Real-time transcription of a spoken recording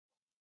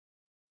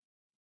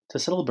To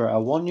celebrate our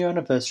 1 year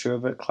anniversary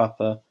over at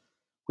Clapper,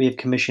 we have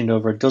commissioned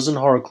over a dozen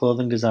horror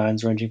clothing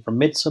designs ranging from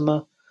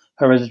Midsummer,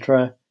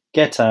 Hereditary,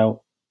 Get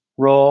Out,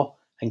 Raw,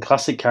 and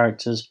classic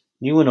characters,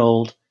 new and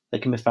old,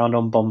 that can be found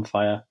on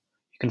Bonfire.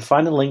 You can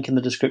find a link in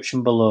the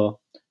description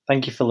below.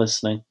 Thank you for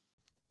listening.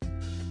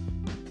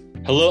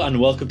 Hello and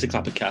welcome to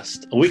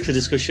Clappercast, a weekly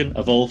discussion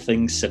of all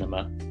things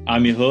cinema.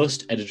 I'm your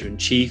host,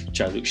 Editor-in-Chief,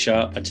 Jean-Luc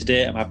Sharp, and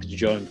today I'm happy to be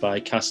joined by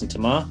Cass and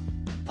Tamar.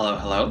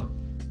 Hello.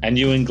 And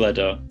Ewan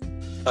Gledo.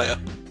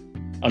 Hiya.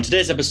 On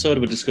today's episode,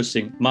 we're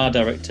discussing Mar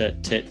director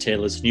Tate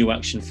Taylor's new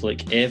action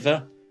flick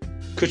Ava,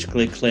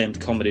 critically acclaimed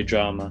comedy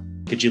drama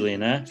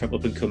Kajillionaire from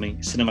up-and-coming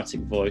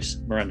cinematic voice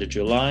Miranda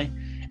July,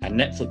 and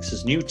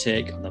Netflix's new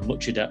take on the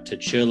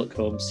much-adapted Sherlock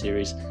Holmes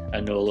series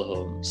Enola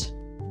Holmes.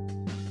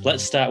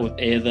 Let's start with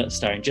Ava,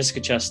 starring Jessica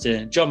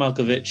Chastain, John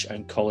Malkovich,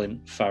 and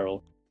Colin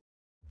Farrell.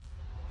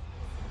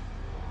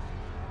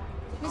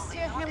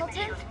 Monsieur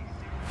Hamilton?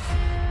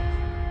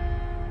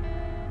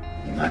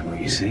 You like what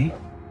you see?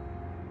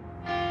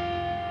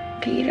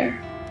 Peter,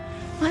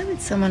 why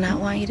would someone not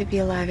want you to be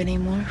alive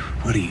anymore?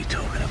 What are you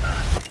talking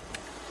about?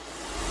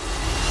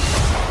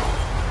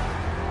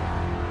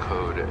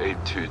 Code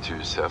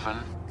 8227.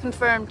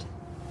 Confirmed.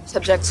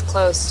 Subject's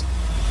close.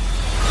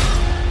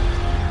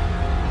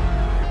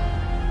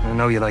 I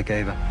know you like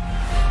Ava.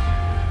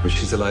 But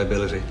she's a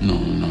liability. No,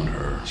 not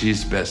her.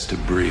 She's best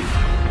of breed.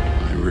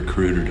 I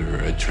recruited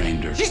her, I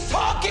trained her. She's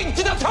talking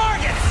to the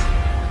targets!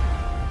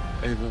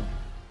 Ava.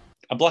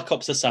 A Black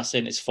Ops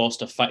assassin is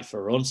forced to fight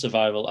for her own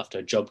survival after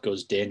a job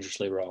goes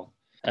dangerously wrong.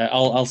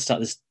 I'll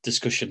start this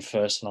discussion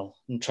first, and I'll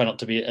try not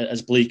to be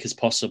as bleak as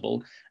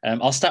possible.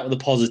 I'll start with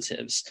the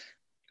positives.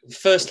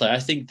 Firstly, I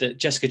think that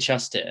Jessica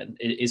Chastain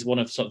is one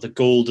of sort of the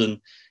golden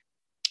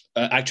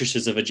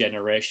actresses of a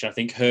generation. I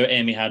think her,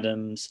 Amy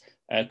Adams,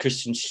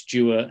 Kristen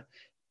Stewart,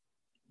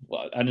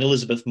 and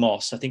Elizabeth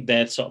Moss, I think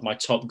they're sort of my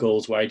top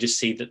goals, where I just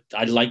see that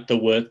I like the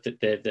work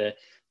that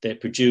they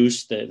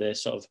produce, their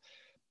sort of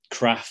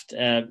craft.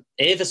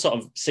 Ava sort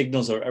of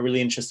signals a really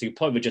interesting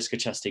point with Jessica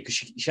Chastain, because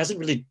she hasn't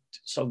really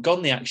sort of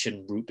gone the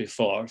action route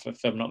before,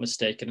 if I'm not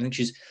mistaken. I think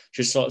she's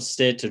sort of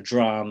stayed to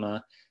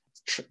drama.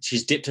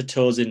 She's dipped her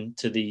toes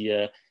into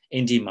the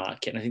indie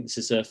market, and I think this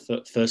is her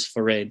first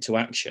foray into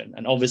action.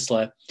 And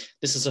obviously,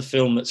 this is a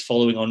film that's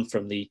following on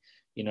from the,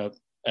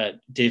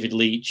 David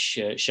Leitch,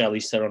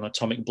 Charlize Theron,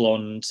 Atomic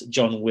Blonde,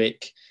 John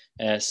Wick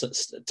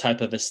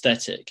type of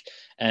aesthetic.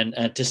 And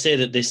to say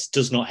that this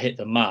does not hit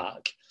the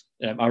mark,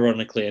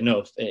 ironically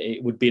enough,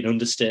 it would be an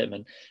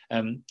understatement.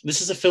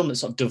 This is a film that's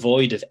sort of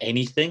devoid of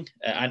anything,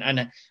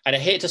 and I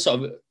hate to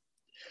sort of.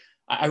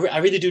 I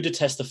really do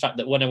detest the fact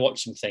that when I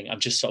watch something, I'm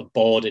just sort of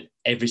bored at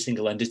every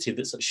single entity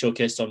that's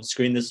showcased on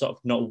screen. There's sort of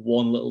not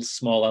one little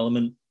small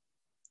element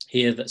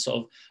here that sort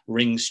of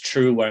rings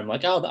true, where I'm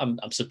like, oh,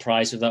 I'm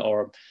surprised with that,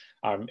 or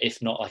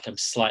if not, like, I'm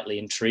slightly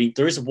intrigued.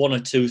 There is one or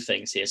two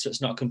things here, so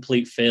it's not a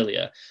complete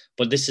failure.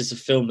 But this is a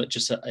film that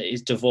just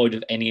is devoid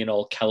of any and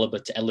all caliber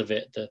to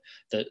elevate the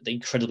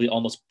incredibly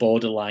almost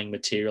borderline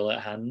material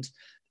at hand.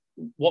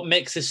 What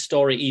makes this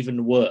story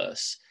even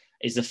worse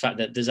is the fact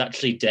that there's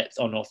actually depth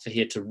on offer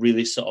here to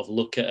really sort of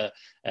look at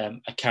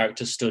a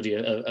character study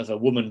of a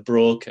woman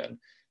broken,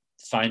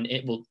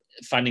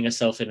 finding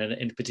herself in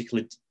a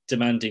particularly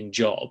demanding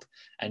job,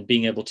 and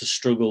being able to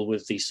struggle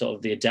with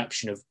the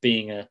adaptation of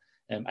being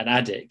an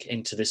addict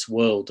into this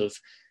world of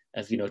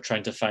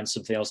trying to find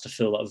something else to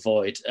fill that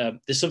void.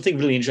 There's something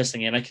really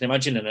interesting, and I can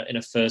imagine in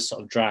a first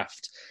sort of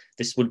draft,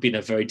 this would be in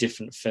a very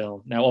different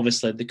film. Now,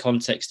 obviously, the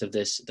context of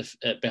this,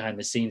 behind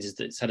the scenes, is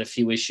that it's had a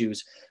few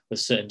issues with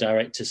certain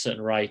directors,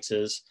 certain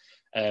writers.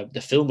 The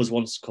film was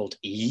once called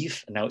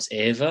Eve, and now it's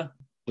Ava,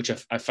 which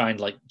I find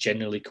like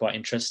generally quite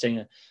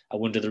interesting. I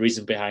wonder the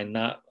reason behind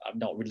that. I'm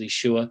not really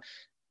sure.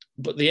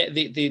 But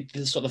the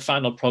sort of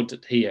final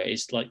product here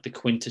is like the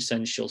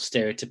quintessential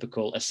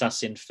stereotypical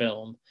assassin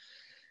film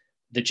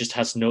that just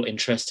has no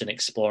interest in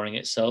exploring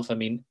itself. I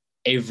mean,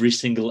 every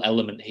single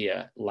element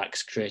here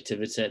lacks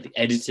creativity. The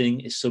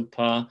editing is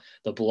subpar.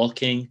 The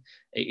blocking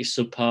is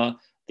subpar.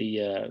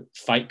 The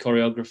fight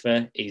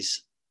choreography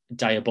is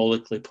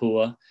diabolically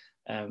poor.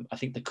 I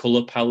think the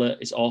color palette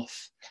is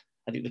off.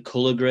 I think the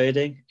color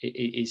grading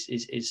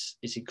is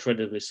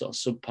incredibly sort of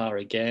subpar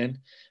again.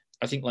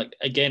 I think, like,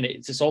 again,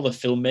 it's just all the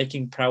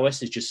filmmaking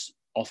prowess is just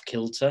off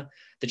kilter.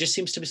 There just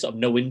seems to be sort of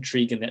no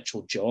intrigue in the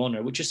actual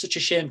genre, which is such a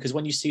shame, because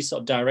when you see sort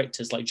of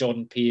directors like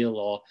Jordan Peele,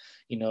 or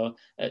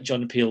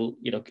Jordan Peele,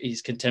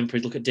 his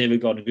contemporaries, look at David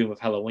Gordon Green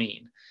with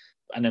Halloween,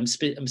 and I'm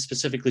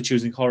specifically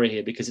choosing horror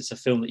here because it's a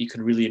film that you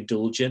can really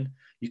indulge in.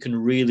 You can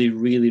really,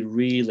 really,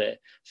 really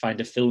find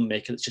a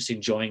filmmaker that's just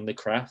enjoying the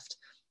craft.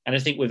 And I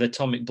think with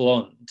Atomic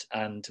Blonde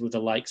and with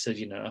the likes of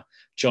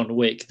John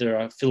Wick, there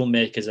are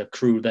filmmakers, a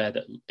crew there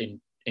that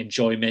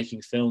enjoy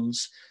making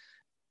films.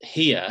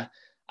 Here,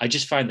 I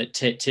just find that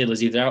Tate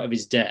Taylor's either out of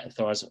his depth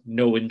or has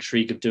no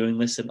intrigue of doing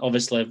this. And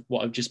obviously,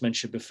 what I've just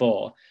mentioned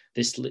before,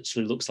 this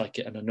literally looks like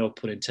it, and I know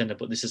pun intended,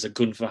 but this is a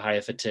gun for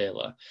hire for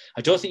Taylor.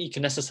 I don't think you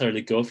can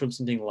necessarily go from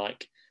something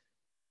like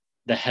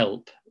The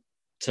Help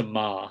to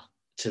Mar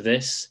to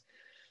this.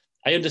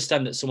 I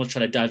understand that someone's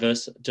trying to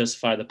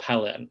diversify the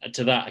palette, and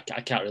to that,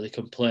 I can't really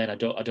complain. I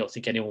don't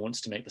think anyone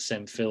wants to make the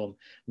same film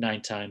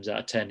 9 times out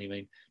of 10. I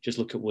mean, just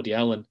look at Woody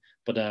Allen.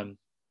 But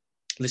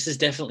this is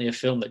definitely a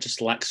film that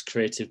just lacks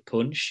creative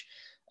punch.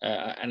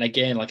 And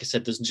again, like I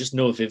said, there's just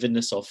no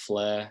vividness or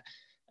flair.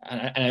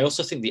 And I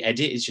also think the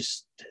edit is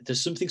just,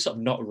 there's something sort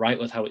of not right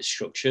with how it's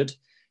structured.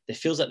 It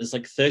feels like there's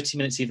like 30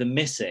 minutes either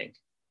missing,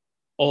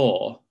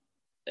 or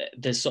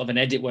there's sort of an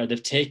edit where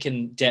they've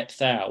taken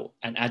depth out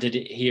and added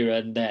it here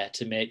and there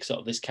to make sort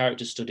of this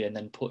character study and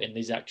then put in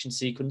these action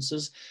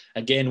sequences.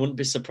 Again, wouldn't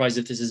be surprised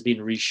if this has been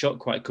reshot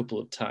quite a couple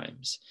of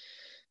times.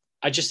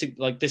 I just think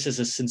like this is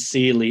a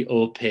sincerely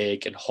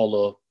opaque and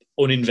hollow,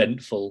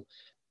 uneventful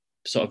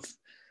sort of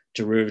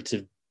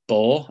derivative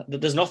bore.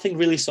 There's nothing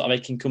really sort of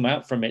I can come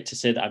out from it to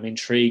say that I'm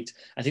intrigued.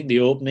 I think the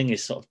opening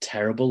is sort of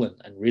terrible and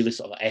really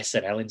sort of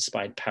SNL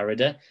inspired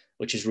parody,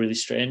 which is really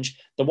strange.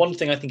 The one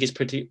thing I think is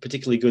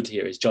particularly good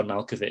here is John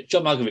Malkovich.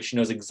 John Malkovich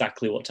knows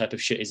exactly what type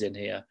of shit is in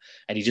here,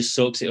 and he just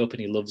soaks it up and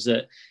he loves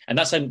it. And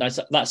that's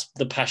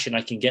the passion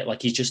I can get.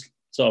 Like he's just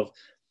sort of,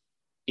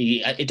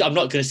 I'm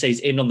not going to say he's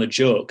in on the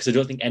joke, because I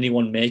don't think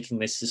anyone making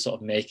this is sort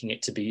of making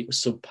it to be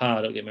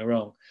subpar, don't get me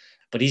wrong.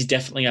 But he's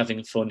definitely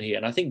having fun here.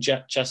 And I think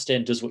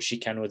Chastain does what she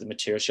can with the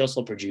material. She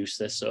also produced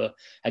this. So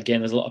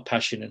again, there's a lot of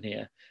passion in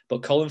here.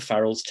 But Colin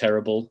Farrell's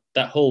terrible.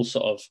 That whole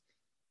sort of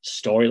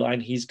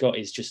storyline he's got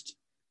is just,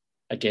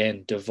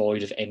 again,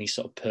 devoid of any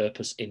sort of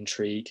purpose,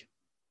 intrigue.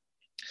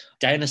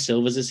 Diana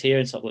Silvers is here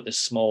in sort of like this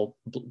small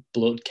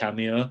blood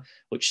cameo,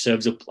 which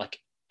serves up like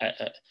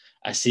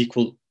a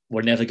sequel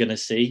we're never going to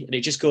see. And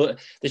there's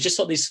just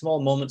sort of these small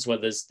moments where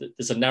there's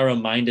a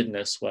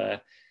narrow-mindedness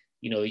where,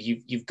 you know,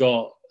 you've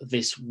got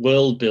this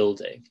world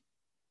building,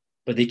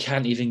 but they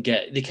can't even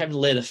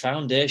lay the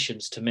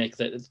foundations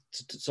to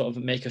sort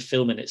of make a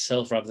film in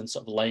itself, rather than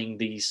sort of laying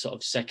these sort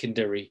of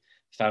secondary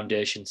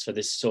foundations for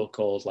this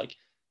so-called, like,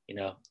 you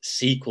know,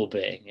 sequel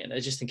being. And I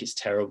just think it's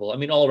terrible. I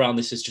mean, all around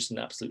this is just an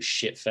absolute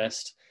shit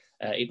fest.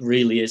 It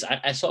really is.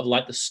 I sort of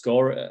like the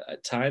score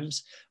at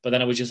times, but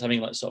then I was just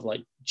having like sort of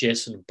like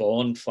Jason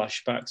Bourne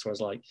flashbacks, where I was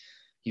like,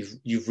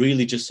 you've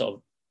really just sort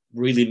of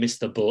really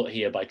missed the boat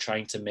here by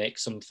trying to make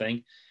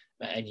something,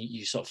 and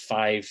you sort of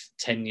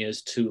 5-10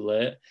 years too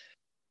late.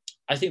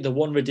 I think the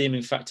one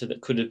redeeming factor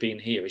that could have been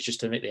here is just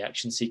to make the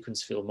action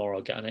sequence feel more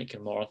organic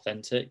and more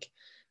authentic.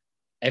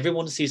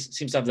 Everyone seems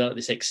to have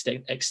this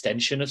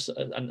extension of,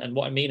 and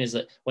what I mean is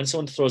that when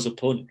someone throws a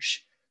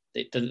punch,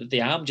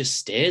 the arm just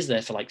stays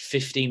there for like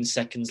 15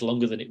 seconds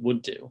longer than it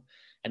would do.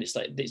 And it's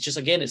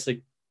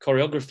the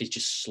choreography is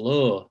just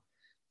slow.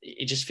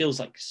 It just feels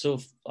like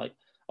so, like,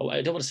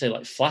 I don't want to say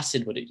like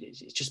flaccid, but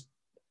it's just,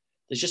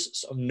 there's just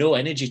sort of no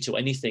energy to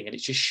anything. And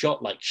it's just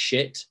shot like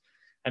shit.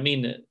 I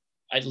mean,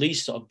 at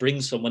least sort of bring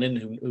someone in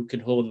who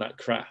can hone that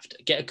craft.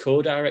 Get a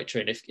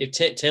co-director in. If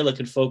Taylor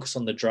can focus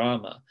on the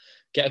drama,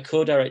 get a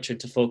co-director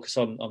to focus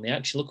on the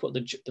action. Look what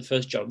the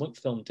first John Wick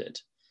film did.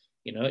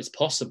 You know, it's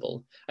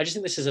possible. I just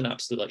think this is an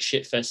absolute like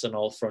shit fest on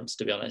all fronts,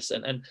 to be honest.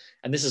 And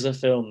this is a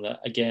film that,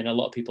 again, a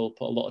lot of people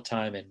put a lot of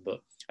time in,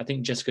 but I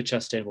think Jessica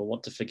Chastain will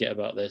want to forget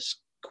about this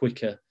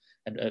quicker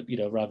and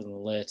rather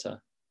than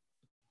later.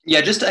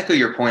 Yeah, just to echo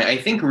your point, I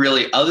think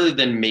really, other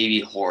than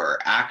maybe horror,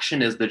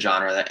 action is the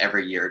genre that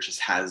every year just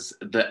has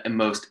the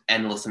most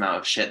endless amount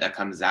of shit that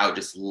comes out,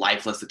 just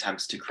lifeless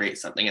attempts to create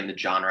something in the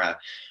genre.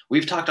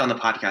 We've talked on the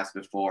podcast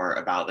before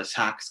about The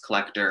Tax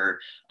Collector,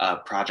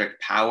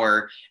 Project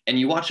Power, and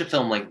you watch a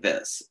film like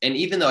this, and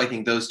even though I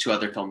think those two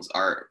other films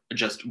are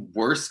just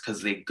worse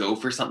because they go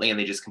for something and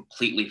they just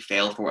completely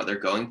fail for what they're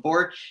going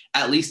for,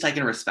 at least I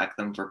can respect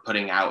them for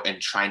putting out and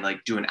trying to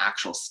like do an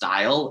actual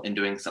style and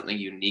doing something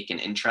unique and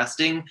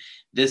interesting.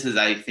 This is,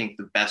 I think,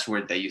 the best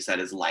word that you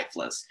said is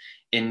lifeless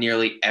in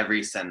nearly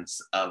every sense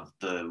of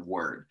the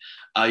word.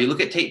 You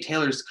look at Tate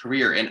Taylor's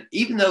career, and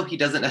even though he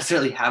doesn't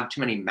necessarily have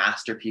too many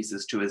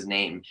masterpieces to his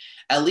name,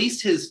 at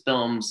least his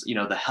films, you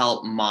know, The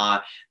Help,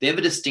 Ma, they have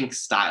a distinct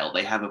style.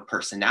 They have a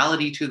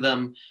personality to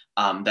them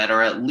that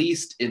are at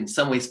least in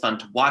some ways fun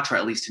to watch, or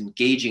at least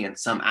engaging in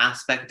some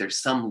aspect. There's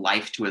some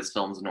life to his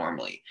films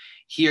normally.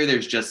 Here,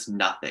 there's just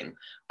nothing.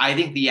 I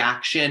think the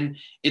action,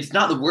 it's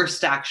not the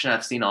worst action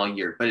I've seen all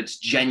year, but it's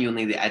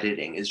genuinely, the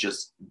editing is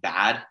just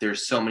bad.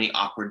 There's so many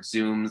awkward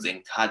zooms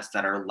and cuts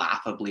that are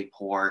laughably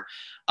poor.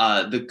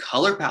 The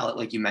color palette,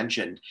 like you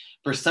mentioned,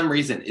 for some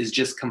reason is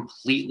just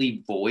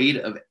completely void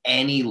of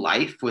any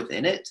life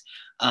within it.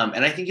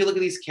 And I think you look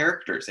at these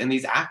characters and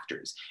these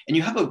actors, and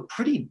you have a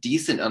pretty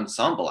decent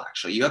ensemble,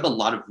 actually. You have a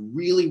lot of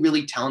really,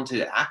 really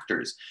talented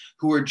actors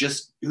who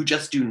just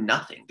do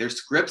nothing. Their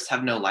scripts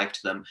have no life to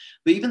them,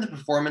 but even the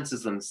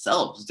performances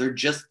themselves, they're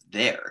just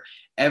there.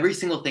 Every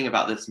single thing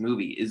about this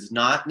movie is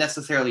not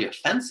necessarily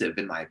offensive,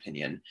 in my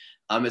opinion.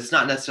 It's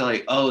not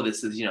necessarily, oh,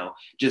 this is,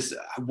 just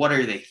what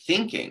are they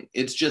thinking?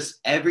 It's just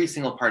every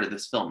single part of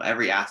this film,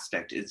 every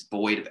aspect is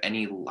void of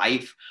any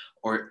life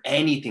or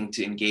anything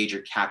to engage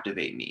or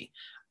captivate me.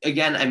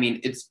 Again, I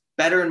mean, it's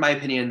better, in my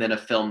opinion, than a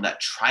film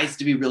that tries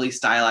to be really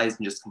stylized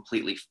and just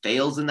completely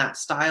fails in that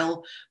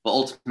style. But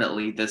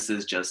ultimately, this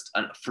is just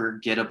a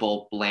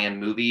forgettable, bland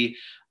movie.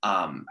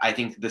 I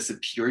think the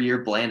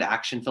superior bland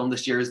action film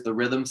this year is The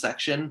Rhythm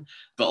Section,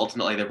 but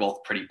ultimately they're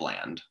both pretty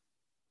bland.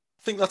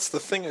 I think that's the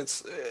thing.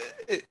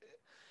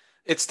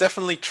 It's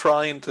definitely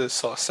trying to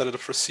sort of set it up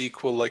for a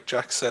sequel, like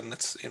Jack said, and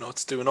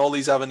it's doing all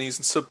these avenues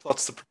and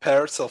subplots to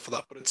prepare itself for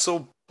that, but it's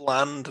so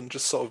bland and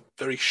just sort of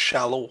very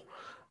shallow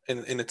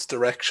in its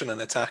direction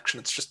and its action.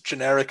 It's just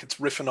generic. It's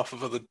riffing off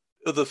of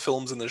other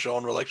films in the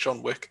genre, like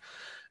John Wick.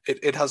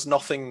 It has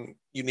nothing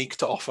unique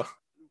to offer.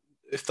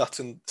 If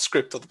that's in the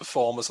script or the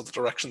performers or the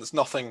direction, there's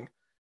nothing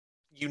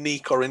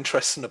unique or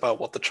interesting about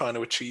what they're trying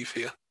to achieve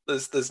here.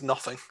 There's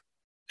nothing.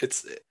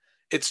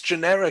 It's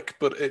generic,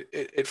 but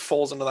it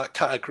falls into that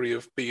category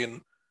of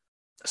being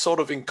sort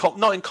of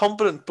not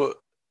incompetent, but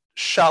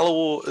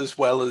shallow, as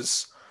well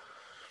as,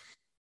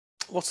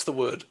 what's the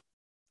word?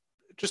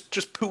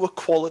 Just poor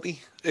quality.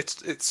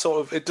 It's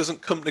sort of, it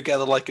doesn't come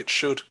together like it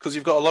should, because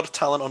you've got a lot of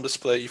talent on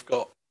display. You've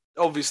got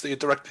obviously a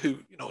director who,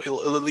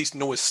 he'll at least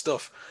know his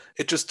stuff.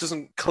 It just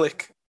doesn't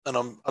click, and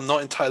I'm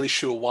not entirely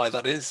sure why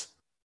that is.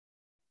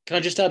 Can I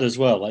just add as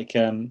well, like,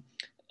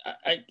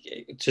 I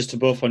just to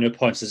both on your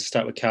points, as I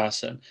start with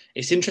Carson,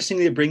 it's interesting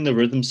they bring the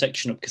Rhythm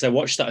Section up, because I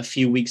watched that a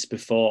few weeks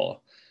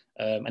before,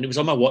 and it was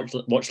on my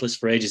watch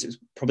list for ages. It was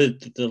probably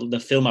the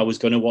film I was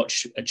going to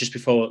watch just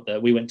before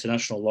we went to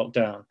national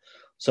lockdown.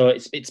 So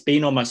it's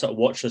been on my sort of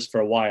watch list for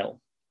a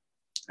while.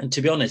 And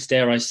to be honest,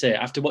 dare I say,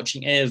 after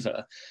watching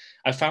Ava,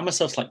 I found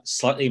myself like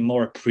slightly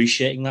more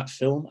appreciating that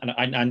film.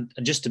 And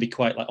just to be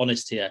quite like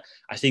honest here,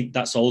 I think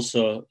that's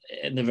also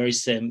in the very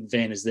same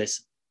vein as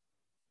this,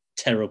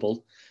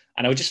 terrible.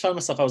 And I just found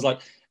myself, I was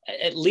like,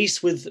 at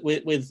least with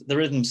the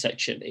Rhythm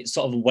Section, it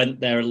sort of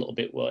went there a little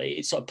bit. Well,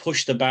 it sort of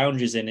pushed the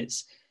boundaries in.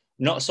 It's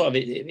not sort of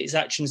its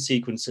action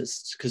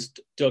sequences, because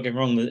don't get me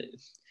wrong,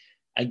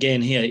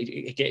 again here,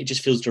 it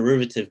just feels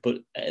derivative. But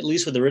at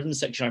least with the Rhythm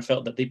Section, I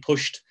felt that they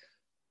pushed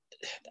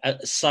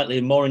slightly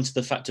more into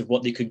the fact of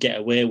what they could get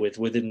away with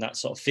within that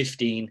sort of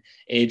 15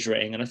 age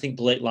rating. And I think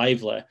Blake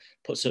Lively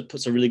puts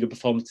a really good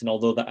performance in,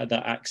 although that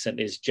accent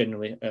is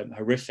generally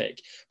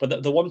horrific.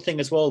 But the one thing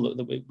as well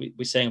that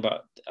we're saying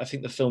about, I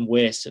think the film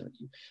wastes, and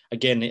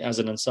again, it has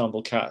an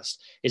ensemble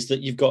cast, is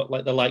that you've got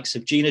like the likes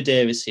of Gina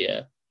Davis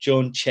here,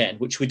 Joan Chen,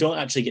 which we don't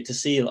actually get to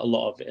see a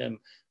lot of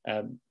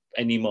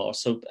anymore.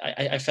 So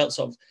I felt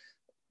sort of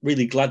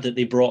really glad that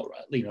they brought,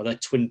 their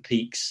Twin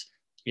Peaks,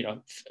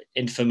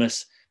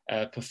 infamous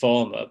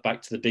performer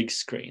back to the big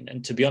screen.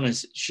 And to be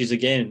honest, she's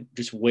again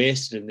just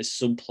wasted in this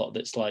subplot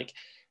that's like,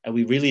 are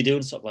we really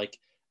doing sort of like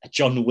a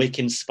John Wick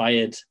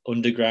inspired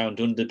underground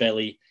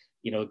underbelly?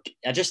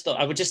 I just thought,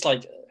 I would just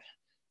like,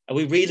 are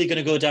we really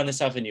going to go down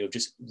this avenue of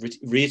just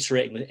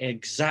reiterating the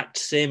exact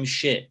same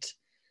shit?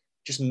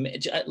 Just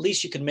at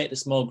least you can make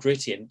this more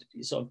gritty and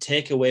sort of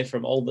take away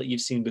from all that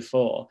you've seen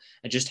before,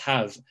 and just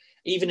have,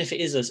 even if it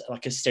is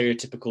like a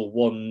stereotypical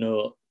one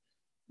note,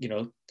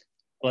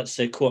 let's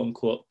say, quote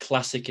unquote,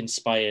 classic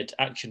inspired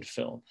action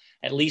film,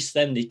 at least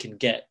then they can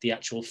get the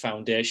actual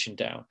foundation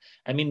down.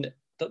 I mean,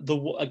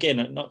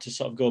 again, not to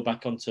sort of go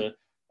back onto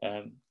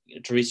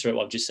to reiterate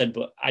what I've just said,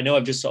 but I know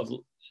I've just sort of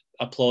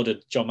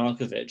applauded John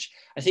Malkovich.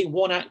 I think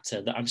one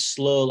actor that I'm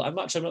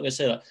not going to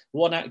say that,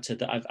 one actor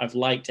that I've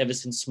liked ever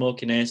since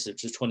Smoking Aces,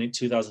 which was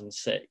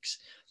 2006,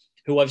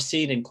 who I've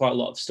seen in quite a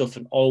lot of stuff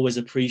and always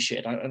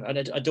appreciate, and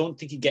I don't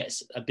think he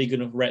gets a big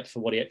enough rep for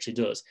what he actually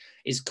does,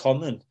 is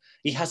Common.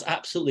 He has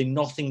absolutely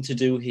nothing to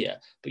do here,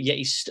 but yet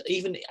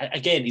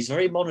he's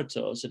very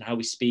monotonous in how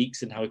he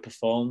speaks and how he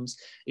performs.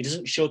 He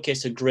doesn't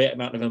showcase a great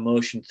amount of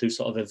emotion through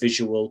sort of a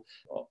visual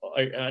or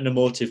an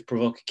emotive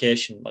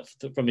provocation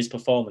from his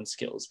performance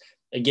skills.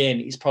 Again,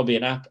 he's probably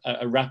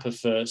a rapper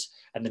first,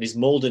 and then he's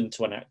molded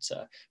into an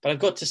actor. But I've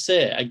got to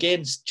say,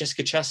 against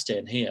Jessica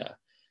Chastain here,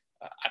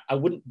 I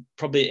wouldn't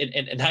probably,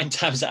 in 9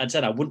 times out of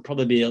 10, I wouldn't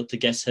probably be able to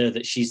guess her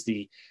that she's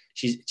the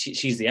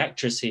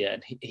actress here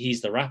and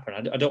he's the rapper.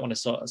 And I don't want to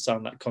sort of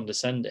sound that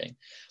condescending,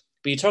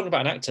 but you're talking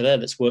about an actor there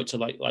that's worked to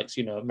like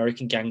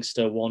American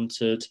Gangster,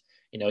 Wanted.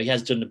 He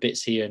has done the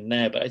bits here and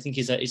there, but I think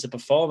he's a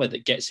performer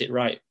that gets it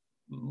right,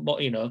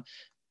 more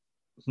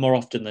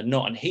often than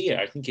not. And here,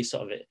 I think he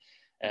sort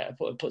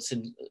of puts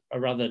in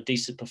a rather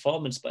decent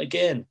performance. But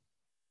again,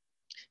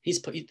 there's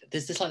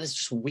this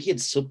just weird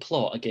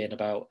subplot again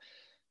about,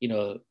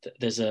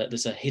 there's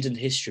a hidden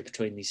history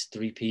between these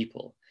 3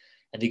 people,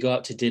 and they go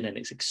out to dinner, and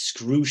it's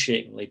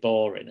excruciatingly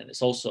boring, and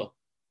it's also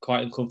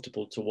quite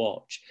uncomfortable to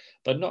watch,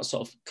 but not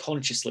sort of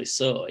consciously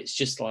so. It's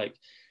just like,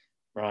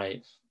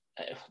 right,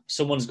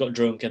 someone's got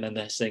drunk and then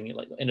they're saying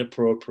like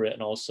inappropriate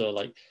and also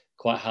like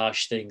quite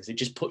harsh things. It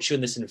just puts you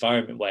in this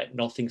environment where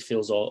nothing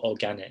feels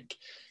organic.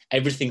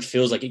 Everything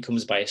feels like it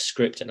comes by a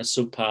script, and a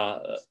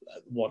subpar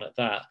one at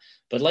that.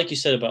 But like you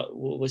said about,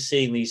 we're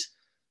seeing these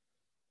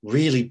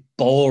really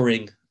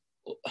boring,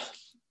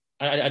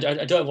 I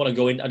don't want to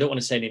go in, I don't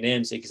want to say any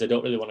names here because I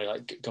don't really want to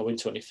like go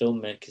into any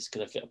filmmakers,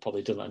 because I've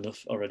probably done that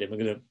enough already. I'm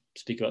going to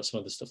speak about some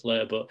other stuff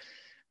later, but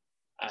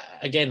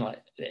again,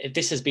 like if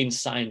this has been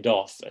signed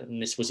off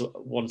and this was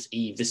once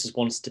Eve, this is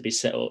once to be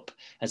set up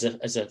as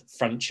a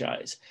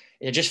franchise.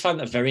 I just find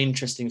that very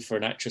interesting for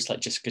an actress like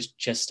Jessica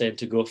Chastain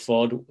to go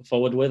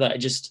forward with. I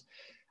just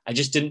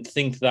didn't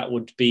think that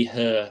would be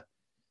her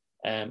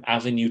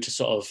avenue to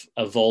sort of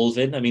evolve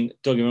in. I mean,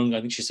 don't get me wrong,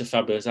 I think she's a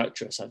fabulous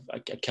actress. I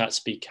can't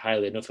speak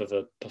highly enough of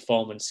her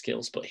performance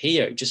skills, but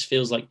here it just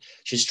feels like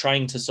she's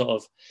trying to sort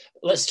of,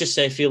 let's just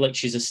say, feel like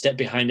she's a step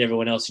behind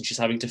everyone else and she's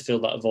having to fill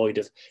that void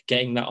of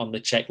getting that on the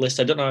checklist.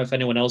 I don't know if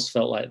anyone else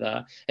felt like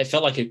that. It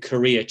felt like a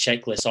career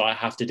checklist, so I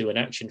have to do an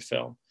action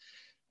film.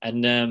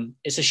 And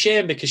it's a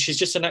shame because she's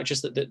just an actress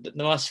that in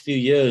the last few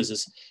years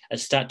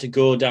has started to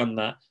go down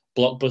that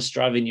blockbuster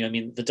avenue. I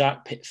mean, the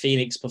Dark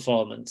Phoenix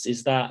performance,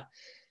 is that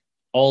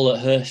all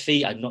at her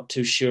feet? I'm not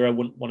too sure. I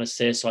wouldn't want to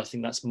say so. I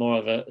think that's more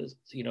of a,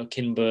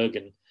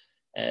 Kinberg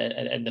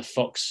and the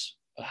Fox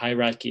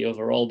hierarchy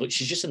overall. But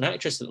she's just an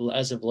actress that,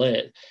 as of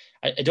late,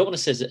 I don't want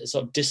to say it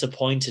sort of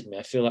disappointed me.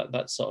 I feel like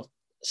that's sort of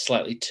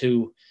slightly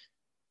too,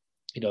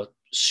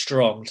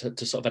 strong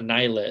to sort of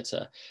annihilate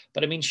her.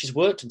 But I mean, she's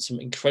worked in some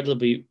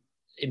incredibly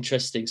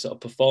interesting sort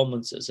of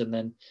performances, and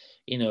then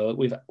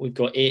we've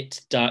got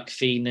It, Dark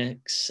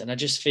Phoenix, and I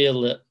just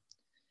feel that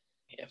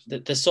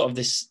there's sort of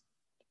this.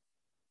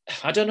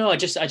 I don't know. I'm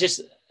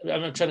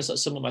trying to sort of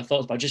sum up my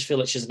thoughts, but I just feel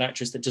like she's an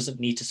actress that doesn't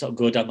need to sort of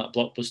go down that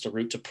blockbuster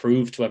route to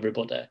prove to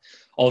everybody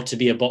or to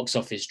be a box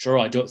office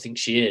draw. I don't think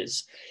she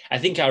is. I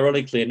think,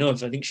 ironically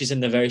enough, I think she's in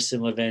the very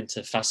similar vein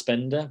to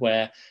Fassbender,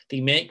 where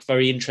they make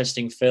very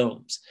interesting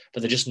films,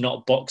 but they're just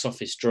not box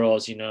office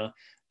draws.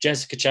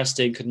 Jessica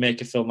Chastain could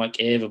make a film like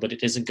Ava, but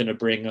it isn't going to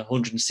bring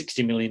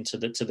 160 million to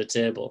the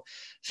table.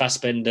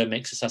 Fassbender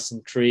makes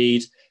Assassin's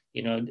Creed.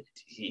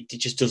 It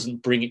just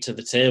doesn't bring it to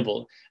the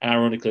table. And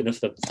ironically enough,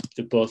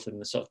 they're both in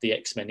the sort of the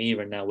X-Men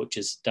era now, which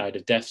has died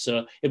a death.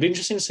 So it'll be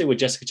interesting to see where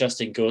Jessica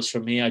Chastain goes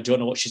from here. I don't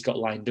know what she's got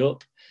lined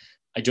up.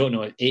 I don't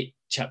know if It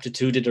Chapter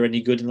 2 did her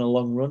any good in the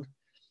long run.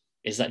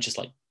 Is that just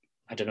like,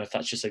 I don't know if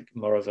that's just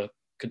more of a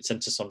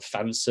consensus on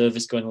fan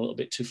service going a little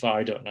bit too far.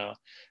 I don't know.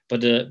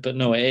 But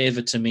no,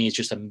 Ava to me is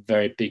just a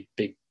very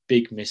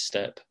big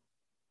misstep.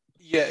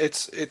 Yeah,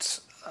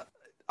 it's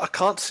I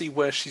can't see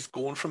where she's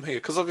going from here,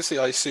 because obviously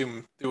I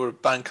assume they were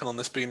banking on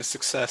this being a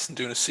success and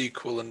doing a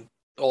sequel and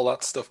all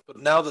that stuff. But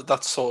now that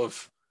that's sort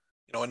of,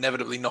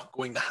 inevitably not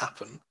going to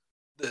happen,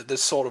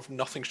 there's sort of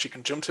nothing she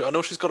can jump to. I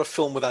know she's got a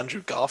film with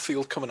Andrew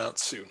Garfield coming out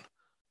soon,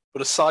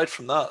 but aside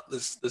from that,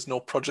 there's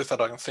no project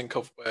that I can think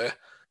of where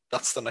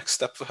that's the next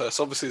step for her.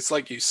 So obviously it's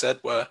like you said,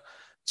 where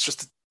it's just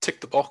to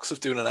tick the box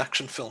of doing an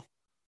action film.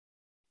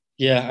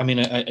 Yeah, I mean,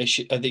 I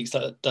think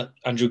that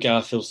Andrew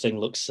Garfield thing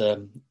looks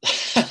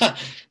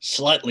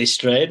slightly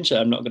strange.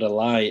 I'm not going to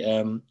lie.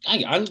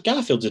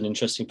 Garfield's an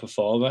interesting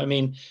performer. I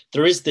mean,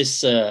 there is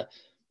this.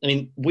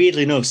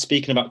 Weirdly enough,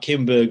 speaking about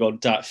Kinberg or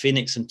Dark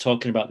Phoenix and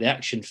talking about the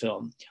action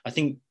film, I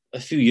think a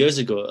few years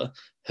ago,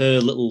 her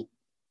little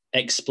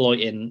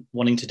exploit in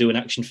wanting to do an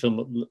action film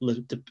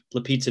with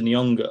Lupita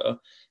Nyong'o,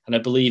 and I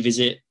believe is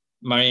it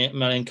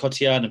Marion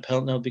Cotillard and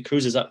Penelope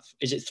Cruz? Is it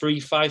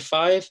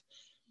 355?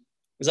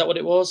 Is that what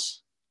it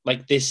was?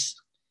 Like this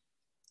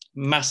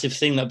massive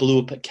thing that blew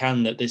up at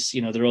Cannes, that this,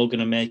 they're all going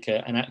to make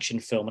an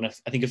action film. And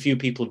I think a few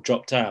people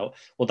dropped out.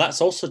 Well,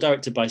 that's also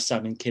directed by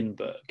Simon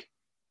Kinberg.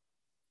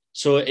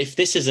 So if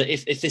this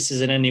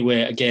is in any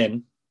way,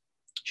 again,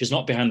 she's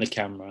not behind the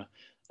camera.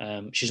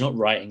 She's not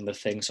writing the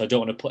thing. So I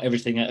don't want to put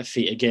everything at her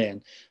feet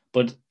again.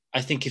 But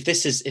I think if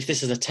this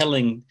is a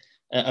telling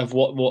of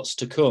what's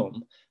to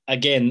come,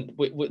 again,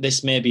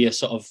 this may be a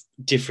sort of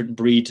different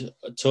breed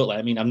totally.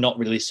 I mean, I'm not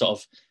really sort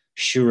of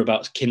sure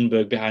about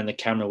Kinberg behind the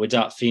camera. With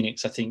Dark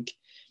Phoenix, I think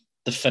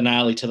the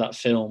finale to that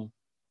film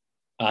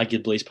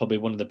arguably is probably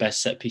one of the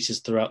best set pieces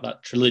throughout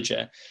that trilogy.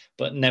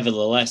 But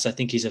nevertheless, I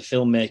think he's a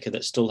filmmaker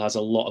that still has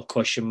a lot of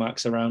question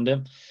marks around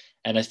him.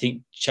 And I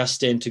think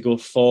Chastain to go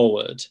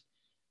forward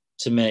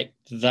to make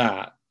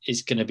that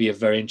is going to be a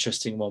very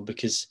interesting one,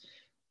 because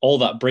all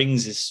that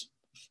brings is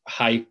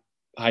high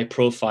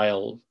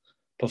profile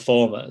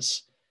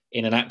performers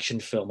in an action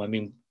film. I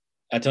mean,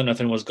 I don't know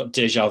if anyone's got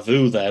deja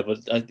vu there, but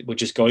we're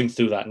just going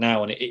through that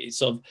now, and it's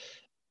sort of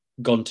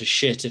gone to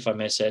shit, if I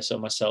may say so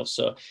myself.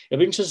 So it'll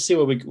be interesting to see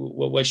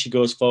where she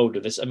goes forward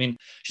with this. I mean,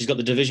 she's got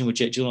The Division with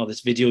Jake Gyllenhaal,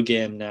 this video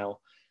game now.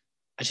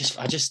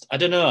 I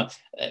don't know.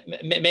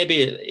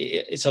 Maybe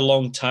it's a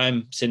long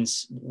time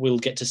since we'll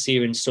get to see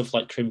her in stuff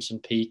like Crimson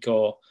Peak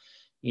or,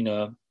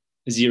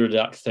 Zero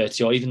Dark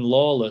 30 or even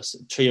Lawless,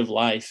 Tree of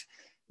Life.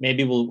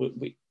 Maybe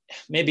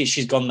maybe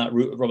she's gone that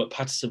route of Robert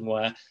Pattinson,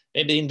 where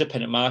maybe the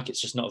independent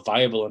market's just not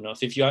viable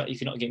enough. If you're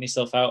not getting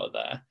yourself out of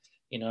there,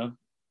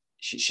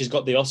 she's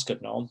got the Oscar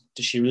now.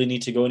 Does she really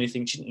need to go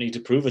anything? She doesn't need to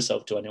prove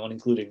herself to anyone,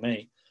 including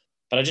me.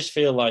 But I just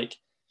feel like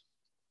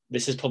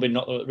this is probably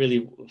not the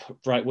really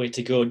right way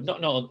to go.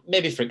 Not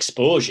maybe for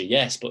exposure,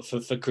 yes, but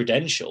for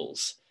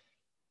credentials.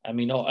 I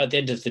mean, at the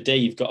end of the day,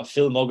 you've got a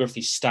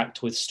filmography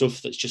stacked with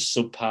stuff that's just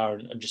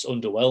subpar and just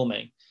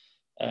underwhelming.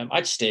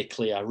 I'd stay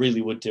clear. I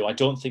really would do. I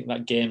don't think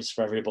that game's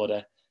for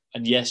everybody.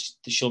 And yes,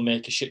 she'll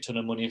make a shit ton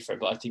of money for it,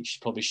 but I think she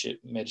probably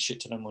made a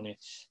shit ton of money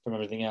from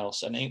everything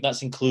else. And I think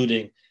that's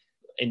including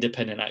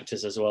independent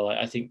actors as well.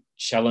 I think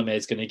Chalamet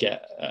is going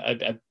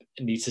to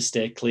needs to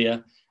stay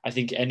clear. I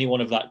think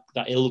anyone of that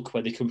ilk,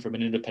 where they come from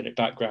an independent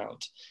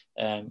background,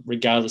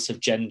 regardless of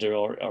gender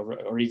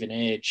or even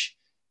age,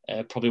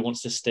 probably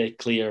wants to stay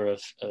clear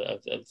of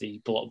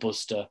the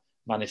blockbuster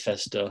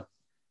manifesto.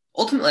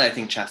 Ultimately, I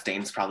think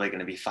Chastain's probably going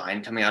to be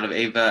fine coming out of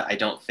Ava. I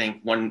don't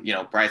think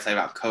bright side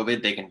about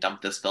COVID, they can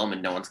dump this film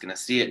and no one's going to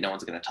see it, no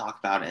one's going to talk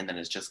about it, and then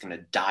it's just going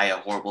to die a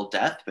horrible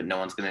death, but no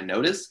one's going to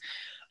notice.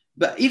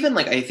 But even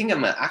I think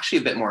I'm actually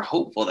a bit more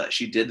hopeful that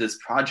she did this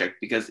project,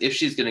 because if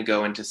she's going to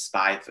go into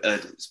Spy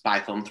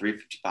Film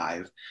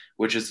 355,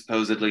 which is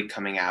supposedly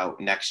coming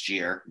out next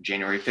year,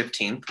 January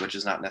 15th, which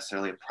is not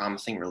necessarily a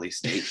promising release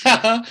date.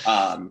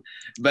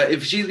 But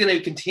if she's going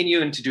to continue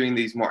into doing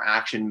these more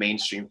action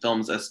mainstream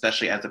films,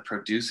 especially as a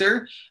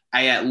producer,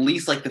 I at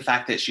least like the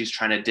fact that she's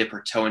trying to dip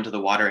her toe into the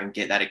water and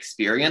get that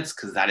experience,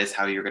 because that is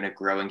how you're going to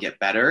grow and get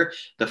better.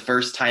 The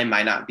first time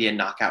might not be a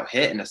knockout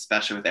hit, and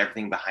especially with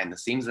everything behind the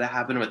scenes that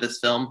happened with this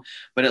film,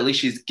 but at least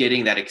she's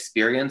getting that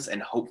experience,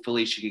 and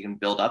hopefully she can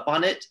build up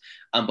on it.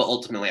 But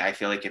ultimately, I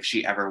feel like if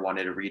she ever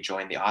wanted to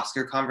rejoin the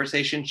Oscar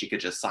conversation, she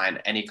could just sign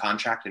any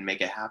contract and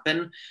make it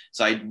happen.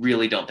 So I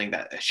really don't think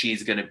that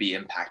she's going to be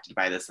impacted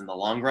by this in the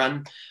long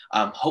run.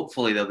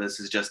 Hopefully, though, this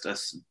is just a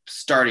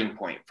starting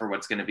point for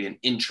what's going to be an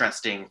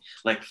interesting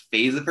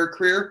phase of her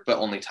career, but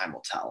only time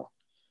will tell.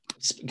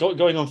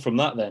 Going on from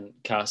that then,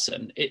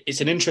 Carson, it's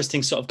an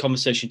interesting sort of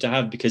conversation to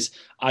have, because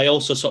I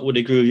also sort of would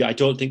agree with you. I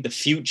don't think the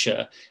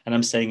future, and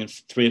I'm saying in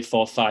 3 or 4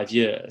 or 5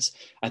 years,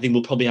 I think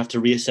we'll probably have to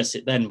reassess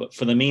it then. But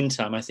for the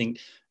meantime, I think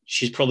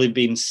she's probably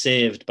been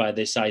saved by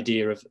this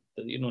idea of,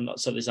 not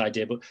so this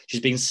idea, but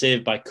she's been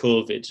saved by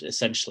COVID,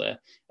 essentially,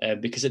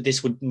 because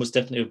this must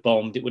definitely have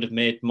bombed. It would have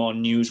made more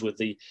news with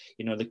the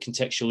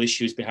contextual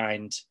issues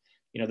behind,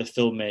 the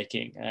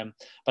filmmaking.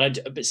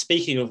 But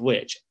speaking of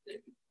which,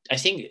 I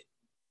think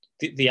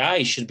the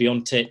eye should be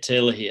on Tate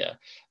Taylor here,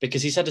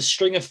 because he's had a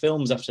string of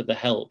films after The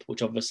Help,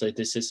 which obviously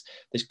this is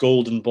this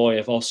golden boy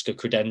of Oscar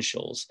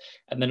credentials.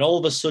 And then all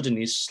of a sudden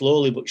he's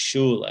slowly but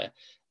surely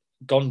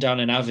gone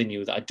down an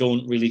avenue that I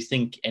don't really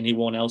think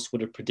anyone else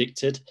would have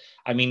predicted.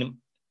 I mean,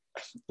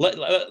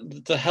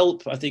 The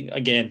Help, I think,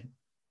 again,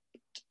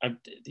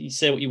 you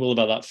say what you will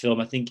about that film.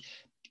 I think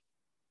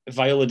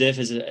Viola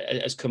Davis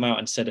has come out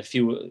and said a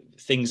few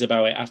things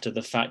about it after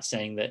the fact,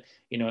 saying that,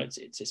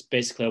 it's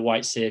basically a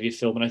white savior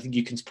film. And I think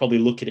you can probably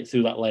look at it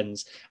through that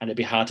lens and it'd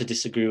be hard to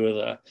disagree with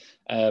her.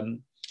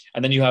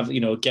 And then you have,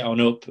 Get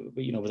On Up, with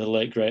the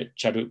late, great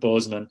Chadwick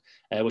Boseman,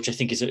 which I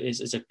think is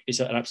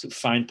an absolute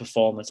fine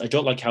performance. I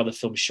don't like how the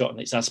film's shot and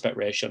its aspect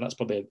ratio, and that's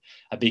probably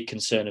a big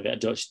concern of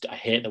it. I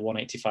hate the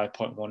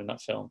 185.1 in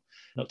that film,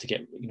 not to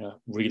get,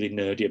 really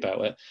nerdy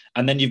about it.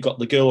 And then you've got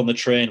The Girl on the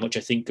Train, which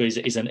I think is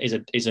a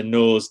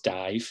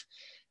nosedive.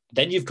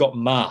 Then you've got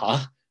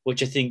Ma,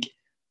 which I think,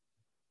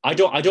 I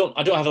don't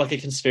have a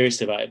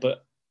conspiracy about it,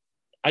 but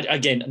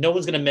again, no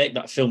one's going to make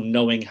that film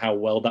knowing how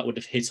well that would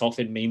have hit off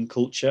in meme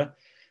culture.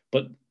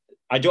 But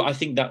I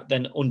think that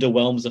then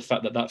underwhelms the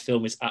fact that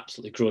film is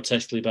absolutely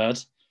grotesquely bad.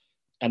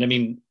 And I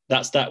mean,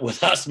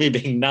 that's me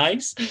being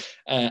nice.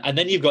 And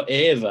then you've got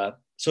Ava.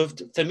 So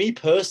for me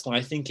personally,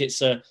 I think it's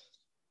sort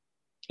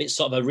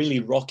of a really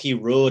rocky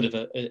road of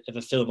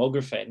a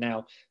filmography.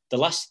 Now, the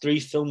last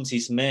 3 films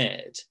he's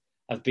made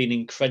have been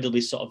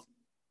incredibly sort of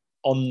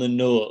on the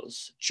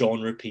nose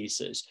genre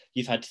pieces.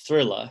 You've had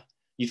thriller,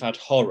 you've had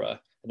horror,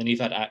 and then you've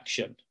had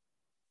action.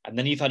 And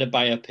then you've had a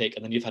biopic,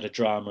 and then you've had a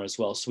drama as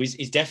well. So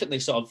he's definitely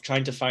sort of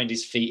trying to find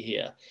his feet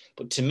here.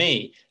 But to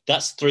me,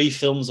 that's 3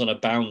 films on a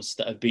bounce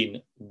that have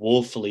been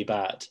woefully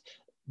bad.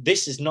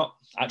 This is not,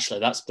 actually,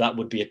 that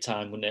would be a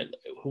time, wouldn't it?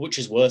 Which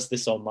is worse,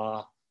 this or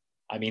Ma?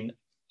 I mean,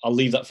 I'll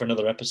leave that for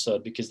another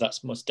episode, because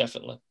that's most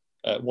definitely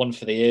one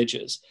for the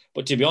ages.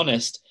 But to be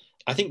honest,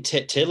 I think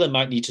Taylor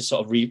might need to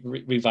sort of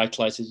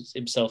revitalize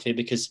himself here,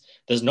 because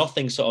there's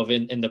nothing sort of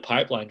in the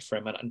pipeline for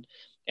him. And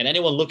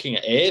anyone looking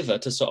at Ava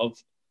to sort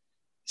of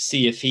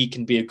see if he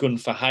can be a gun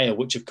for hire,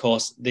 which of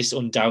course this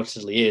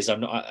undoubtedly is.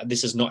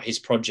 This is not his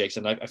project,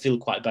 and I feel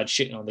quite bad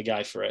shitting on the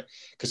guy for it,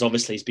 because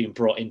obviously he's been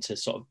brought in to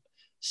sort of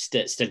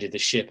steady the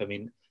ship. I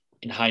mean,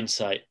 in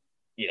hindsight,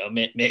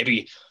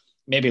 maybe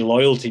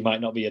loyalty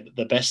might not be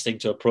the best thing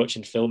to approach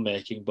in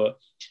filmmaking, but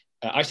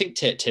I think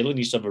Taylor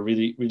needs to have a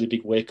really, really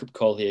big wake up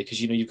call here,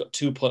 because you've got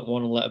 2.1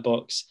 on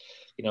Letterboxd,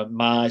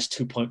 Ma is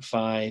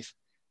 2.5,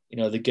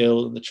 The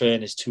Girl on the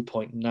Train is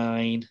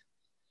 2.9.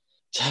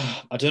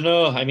 I don't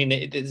know. I mean,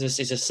 it's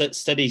a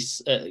steady,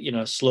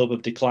 slope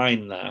of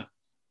decline there.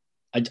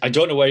 I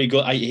don't know where he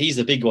go. He's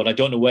the big one. I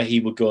don't know where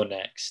he would go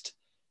next.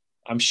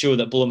 I'm sure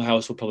that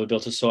Blumhouse will probably be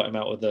able to sort him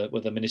out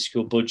with a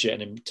minuscule budget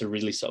and him to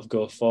really sort of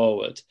go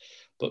forward.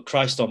 But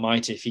Christ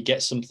Almighty, if he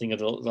gets something of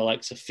the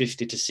likes of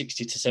 50 to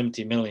 60 to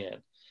 70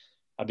 million,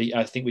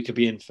 I think we could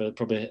be in for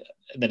probably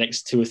the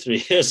next 2 or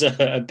 3 years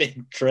a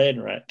big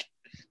train wreck.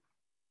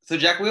 So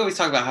Jack, we always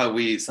talk about how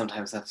we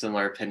sometimes have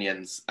similar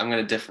opinions. I'm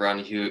going to differ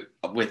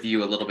with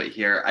you a little bit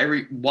here.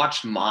 I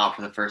watched Ma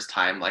for the first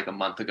time like a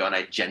month ago, and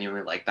I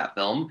genuinely like that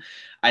film.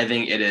 I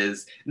think it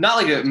is not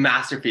like a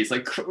masterpiece,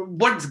 like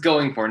what it's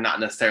going for, not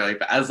necessarily,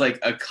 but as like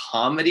a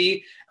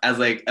comedy, as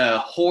like a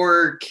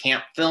horror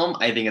camp film,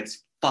 I think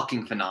it's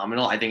fucking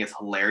phenomenal. I think it's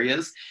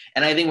hilarious.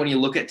 And I think when you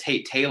look at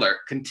Tate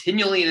Taylor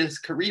continually in his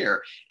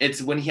career,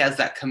 it's when he has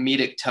that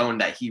comedic tone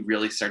that he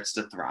really starts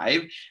to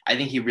thrive. I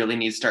think he really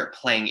needs to start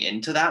playing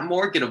into that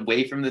more, get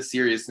away from the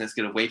seriousness,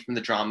 get away from the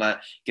drama,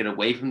 get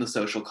away from the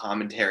social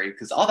commentary,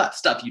 because all that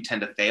stuff you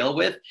tend to fail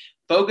with.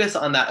 Focus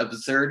on that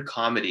absurd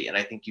comedy, and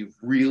I think you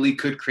really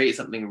could create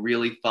something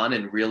really fun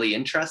and really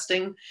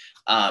interesting.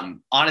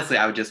 Honestly,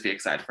 I would just be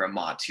excited for a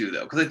Ma too,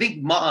 though, because I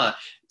think Ma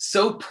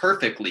so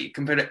perfectly,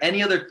 compared to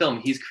any other film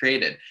he's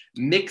created,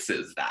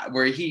 mixes that,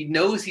 where he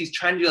knows he's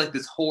trying to do like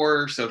this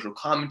horror social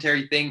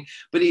commentary thing,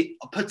 but he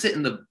puts it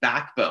in the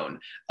backbone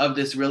of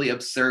this really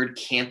absurd,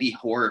 campy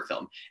horror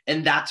film.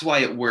 And that's why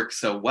it works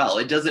so well.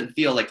 It doesn't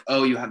feel like,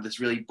 oh, you have this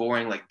really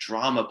boring like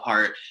drama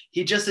part.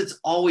 It's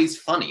always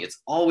funny.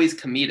 It's always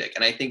comedic.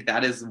 And I think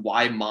that is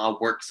why Ma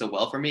works so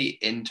well for me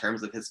in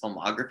terms of his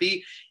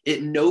filmography.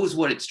 It knows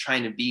what it's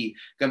trying to be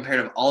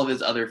compared to all of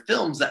his other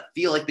films that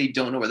feel like they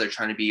don't know what they're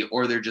trying to be,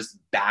 or they're just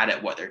bad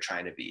at what they're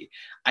trying to be.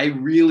 I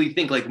really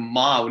think like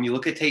Ma, when you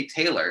look at Tate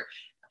Taylor,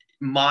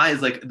 Ma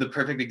is like the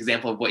perfect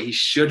example of what he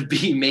should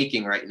be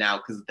making right now,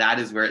 because that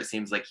is where it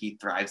seems like he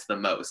thrives the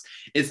most.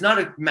 It's not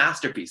a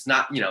masterpiece,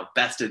 not,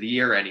 best of the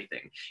year or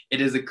anything.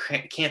 It is a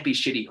campy,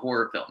 shitty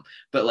horror film.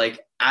 But like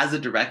as a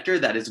director,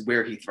 that is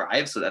where he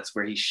thrives. So that's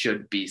where he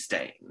should be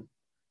staying.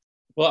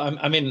 Well,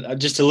 I mean,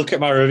 just to look at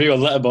my review on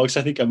Letterboxd,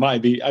 I think I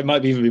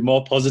might even be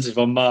more positive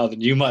on Ma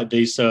than you might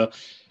be. So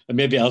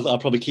maybe I'll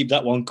probably keep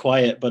that one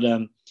quiet. But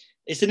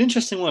it's an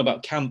interesting one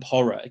about camp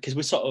horror,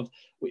 because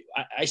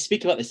I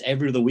speak about this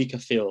every other week, I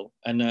feel.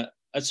 And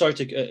I'm sorry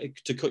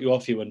to cut you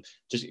off, you, and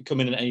just come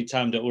in at any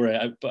time, don't worry.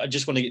 But I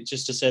just want to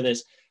say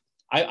this.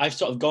 I've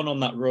sort of gone on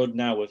that road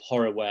now with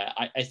horror, where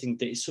I think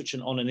that it's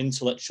on an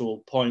intellectual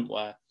point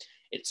where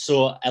it's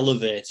so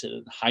elevated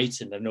and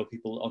heightened. I know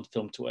people on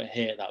film Twitter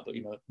hate that, but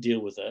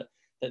deal with it.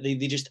 That they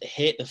just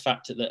hate the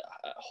fact that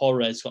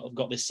horror has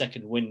got this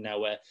second wind now,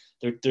 where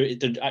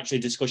they're actually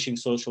discussing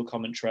social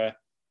commentary,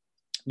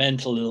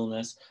 mental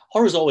illness.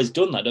 Horror's always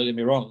done that, don't get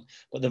me wrong,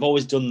 but they've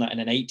always done that in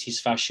an 80s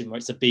fashion, where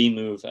it's a B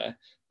movie,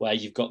 where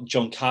you've got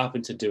John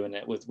Carpenter doing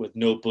it with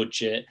no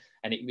budget,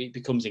 and it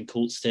becomes in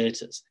cult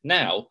status.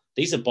 Now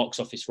these are box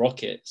office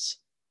rockets.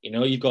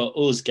 You've got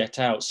Us, Get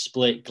Out,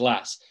 Split,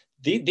 Glass.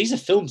 These are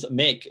films that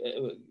make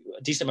a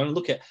decent amount.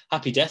 Look at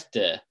Happy Death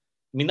Day.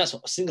 I mean, that's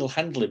what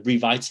single-handedly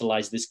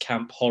revitalized this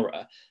camp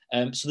horror.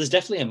 So there's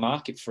definitely a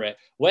market for it.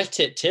 Where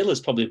Taylor's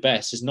probably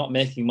best is not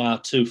making Ma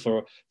 2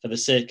 for the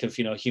sake of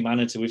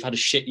humanity. We've had a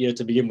shit year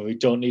to begin with. We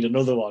don't need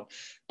another one.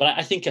 But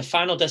I think a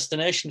Final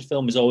Destination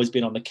film has always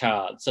been on the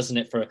cards, hasn't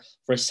it? For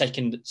a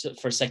second sort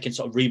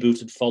of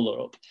rebooted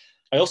follow-up.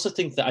 I also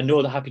think that I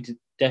know that Happy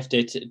Death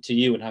Day to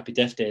you and Happy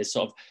Death Day is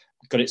sort of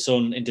got its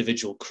own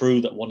individual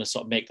crew that want to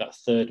sort of make that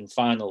third and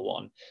final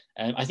one.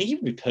 I think it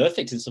would be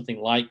perfect in something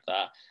like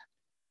that.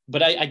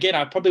 But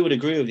I probably would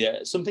agree with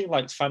you. Something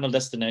like Final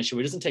Destination,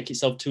 where it doesn't take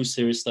itself too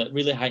seriously, it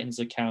really heightens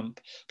the camp.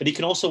 But he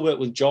can also work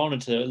with genre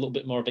to a little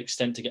bit more of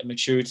extent to get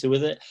maturity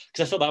with it.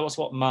 Because I felt that was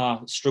what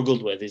Ma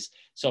struggled with, is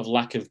sort of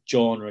lack of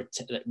genre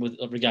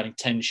regarding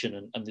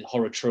tension and the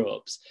horror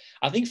tropes.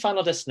 I think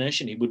Final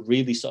Destination, he would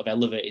really sort of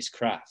elevate his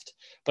craft.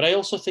 But I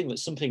also think that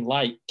something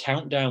like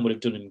Countdown would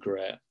have done him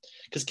great.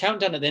 Because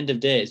Countdown at the end of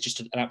the day is just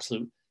an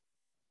absolute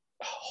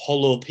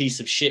hollow piece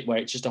of shit, where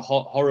it's just a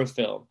horror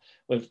film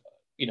with...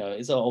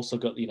 it's also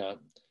got,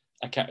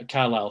 a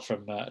Carlisle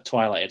from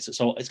Twilight.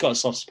 So it's got a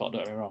soft spot,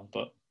 don't get me wrong.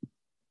 But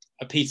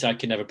Peter, I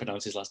can never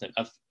pronounce his last name.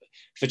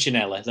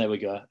 Facinelli, there we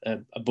go. I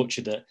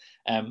butchered it.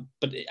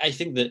 But I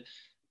think that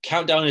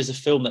Countdown is a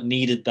film that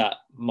needed that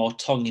more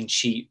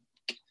tongue-in-cheek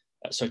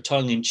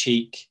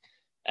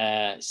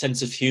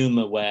sense of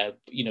humor, where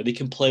they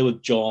can play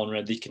with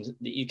genre.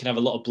 You can have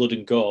a lot of blood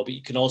and gore, but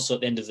you can also,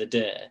 at the end of the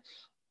day,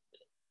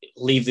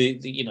 leave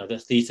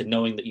the theatre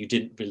knowing that you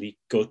didn't really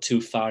go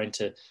too far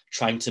into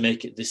trying to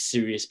make it this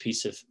serious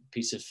piece of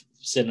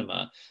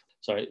cinema.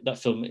 Sorry, that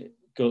film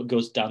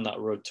goes down that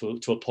road to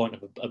a point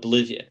of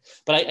oblivion.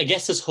 But I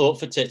guess there's hope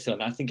for Tate Taylor,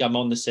 and I think I'm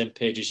on the same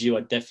page as you.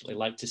 I'd definitely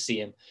like to see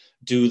him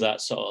do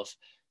that sort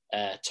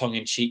of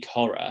tongue-in-cheek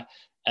horror.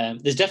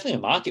 There's definitely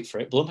a market for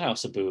it.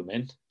 Blumhouse are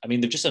booming. I mean,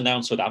 they've just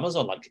announced with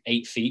Amazon like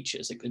 8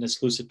 features, like an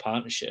exclusive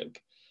partnership.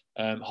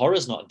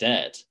 Horror's not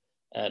dead.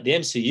 The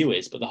MCU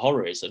is, but the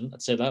horror isn't.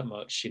 I'd say that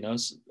much.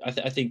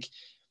 I think,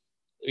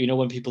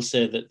 when people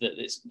say that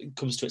it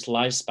comes to its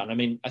lifespan, I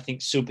mean, I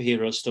think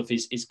superhero stuff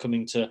is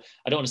coming to,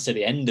 I don't want to say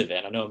the end of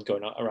it. I know I'm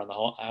going around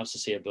the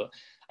houses here, but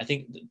I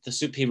think the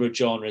superhero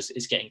genre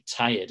is getting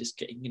tired. It's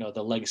getting,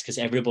 the legs, because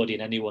everybody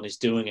and anyone is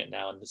doing it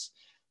now. And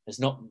there's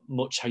not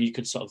much how you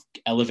could sort of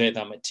elevate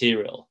that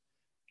material.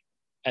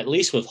 At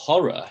least with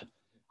horror,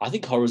 I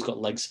think horror's got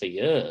legs for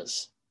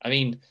years. I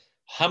mean,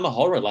 Hammer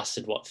horror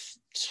lasted,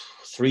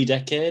 3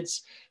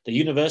 decades? the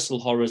Universal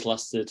horrors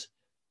lasted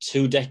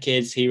 2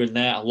 decades here and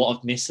there. A lot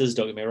of misses,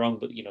 don't get me wrong,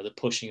 but the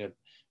pushing of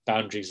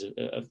boundaries of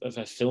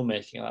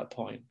filmmaking at that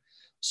point.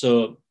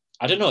 So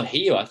I don't know.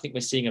 Here, I think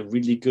we're seeing a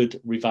really good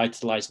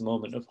revitalized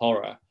moment of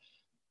horror,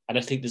 and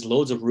I think there's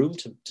loads of room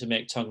to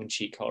make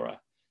tongue-in-cheek horror.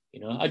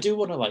 I do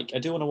want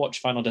to watch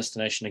Final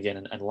Destination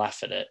again and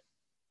laugh at it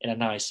in a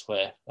nice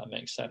way. That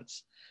makes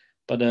sense.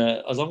 But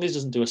as long as he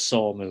doesn't do a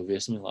Saw movie or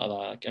something like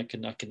that,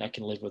 I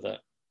can live with it.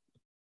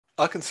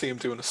 I can see him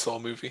doing a Saw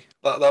movie.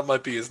 That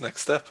might be his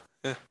next step.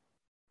 Yeah.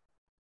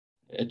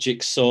 A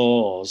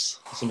Jigsaws,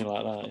 something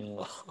like that.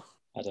 Yeah.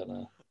 I don't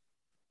know.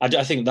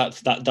 I think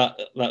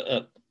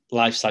that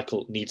life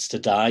cycle needs to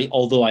die.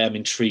 Although I am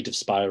intrigued of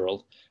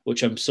Spiral,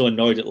 which I'm so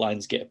annoyed at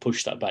Lionsgate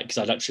pushed that back because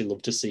I'd actually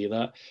love to see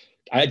that.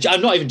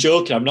 I'm not even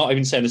joking. I'm not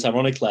even saying this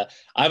ironically.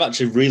 I'm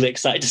actually really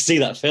excited to see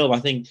that film. I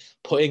think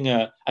putting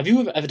have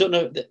you ever, I don't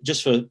know,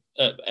 just for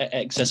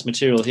excess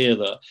material here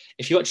though,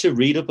 if you actually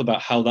read up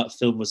about how that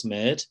film was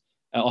made,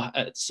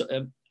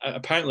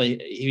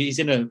 apparently he's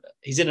in a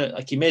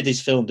like he made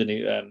this film, didn't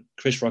he?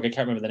 Chris Rock, I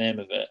can't remember the name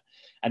of it,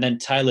 and then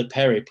Tyler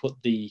Perry put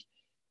the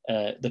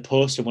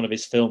poster in one of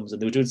his films,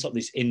 and they were doing sort of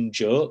these in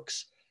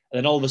jokes, and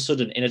then all of a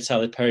sudden in a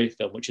Tyler Perry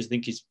film, which I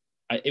think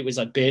it was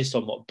like based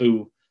on what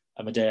Boo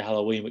and Madea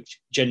Halloween,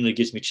 which generally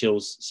gives me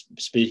chills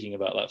speaking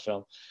about that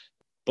film.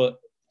 But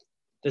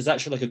there's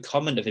actually like a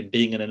comment of him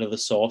being in another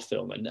Saw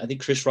film, and I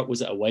think Chris Rock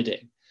was at a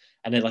wedding,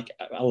 and then like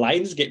a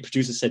Lionsgate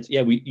producer said,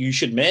 "Yeah, you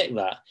should make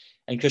that."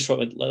 And Chris Rock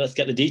went, "Let's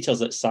get the details,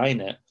 let's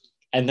sign it."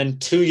 And then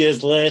 2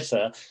 years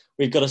later,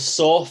 we've got a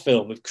Saw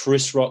film with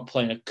Chris Rock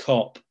playing a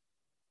cop.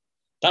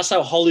 That's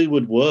how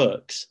Hollywood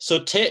works. So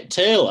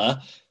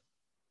Taylor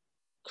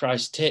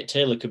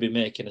could be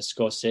making a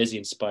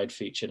Scorsese-inspired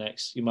feature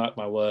next. You mark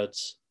my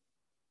words.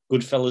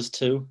 Goodfellas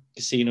 2,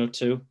 Casino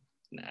 2.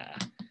 Nah,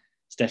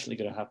 it's definitely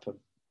going to happen.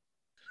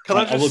 Can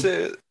I just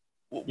say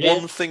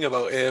one thing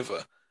about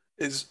Ava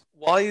is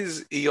why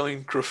is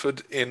Eoin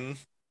Grufford in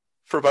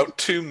for about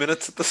 2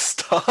 minutes at the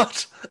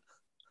start?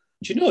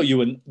 Do you know,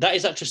 Ewan, that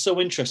is actually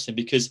so interesting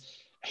because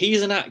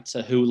he's an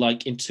actor who,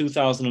 like, in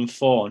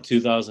 2004 and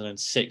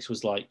 2006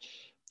 was like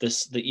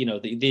the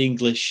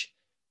English,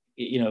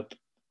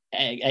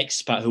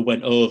 expat who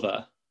went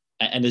over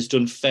and has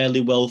done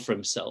fairly well for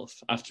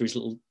himself after his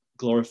little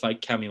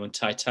glorified cameo in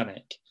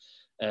Titanic,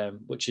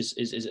 which is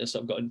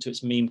sort of got into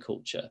its meme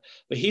culture.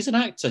 But he's an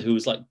actor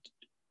who's like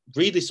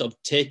really sort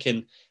of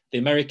taken the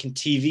American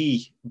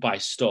TV by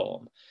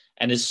storm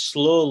and has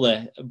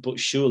slowly but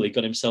surely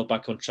got himself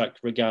back on track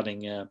regarding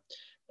the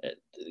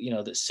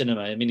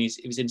cinema. I mean, he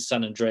was in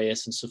San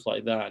Andreas and stuff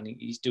like that, and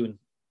he's doing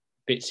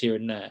bits here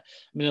and there.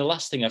 I mean, the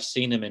last thing I've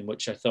seen him in,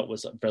 which I thought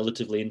was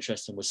relatively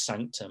interesting, was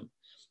Sanctum,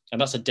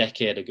 and that's a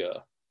decade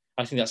ago.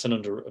 I think that's an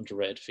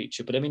underrated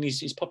feature. But I mean,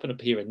 he's popping up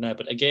here and there.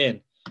 But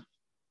again,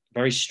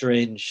 very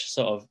strange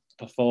sort of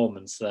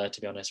performance there,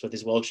 to be honest, with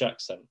his Welsh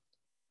accent.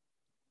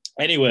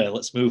 Anyway,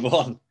 let's move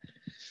on.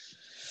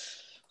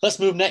 Let's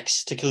move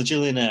next to Kill a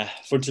Gillionaire,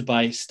 fronted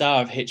by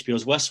star of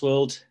HBO's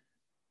Westworld,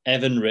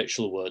 Evan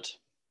Rachel Wood.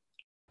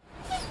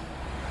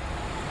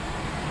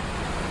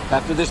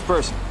 After this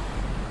person.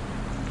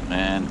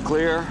 And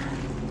clear.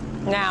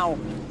 Now.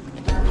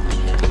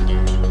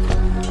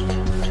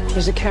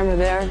 There's a camera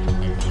there,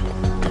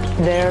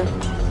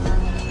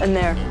 and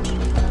there.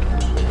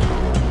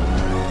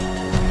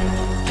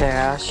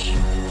 Cash.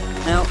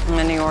 Nope,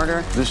 any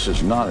order. This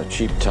is not a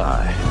cheap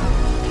tie.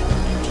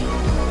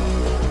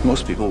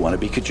 Most people want to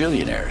be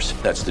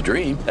cajillionaires. That's the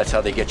dream. That's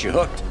how they get you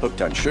hooked.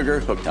 Hooked on sugar,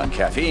 hooked on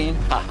caffeine.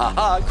 Ha ha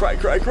ha, cry,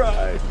 cry,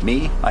 cry.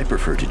 Me, I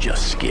prefer to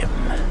just skim.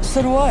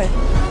 So do I.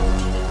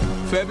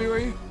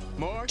 February,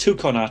 March. Two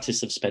con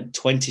artists have spent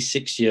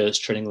 26 years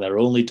training their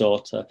only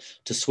daughter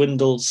to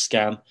swindle,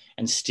 scam,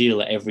 and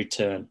steal at every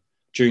turn.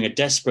 During a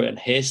desperate and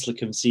hastily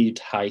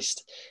conceived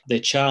heist, they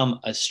charm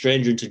a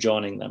stranger into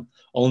joining them,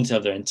 only to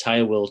have their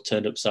entire world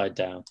turned upside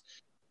down.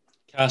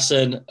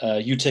 Carson,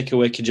 you take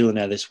away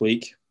Cajillionaire this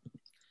week.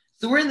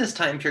 So we're in this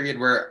time period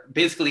where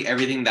basically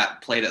everything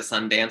that played at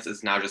Sundance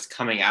is now just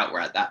coming out. We're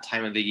at that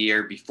time of the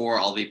year before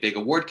all the big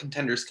award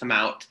contenders come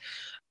out.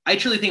 I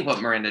truly think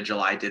what Miranda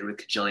July did with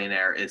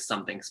Cajillionaire is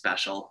something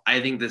special. I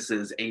think this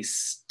is a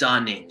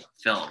stunning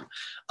film.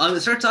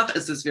 It starts off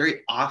as this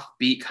very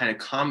offbeat kind of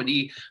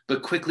comedy,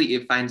 but quickly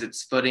it finds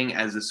its footing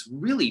as this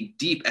really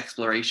deep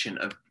exploration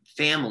of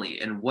family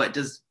and what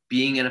does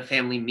being in a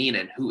family mean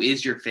and who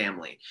is your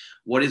family?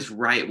 What is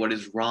right? What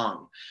is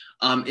wrong?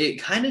 It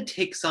kind of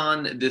takes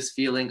on this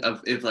feeling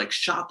of if like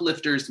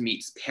Shoplifters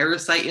meets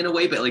Parasite in a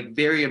way, but like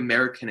very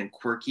American and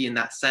quirky in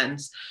that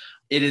sense.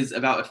 It is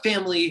about a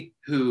family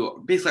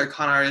who basically are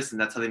con artists,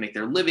 and that's how they make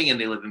their living, and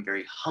they live in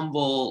very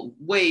humble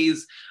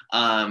ways.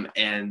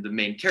 And the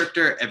main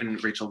character, Evan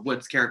Rachel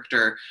Wood's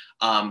character,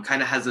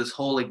 kind of has this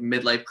whole like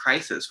midlife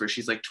crisis where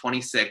she's like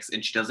 26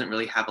 and she doesn't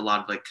really have a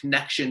lot of like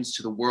connections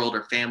to the world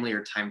or family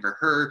or time for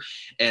her.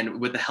 And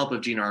with the help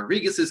of Gina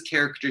Rodriguez's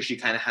character, she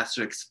kind of has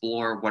to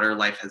explore what her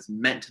life has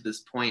meant to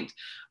this point,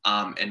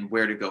 and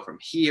where to go from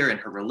here, and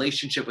her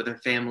relationship with her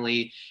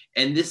family.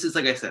 And this is,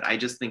 like I said, I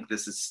just think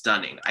this is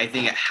stunning. I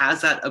think it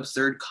has that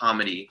absurd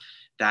comedy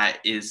that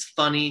is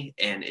funny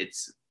and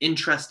it's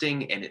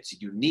interesting and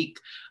it's unique,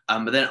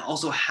 but then it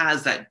also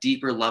has that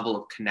deeper level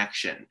of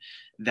connection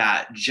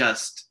that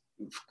just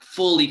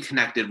fully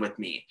connected with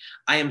me.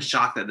 I am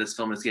shocked that this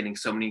film is getting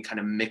so many kind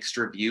of mixed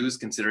reviews,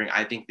 considering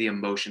I think the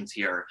emotions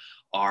here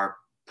are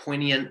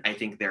poignant. I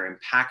think they're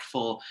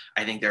impactful.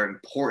 I think they're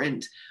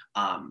important.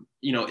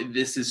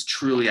 This is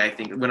truly, I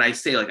think, when I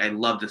say like I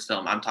love this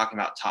film, I'm talking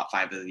about top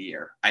 5 of the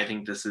year. I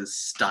think this is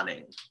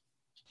stunning.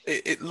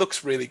 It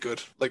looks really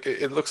good. Like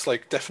it looks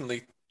like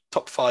definitely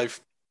top 5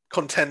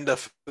 contender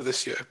for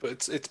this year,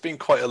 but it's been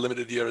quite a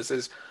limited year as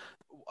is.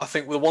 I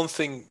think the one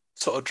thing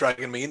sort of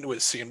dragging me into it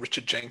is seeing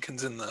Richard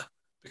Jenkins in there,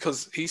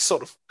 because he's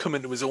sort of come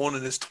into his own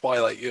in his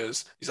twilight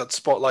years. He's had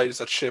Spotlight, he's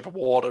had Shape of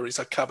Water, he's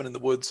had Cabin in the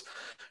Woods.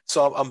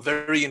 So I'm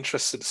very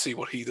interested to see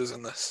what he does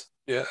in this.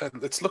 Yeah,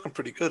 it's looking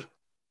pretty good.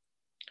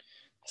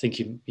 I think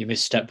you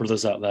missed Step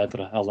Brothers out there, but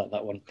I'll let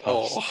that one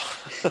pass.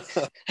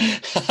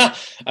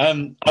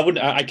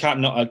 I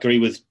can't not agree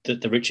with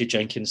the Richard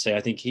Jenkins say.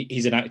 I think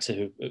he's an actor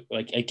who,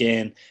 like,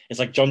 again, it's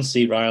like John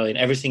C. Reilly, and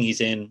everything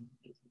he's in,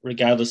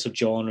 regardless of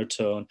genre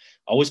tone,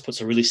 always puts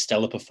a really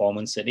stellar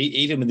performance in.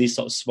 Even with these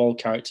sort of small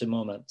character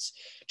moments,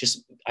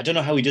 just I don't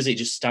know how he does it. He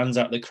just stands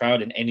out the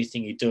crowd in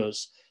anything he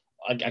does.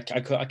 I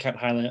can't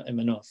highlight him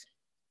enough.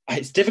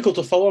 It's difficult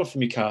to follow on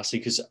from you, Cassie,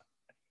 because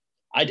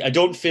I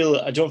don't feel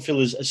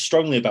as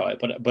strongly about it,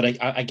 but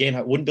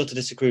I wouldn't be able to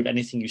disagree with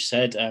anything you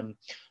said.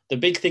 The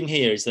big thing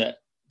here is that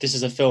this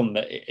is a film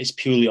that is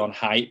purely on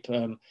hype.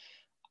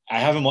 I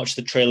haven't watched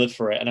the trailer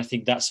for it, and I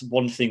think that's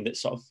one thing that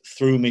sort of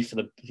threw me for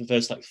the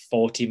first like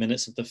 40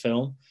 minutes of the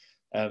film.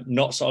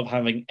 Not sort of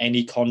having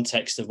any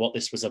context of what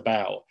this was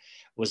about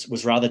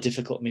was rather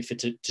difficult for me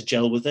to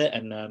gel with it,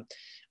 and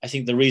I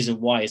think the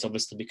reason why is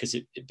obviously because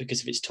of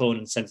its tone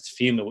and sense of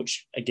humor,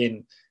 which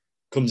again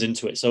comes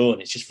into its own.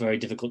 It's just very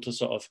difficult to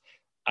sort of,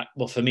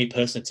 well, for me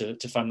personally,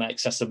 to find that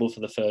accessible for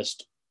the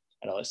first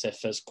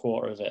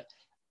quarter of it.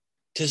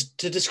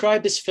 To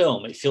describe this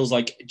film, it feels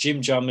like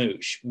Jim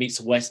Jarmusch meets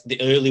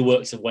the early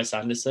works of Wes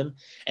Anderson,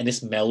 and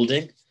this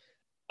melding.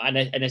 And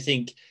I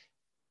think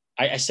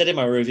I said in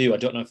my review, I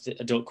don't know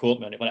if don't quote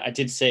me on it, but I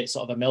did say it's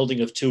sort of a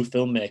melding of two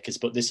filmmakers,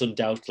 but this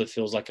undoubtedly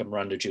feels like a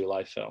Miranda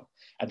July film.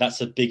 And that's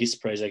the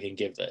biggest praise I can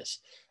give this.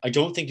 I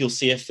don't think you'll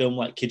see a film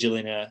like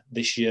Kajillionaire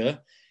this year.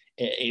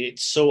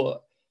 It's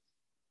so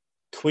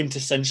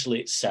quintessentially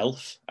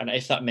itself, and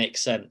if that makes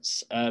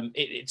sense,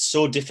 it's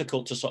so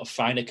difficult to sort of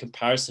find a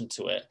comparison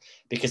to it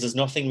because there's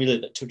nothing really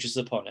that touches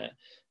upon it.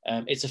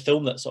 It's a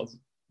film that sort of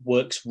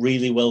works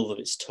really well with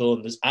its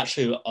tone. There's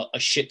actually a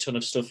shit ton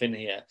of stuff in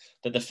here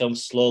that the film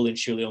slowly and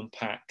surely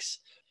unpacks.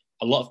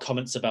 A lot of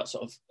comments about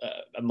sort of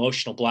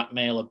emotional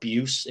blackmail,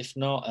 abuse, if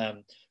not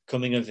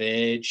coming of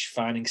age,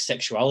 finding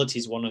sexuality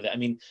is one of it. I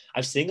mean,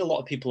 I've seen a lot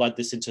of people add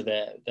this into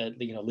their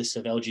list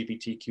of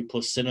LGBTQ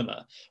plus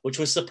cinema, which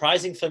was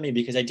surprising for me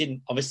because I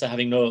didn't, obviously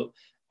having no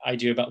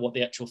idea about what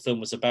the actual film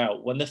was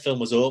about. When the film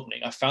was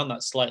opening, I found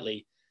that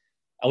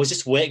I was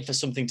just waiting for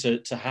something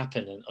to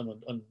happen,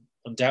 and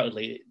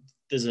undoubtedly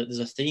there's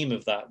a theme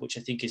of that, which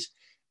I think is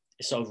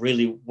sort of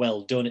really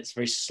well done. It's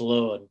very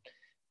slow and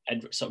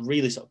sort of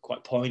really sort of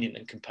quite poignant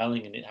and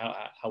compelling, and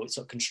how it's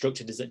sort of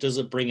constructed is it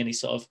doesn't bring any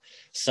sort of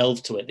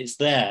self to it. It's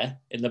there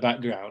in the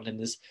background, and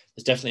there's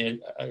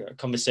definitely a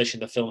conversation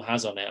the film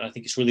has on it, and I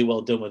think it's really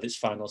well done with its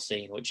final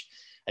scene, which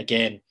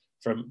again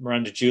from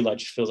Miranda July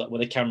just feels like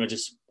when the camera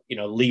just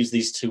leaves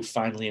these two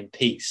finally in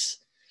peace,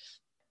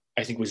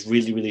 I think was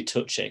really, really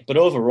touching. But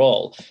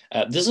overall,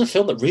 this is a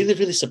film that really,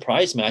 really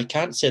surprised me. I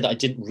can't say that I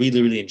didn't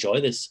really, really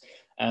enjoy this.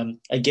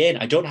 Again,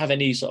 I don't have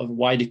any sort of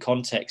wider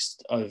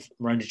context of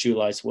Miranda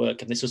July's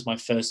work, and this was my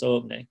first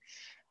opening.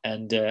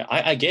 And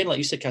again, like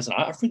you said, Kazan,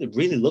 I really,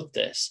 really loved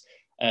this.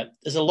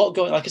 There's a lot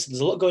going, like I said,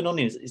 there's a lot going on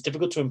here. It's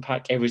difficult to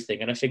unpack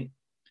everything, and I think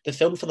the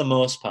film, for the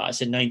most part, I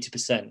said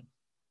 90%,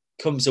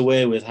 comes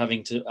away with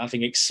having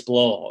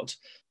explored,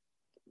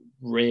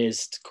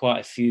 raised quite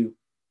a few,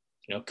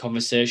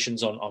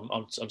 conversations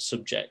on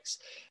subjects.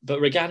 But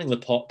regarding the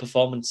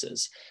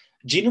performances,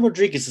 Gina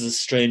Rodriguez is a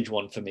strange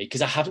one for me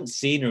because I haven't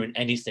seen her in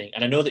anything,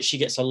 and I know that she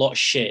gets a lot of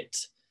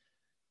shit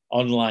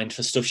online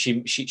for stuff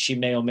she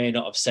may or may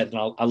not have said, and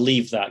I'll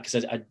leave that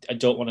because I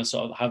don't want to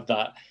sort of have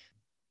that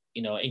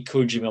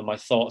encouraging me on my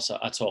thoughts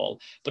at all.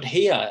 But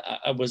here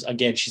I was,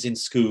 again, she's in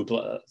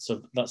Scoob,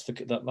 so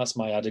that's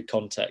my added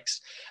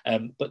context.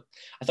 But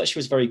I thought she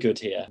was very good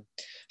here.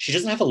 She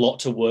doesn't have a lot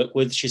to work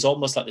with. She's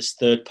almost like this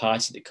third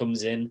party that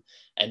comes in,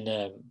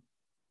 and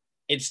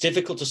it's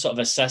difficult to sort of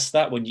assess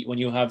that when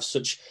you have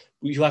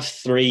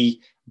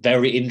three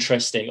very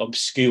interesting,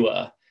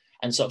 obscure,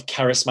 and sort of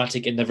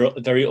charismatic in their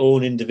very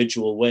own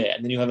individual way.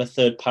 And then you have a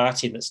third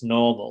party that's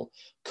normal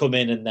come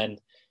in and then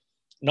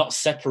not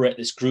separate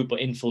this group, but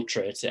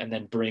infiltrate it and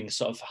then bring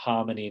sort of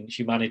harmony and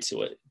humanity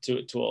to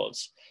it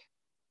towards.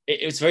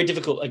 It's very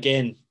difficult.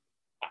 Again,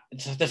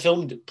 the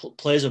film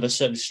plays with a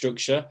certain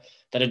structure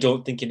that I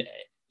don't think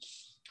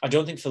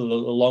for the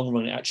long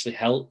run it actually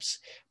helps,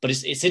 but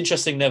it's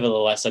interesting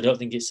nevertheless. I don't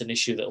think it's an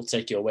issue that will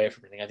take you away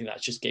from anything. I think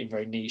that's just getting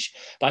very niche.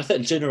 But I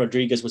thought Gina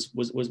Rodriguez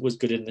was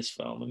good in this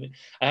film. I mean,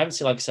 I haven't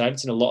seen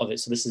a lot of it,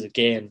 so this is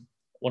again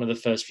one of the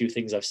first few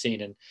things I've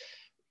seen, and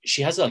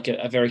she has like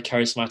a very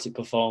charismatic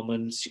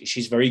performance.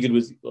 She's very good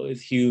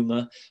with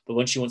humor, but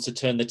when she wants to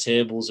turn the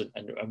tables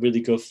and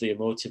really go for the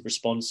emotive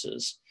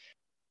responses,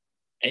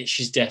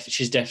 she's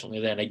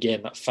definitely there. And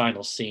again, that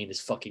final scene is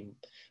fucking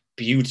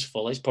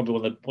beautiful. It's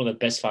probably one of the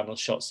best final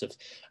shots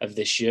of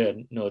this year,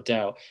 no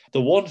doubt. The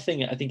one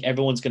thing I think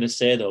everyone's going to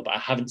say though, but I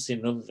haven't seen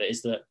enough of it,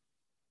 is that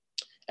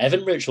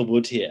Evan Rachel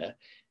Wood here,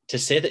 to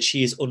say that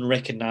she is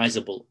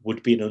unrecognizable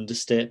would be an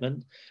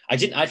understatement. I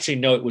didn't actually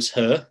know it was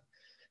her.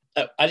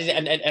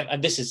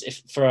 And this is,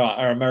 if for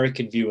our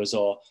American viewers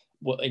or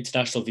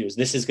international viewers,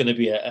 this is going to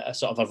be a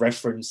sort of a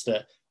reference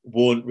that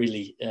won't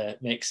really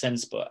make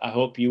sense, but I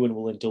hope Ewan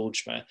will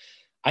indulge me.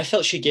 I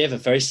felt she gave a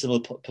very similar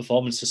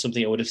performance to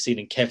something I would have seen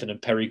in Kevin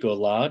and Perry Go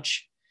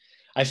Large.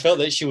 I felt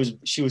that she was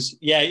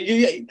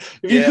if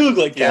you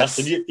Google it,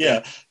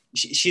 yes.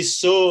 She's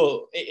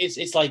so,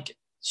 it's like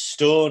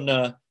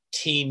stoner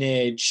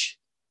teenage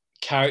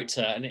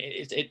character, and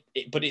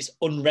but it's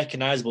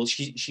unrecognizable.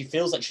 She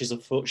feels like she's a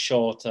foot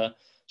shorter.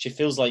 She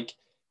feels like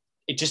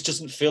it just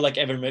doesn't feel like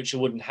Evan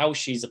Rachel Wood, and how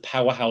she's a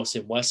powerhouse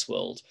in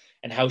Westworld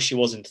and how she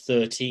was in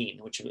 13,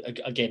 which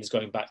again is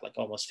going back like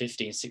almost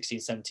 15, 16,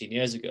 17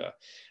 years ago.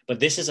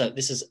 But this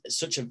is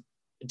such a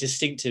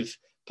distinctive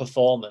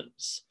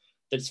performance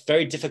that's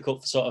very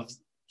difficult for sort of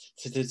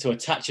to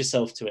attach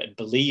yourself to it and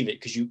believe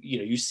it, because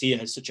you see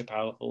her as such a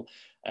powerful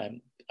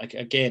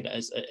again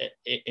as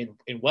in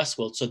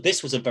Westworld. So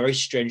this was a very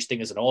strange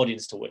thing as an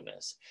audience to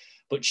witness,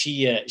 but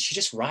she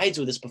just rides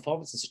with this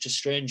performance in such a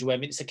strange way. I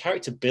mean, it's a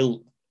character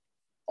built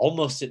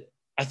almost,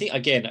 I think,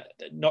 again,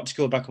 not to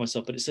go back on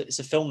myself, but it's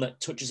a film that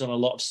touches on a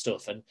lot of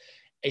stuff, and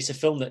it's a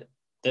film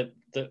that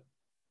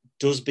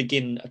does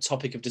begin a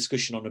topic of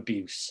discussion on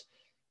abuse,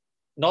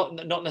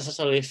 not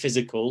necessarily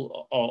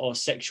physical or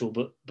sexual,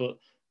 but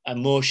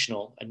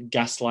emotional and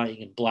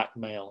gaslighting and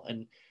blackmail.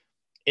 And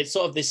it's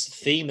sort of this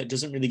theme that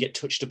doesn't really get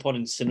touched upon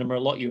in cinema a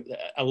lot.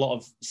 A lot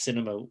of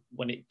cinema,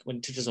 when it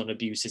touches on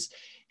abuse,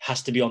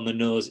 has to be on the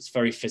nose. It's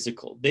very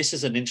physical. This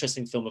is an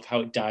interesting film of how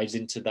it dives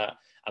into that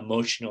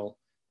emotional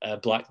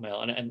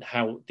blackmail and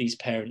how these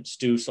parents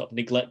do sort of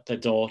neglect their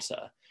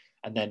daughter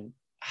and then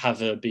have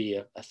her be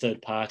a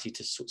third party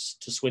to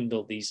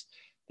swindle these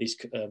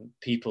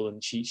people.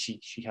 And she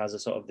has a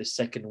sort of this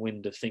second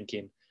wind of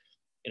thinking.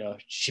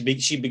 She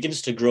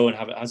begins to grow and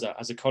have it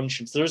as a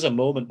conscience. There is a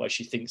moment where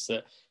she thinks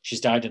that she's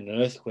died in an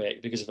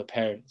earthquake because of her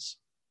parents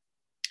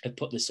had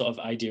put this sort of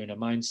idea in her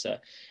mindset,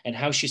 and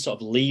how she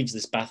sort of leaves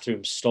this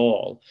bathroom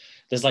stall.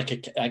 There's like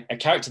a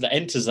character that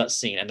enters that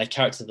scene and a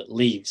character that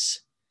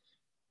leaves,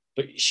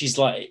 but she's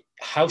like,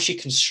 how she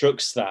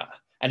constructs that.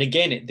 And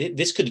again,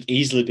 this could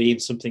easily be in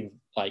something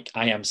like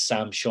I Am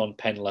Sam, Sean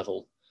Penn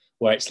level,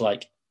 where it's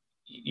like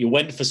you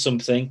went for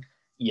something,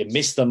 you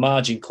miss the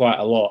margin quite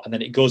a lot, and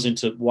then it goes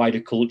into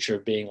wider culture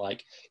of being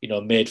like,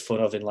 made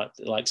fun of in like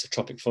the likes of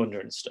Tropic Thunder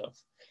and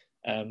stuff.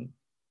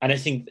 And I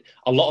think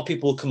a lot of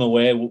people will come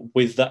away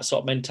with that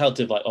sort of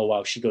mentality of like, oh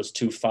wow, she goes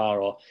too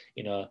far, or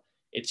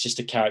it's just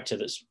a character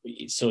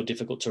it's so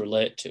difficult to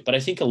relate to. But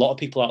I think a lot of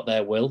people out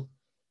there will.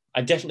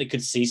 I definitely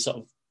could see sort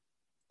of,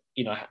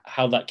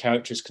 how that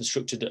character is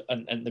constructed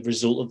and the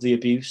result of the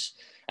abuse.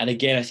 And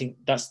again, I think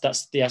that's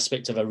the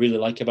aspect of I really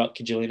like about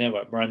Kajillionaire,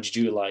 where Miranda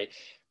July.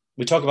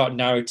 We talk about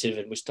narrative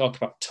and we talk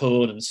about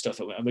tone and stuff,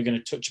 and we're going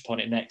to touch upon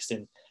it next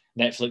in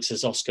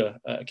Netflix's Oscar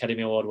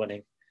Academy Award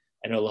winning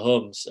Enola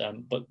Holmes.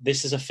 But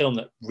this is a film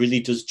that really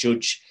does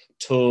judge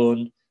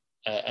tone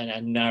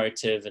and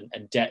narrative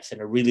and depth, and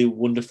a really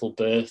wonderful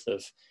birth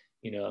of,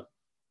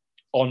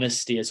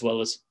 honesty, as well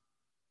as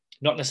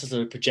not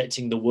necessarily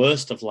projecting the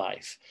worst of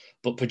life,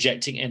 but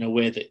projecting in a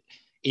way that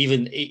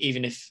even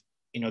if,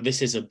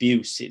 this is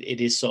abuse,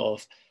 it is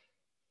sort of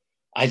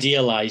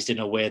idealized in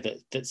a way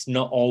that's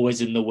not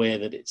always in the way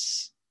that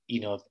it's,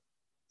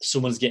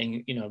 someone's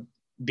getting,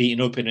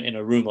 beaten up in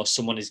a room, or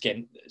someone is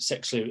getting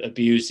sexually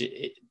abused.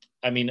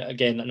 I mean,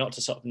 again, not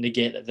to sort of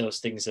negate that those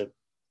things are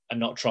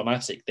not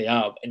traumatic. They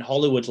are. In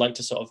Hollywood, like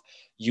to sort of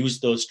use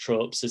those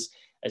tropes as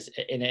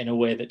in a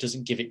way that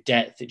doesn't give it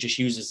depth. It just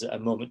uses a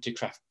moment to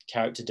craft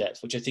character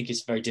depth, which I think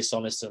is very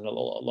dishonest in a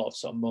lot of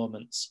sort of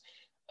moments.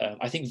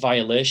 I think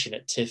Violation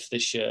at TIFF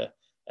this year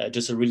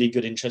does a really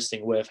good,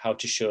 interesting way of how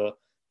to show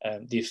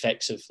the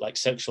effects of like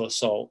sexual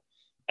assault.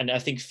 And I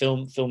think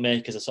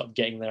filmmakers are sort of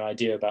getting their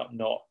idea about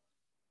not,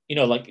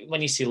 like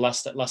when you see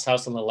Last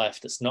House on the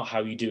Left, that's not how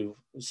you do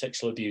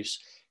sexual abuse.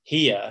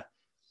 Here,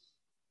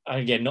 And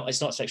again,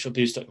 it's not sexual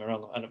abuse, don't get me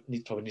wrong, and I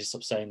probably need to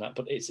stop saying that,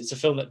 but it's a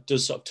film that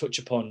does sort of touch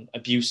upon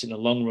abuse in the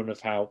long run, of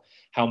how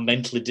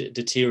mentally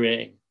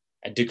deteriorating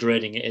and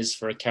degrading it is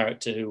for a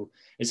character who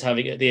is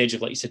having, at the age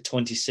of, like you said,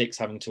 26,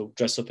 having to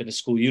dress up in a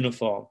school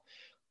uniform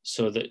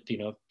so that, you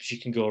know, she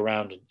can go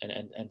around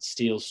and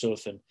steal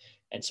stuff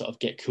and sort of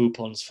get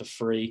coupons for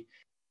free.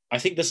 I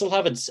think this will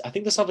have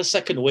a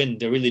second wind.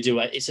 They really do.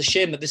 It's a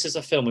shame that this is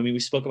a film. I mean, we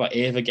spoke about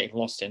Ava getting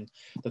lost in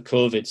the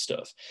COVID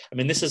stuff. I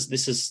mean, this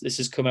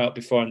has come out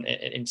before on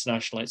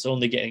international. It's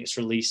only getting its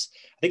release.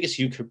 I think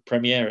its UK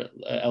premiere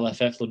at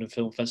LFF, London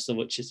Film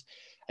Festival, which is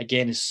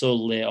so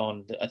late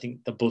on that I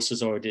think the bus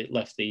has already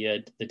left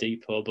the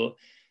depot. But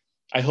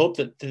I hope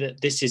that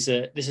this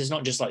is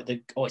not just like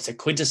it's a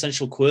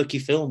quintessential quirky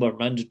film by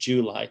Miranda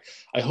July.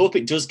 I hope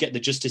it does get the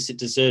justice it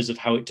deserves of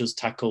how it does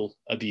tackle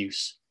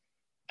abuse.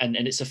 And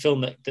it's a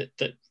film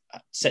that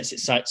sets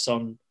its sights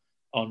on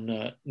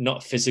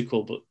not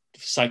physical but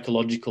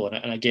psychological.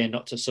 And again,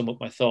 not to sum up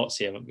my thoughts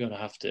here, I'm going to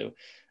have to.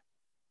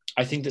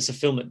 I think that's a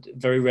film that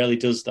very rarely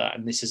does that,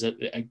 and this is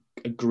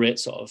a great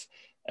sort of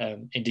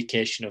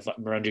indication of, like,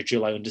 Miranda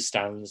July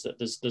understands that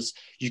there's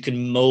you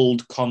can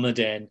mold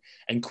comedy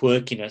and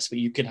quirkiness, but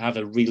you can have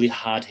a really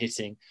hard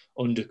hitting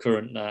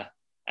undercurrent there.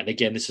 And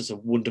again, this is a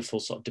wonderful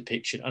sort of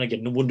depiction. And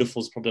again, the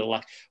wonderful is probably a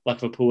lack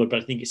of a poor word,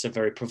 but I think it's a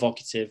very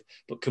provocative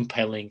but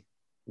compelling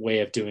way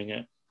of doing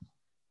it.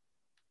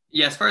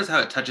 Yeah, as far as how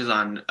it touches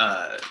on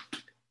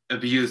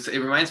abuse, it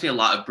reminds me a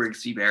lot of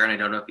Briggs v. Bear, and I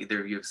don't know if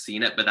either of you have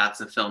seen it, but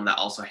that's a film that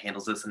also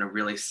handles this in a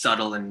really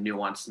subtle and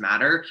nuanced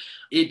manner.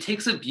 It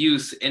takes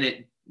abuse, and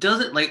it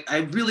doesn't, like, I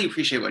really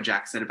appreciate what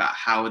Jack said about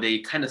how they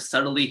kind of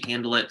subtly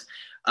handle it,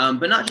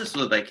 but not just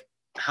with, like,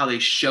 how they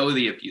show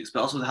the abuse,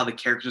 but also how the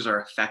characters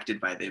are affected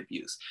by the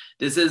abuse.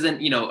 This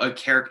isn't, a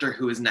character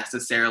who is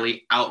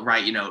necessarily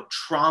outright,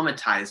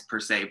 traumatized per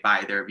se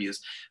by their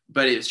abuse,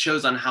 but it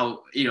shows on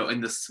how, in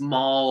the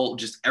small,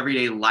 just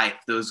everyday life,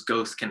 those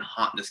ghosts can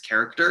haunt this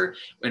character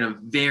in a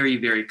very,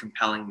 very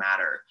compelling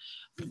manner.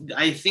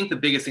 I think the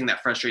biggest thing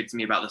that frustrates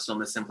me about this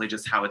film is simply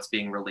just how it's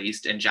being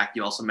released. And Jack,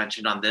 you also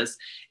mentioned on this,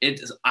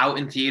 it's out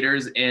in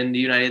theaters in the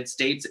United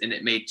States and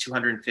it made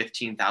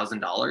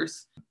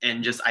 $215,000.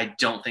 And just, I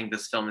don't think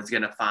this film is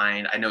going to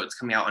find, I know it's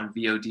coming out on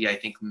VOD, I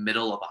think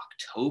middle of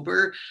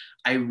October.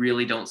 I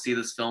really don't see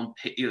this film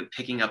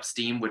picking up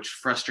steam, which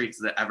frustrates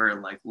the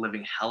ever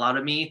living hell out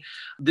of me.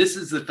 This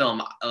is the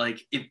film,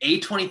 if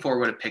A24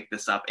 would have picked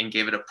this up and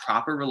gave it a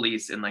proper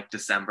release in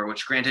December,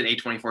 which granted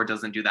A24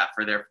 doesn't do that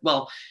for their,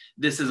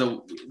 this is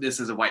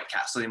a white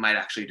cast, so they might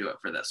actually do it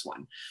for this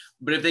one.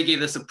 But if they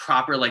gave this a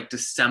proper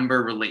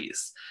December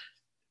release,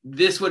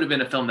 this would have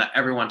been a film that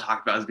everyone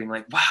talked about as being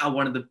wow,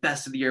 one of the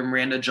best of the year,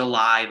 Miranda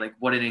July,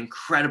 what an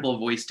incredible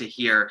voice to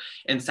hear.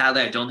 And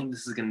sadly, I don't think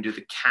this is going to do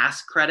the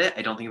cast credit.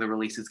 I don't think the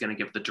release is going to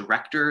give the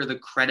director the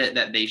credit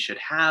that they should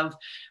have.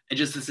 And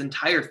just this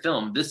entire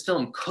film, this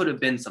film could have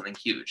been something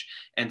huge.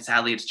 And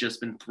sadly, it's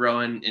just been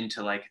thrown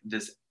into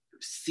this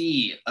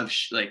sea of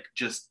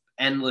just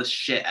endless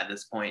shit at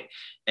this point.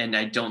 And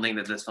I don't think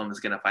that this film is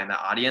going to find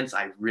that audience.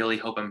 I really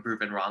hope I'm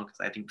proven wrong,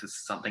 because I think this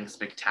is something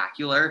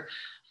spectacular.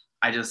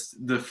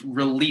 The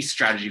release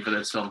strategy for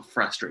this film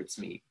frustrates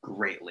me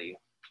greatly.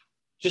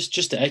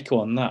 Just to echo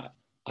on that,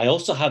 I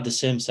also have the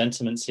same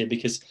sentiments here,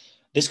 because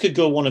this could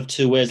go one of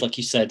two ways. Like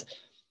you said,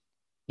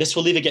 this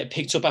will either get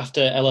picked up after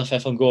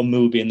LFF and go on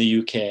Mubi in the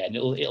UK, and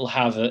it'll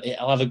have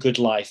a good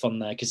life on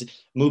there, because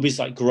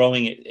Mubi's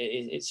growing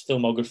its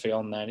filmography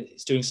on there.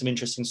 It's doing some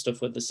interesting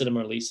stuff with the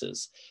cinema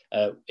releases,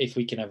 if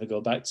we can ever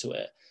go back to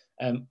it.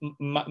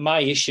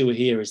 My issue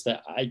here is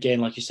that,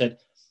 again, like you said,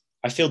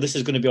 I feel this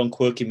is going to be on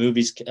quirky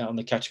movies on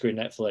the category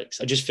Netflix.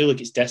 I just feel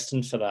like it's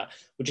destined for that,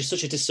 which is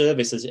such a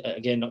disservice. As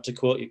again, not to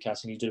quote you,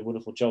 Cass, and you did a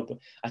wonderful job, but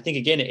I think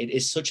again it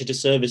is such a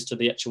disservice to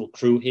the actual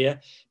crew here,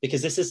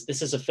 because this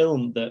is a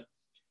film that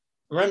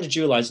Miranda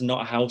July is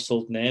not a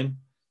household name,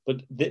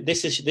 but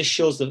this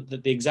shows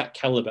the exact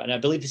caliber, and I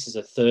believe this is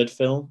a third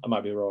film. I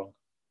might be wrong.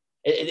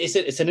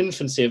 It's an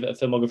infancy of a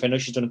filmography. I know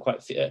she's done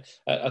quite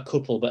a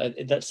couple, but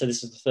that said,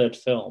 this is the third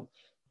film.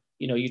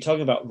 You're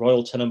talking about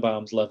Royal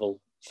Tenenbaums level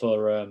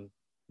for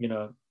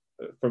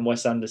from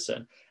Wes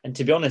Anderson, and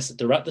to be honest,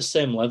 they're at the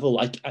same level.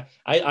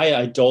 I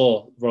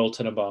adore Royal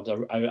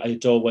Tenenbaums. I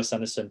adore Wes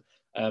Anderson.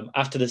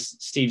 After this,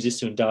 Steve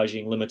Zissou and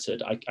Darjeeling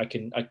Limited, I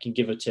can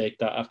give or take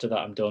that. After that,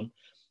 I'm done.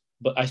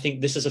 But I think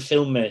this is a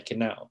filmmaker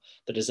now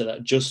that is a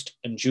just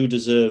and due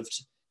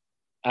deserved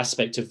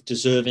aspect of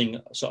deserving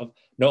sort of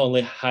not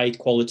only high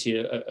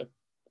quality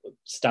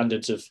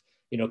standards of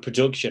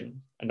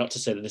production, and not to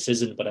say that this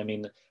isn't, but I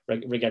mean,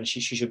 again,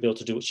 she should be able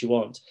to do what she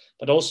wants.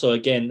 But also,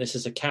 again, this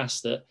is a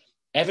cast that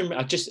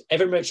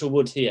Evan Rachel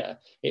Wood here,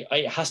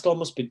 it has to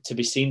almost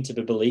be seen to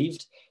be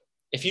believed.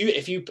 If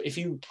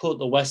you put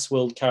the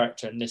Westworld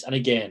character in this, and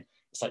again,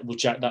 it's well,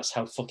 Jack, that's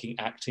how fucking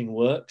acting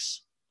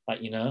works. I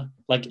know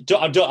I'm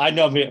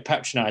going to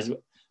patronize,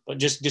 but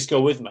just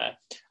go with me.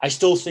 I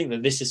still think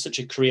that this is such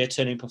a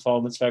career-turning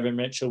performance for Evan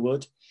Rachel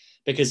Wood,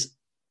 because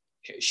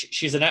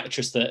she's an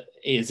actress that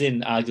is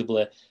in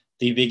arguably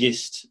the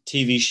biggest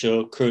TV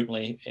show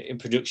currently in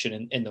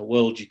production in the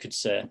world, you could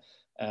say.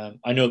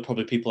 I know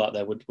probably people out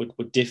there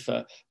would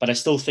differ, but I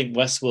still think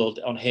Westworld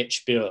on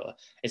HBO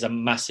is a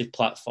massive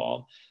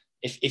platform.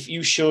 If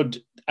you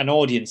showed an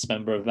audience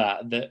member of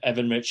that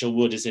Evan Rachel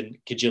Wood is in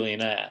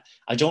Kajillionaire,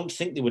 I don't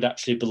think they would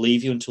actually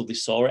believe you until they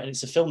saw it. And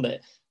it's a film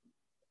that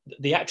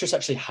the actress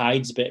actually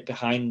hides a bit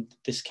behind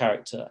this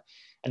character.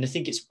 And I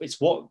think it's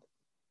what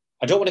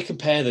I don't want to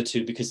compare the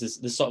two, because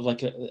there's sort of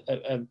like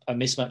a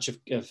mismatch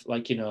of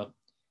like, you know,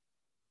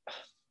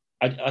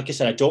 like I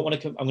said, I don't want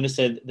to. I'm going to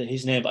say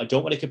his name, but I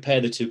don't want to compare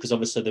the two, because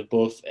obviously they're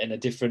both in a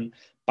different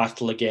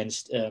battle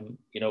against,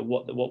 you know,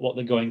 what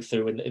they're going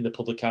through in the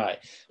public eye.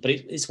 But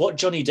it's what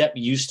Johnny Depp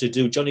used to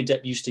do. Johnny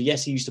Depp used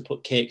to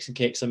put cakes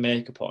and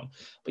makeup on,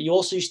 but you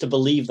also used to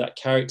believe that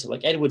character,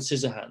 like Edward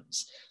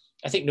Scissorhands.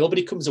 I think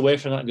nobody comes away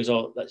from that and goes,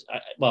 oh,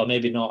 well,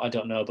 maybe not, I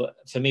don't know. But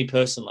for me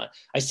personally,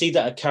 I see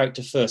that a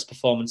character first,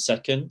 performance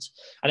second.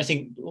 And I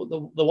think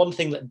the one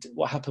thing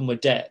what happened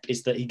with Depp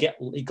is that he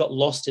got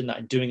lost in that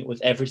and doing it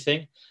with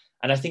everything.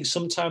 And I think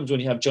sometimes when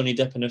you have Johnny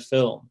Depp in a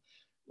film,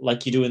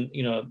 like you do in,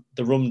 you know,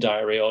 The Rum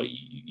Diary, or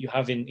you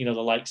have in, you know,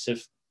 the likes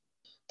of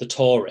The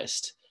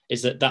Tourist,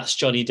 is that's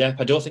Johnny Depp.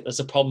 I don't think there's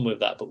a problem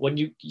with that. But when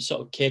you sort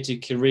of cater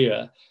your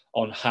career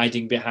on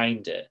hiding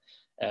behind it,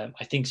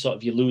 I think sort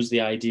of you lose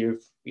the idea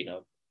of, you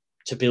know,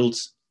 to build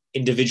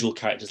individual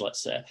characters,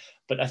 let's say.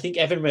 But I think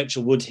Evan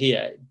Rachel Wood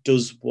here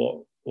does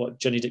what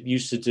Johnny Depp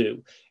used to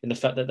do, in the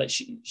fact that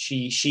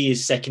she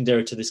is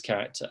secondary to this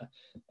character.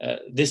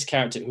 This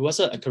character, who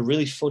has a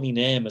really funny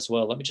name as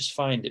well. Let me just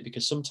find it,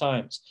 because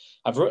sometimes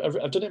I've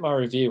done it in my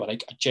review and I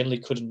generally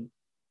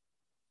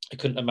I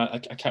can't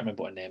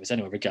remember what her name is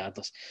anyway,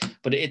 regardless.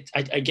 But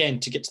again,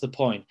 to get to the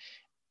point,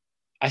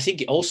 I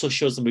think it also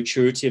shows the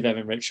maturity of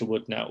Evan Rachel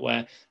Wood now,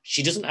 where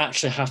she doesn't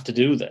actually have to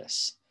do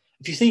this.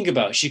 If you think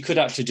about it, she could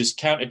actually just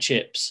count her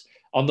chips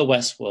on the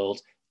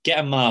Westworld, get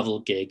a Marvel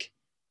gig,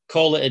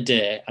 call it a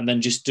day, and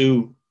then just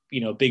do,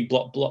 you know, big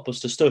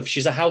blockbuster stuff.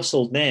 She's a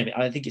household name.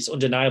 I think it's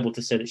undeniable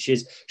to say that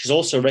she's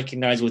also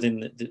recognised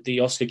within the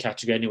Oscar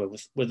category anyway,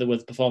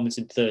 with performance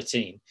in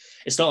 13.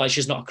 It's not like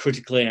she's not a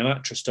critically acclaimed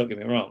actress, don't get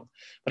me wrong.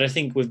 But I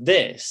think with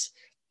this,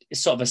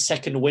 it's sort of a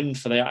second win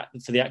for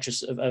the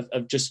actress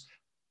of just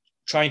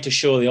trying to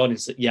show the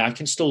audience that, yeah, I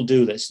can still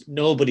do this.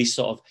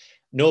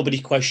 Nobody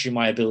questioned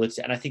my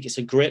ability. And I think it's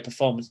a great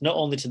performance, not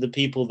only to the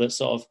people that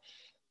sort of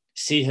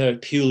see her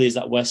purely as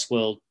that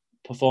Westworld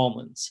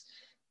performance,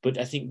 but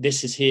I think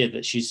this is here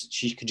that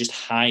she can just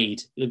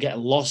hide. You'll get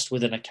lost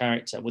within a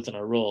character, within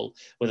a role,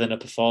 within a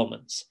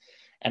performance.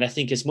 And I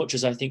think as much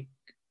as I think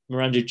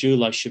Miranda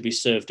July should be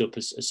served up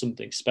as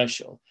something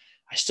special,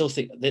 I still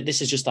think that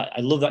this is just like,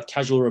 I love that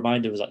casual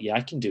reminder of like, yeah,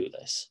 I can do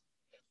this.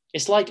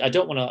 It's like,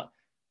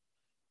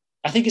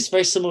 I think it's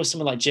very similar with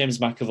someone like James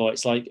McAvoy.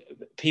 It's like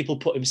people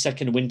put him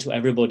second win to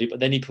everybody, but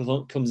then he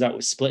comes out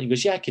with Split and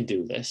goes, yeah, I can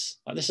do this.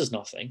 Like, this is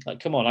nothing. Like,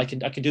 come on, I can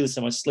do this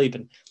in my sleep.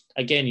 And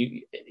again,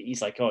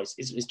 he's like, oh,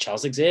 it's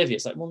Charles Xavier.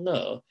 It's like, well,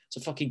 no, it's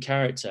a fucking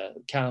character.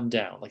 Calm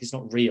down. Like, it's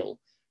not real,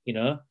 you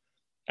know?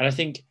 And I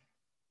think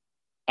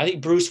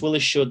Bruce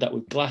Willis showed that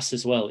with Glass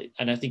as well.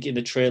 And I think in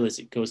the trailers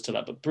it goes to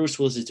that. But Bruce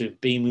Willis is doing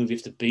B movie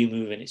after B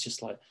movie, and it's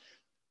just like,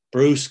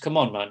 Bruce, come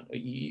on, man.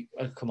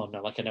 Come on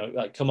now. Like, I know,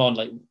 like, come on,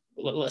 like,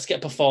 let's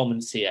get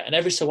performance here. And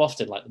every so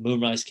often, like the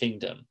Moonrise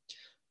Kingdom,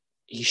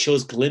 he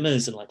shows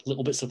glimmers and like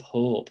little bits of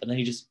hope, and then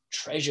he just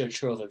treasure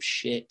trove of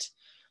shit.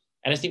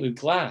 And I think with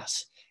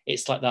Glass,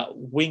 it's like that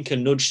wink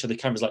and nudge to the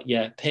cameras, like,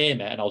 yeah, pay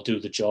me and I'll do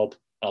the job.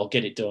 I'll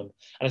get it done.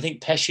 And I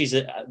think Pesci's,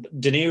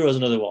 De Niro's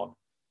another one.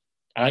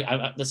 And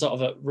I'm the sort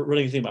of a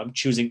running thing, I'm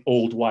choosing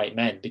old white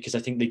men because I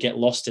think they get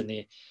lost in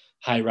the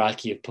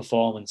hierarchy of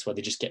performance where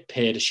they just get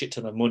paid a shit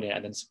ton of money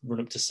and then run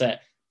up to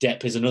set.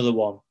 Depp is another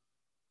one.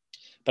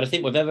 But I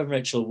think with Evan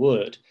Rachel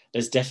Wood,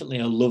 there's definitely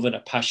a love and a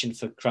passion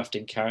for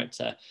crafting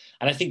character.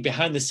 And I think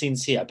behind the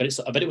scenes here, I bet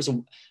it was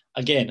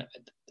again,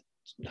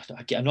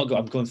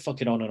 I'm going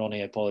fucking on and on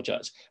here, I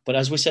apologise. But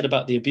as we said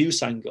about the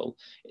abuse angle,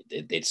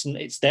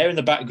 it's there in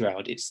the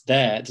background. It's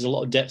there. There's a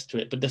lot of depth to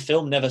it. But the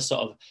film never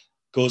sort of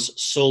goes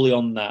solely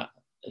on that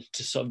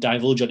to sort of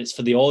divulge on. It's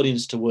for the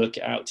audience to work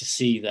it out, to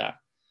see that.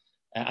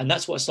 And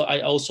that's what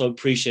I also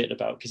appreciate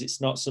about, because it's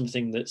not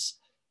something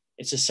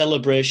it's a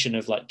celebration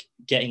of like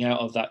getting out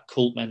of that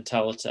cult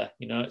mentality.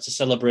 You know, it's a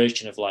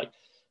celebration of like,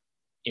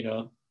 you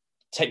know,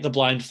 take the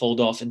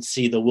blindfold off and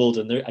see the world.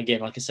 And there,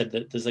 again, like I said,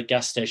 there's a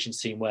gas station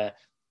scene where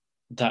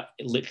that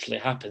literally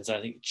happens. I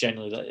think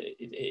generally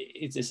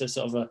it's a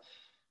sort of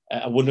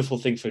a wonderful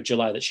thing for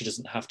July that she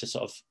doesn't have to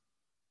sort of,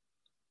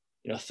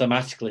 you know,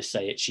 thematically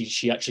say it.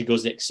 She actually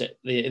goes the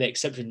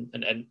exception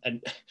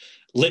and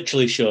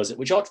literally shows it,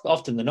 which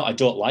often they're not. I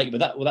don't like, but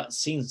that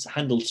scene's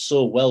handled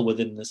so well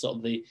within the sort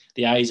of the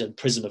eyes and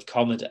prism of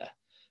comedy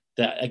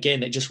that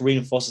again it just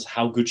reinforces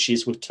how good she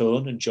is with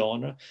tone and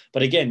genre.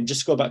 But again,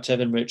 just go back to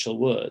Evan Rachel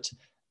Wood.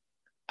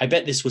 I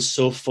bet this was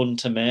so fun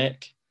to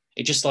make.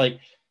 It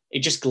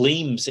just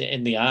gleams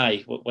in the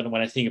eye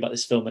when I think about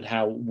this film and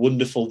how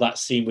wonderful that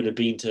scene would have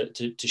been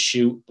to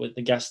shoot with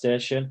the gas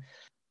station.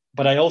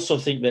 But I also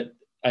think that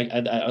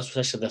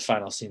especially the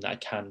final scene that I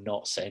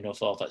cannot say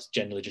enough of. That's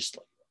generally just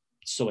like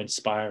so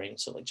inspiring,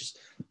 so like just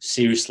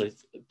seriously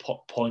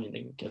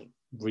poignant and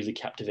really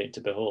captivating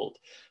to behold.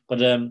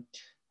 But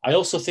I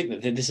also think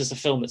that this is a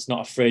film that's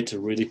not afraid to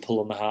really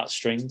pull on the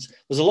heartstrings.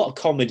 There's a lot of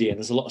comedy and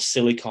there's a lot of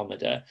silly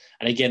comedy,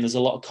 and again, there's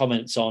a lot of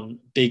comments on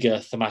bigger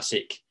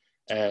thematic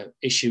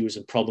issues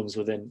and problems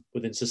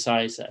within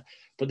society.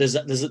 But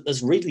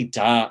there's really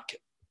dark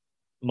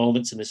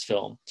moments in this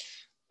film.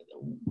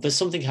 There's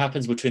something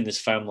happens between this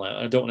family.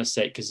 I don't want to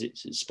say it because it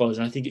spoils,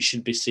 and I think it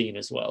should be seen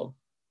as well,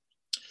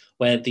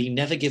 where they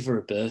never give her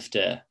a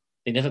birthday.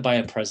 They never buy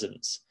her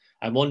presents.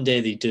 And one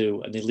day they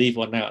do, and they leave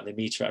one out and they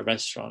meet her at a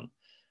restaurant.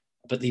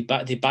 But they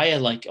buy her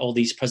like all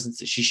these presents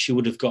that she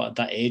would have got at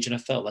that age. And I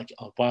felt like,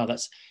 oh, wow,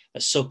 that's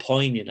so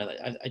poignant.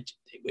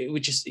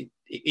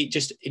 It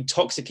just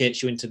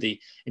intoxicates you into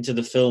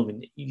the film.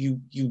 And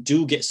you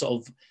do get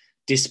sort of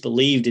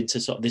disbelieved into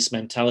sort of this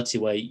mentality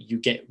where you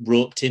get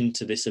roped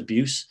into this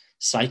abuse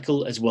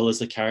cycle as well as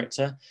the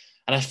character.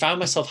 And I found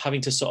myself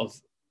having to sort of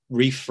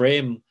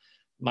reframe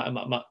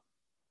myself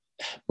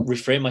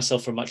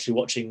from actually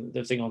watching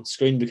the thing on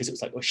screen, because it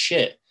was like, oh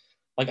shit,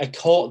 like I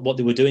caught what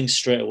they were doing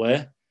straight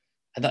away.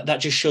 And that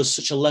just shows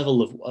such a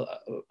level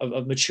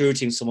of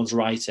maturity in someone's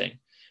writing,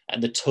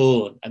 and the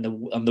tone and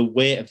the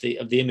weight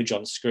of the image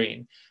on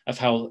screen, of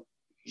how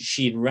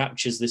she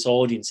enraptures this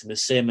audience in the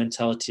same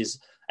mentality as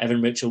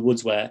Evan Rachel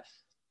Wood's, where,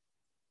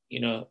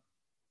 you know,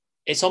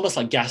 it's almost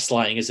like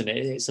gaslighting, isn't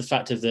it? It's the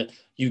fact of that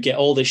you get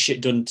all this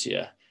shit done to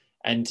you,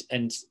 and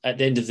at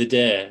the end of the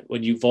day,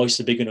 when you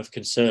voice a big enough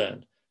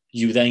concern,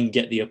 you then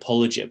get the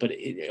apology, but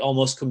it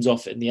almost comes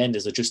off in the end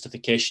as a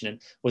justification.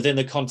 And within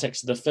the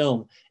context of the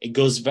film, it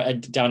goes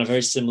down a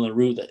very similar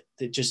route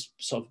that just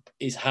sort of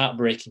is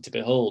heartbreaking to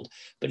behold.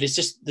 But there's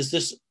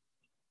this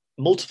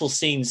multiple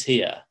scenes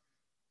here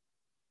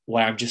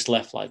where I'm just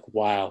left like,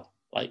 wow.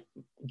 Like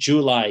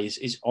July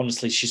is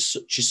honestly,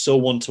 she's so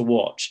one to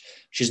watch.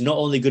 She's not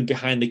only good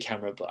behind the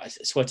camera, but I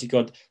swear to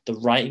God, the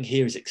writing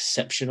here is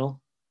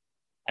exceptional.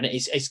 And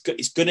it's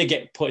going to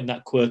get put in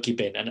that quirky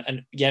bin.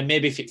 And yeah,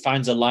 maybe if it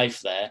finds a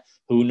life there,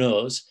 who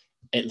knows?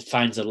 It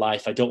finds a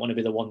life. I don't want to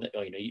be the one that,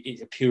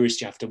 it's a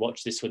purist. You have to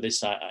watch this with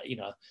this,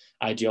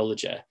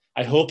 ideology.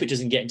 I hope it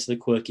doesn't get into the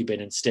quirky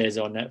bin and stays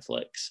on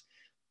Netflix.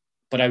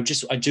 But I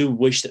do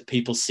wish that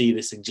people see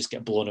this and just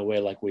get blown away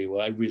like we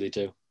were. I really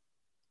do.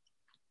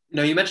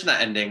 No, you mentioned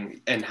that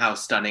ending and how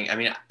stunning. I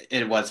mean,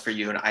 it was for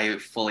you, and I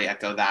fully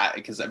echo that,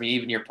 because, I mean,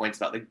 even your points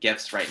about the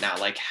gifts right now,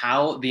 like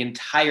how the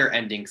entire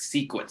ending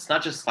sequence,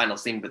 not just final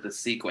scene, but the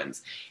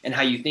sequence, and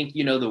how you think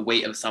you know the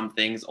weight of some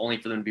things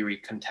only for them to be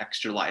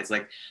recontextualized.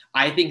 Like,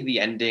 I think the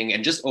ending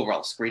and just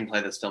overall screenplay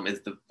of this film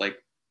is the,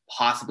 like,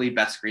 possibly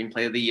best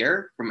screenplay of the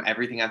year from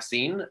everything I've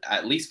seen,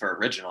 at least for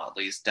original, at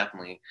least,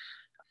 definitely.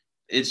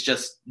 It's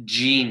just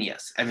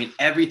genius. I mean,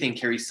 everything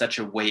carries such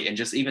a weight, and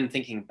just even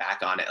thinking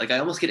back on it, like I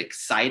almost get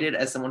excited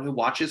as someone who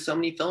watches so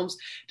many films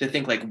to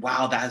think like,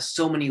 wow, that has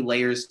so many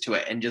layers to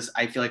it. And just,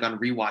 I feel like on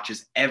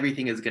rewatches,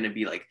 everything is going to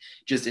be like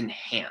just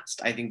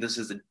enhanced. I think this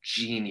is a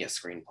genius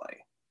screenplay.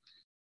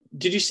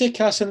 Did you say,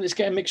 Carson, that it's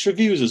getting mixed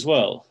reviews as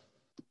well?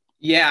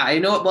 Yeah, I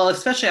know. Well,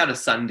 especially out of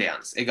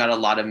Sundance, it got a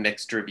lot of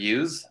mixed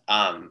reviews.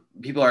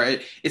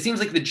 It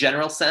seems like the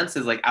general sense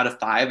is like out of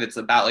 5, it's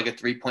about like a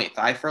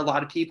 3.5 for a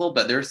lot of people,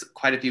 but there's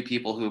quite a few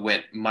people who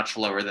went much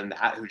lower than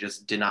that, who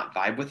just did not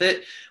vibe with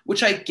it,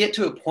 which I get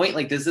to a point.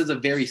 Like, this is a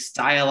very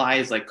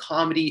stylized like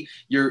comedy.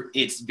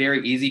 It's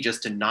very easy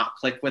just to not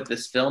click with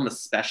this film,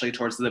 especially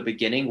towards the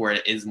beginning where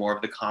it is more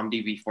of the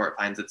comedy before it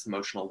finds its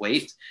emotional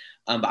weight.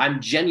 But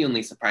I'm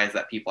genuinely surprised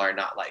that people are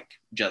not like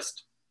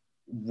just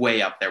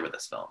way up there with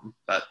this film,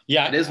 but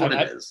yeah, it is what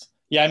it is.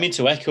 Yeah, I mean,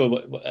 to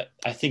echo,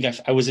 I think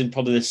I was in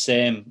probably the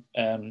same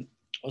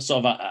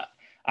sort of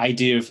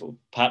idea of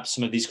perhaps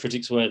some of these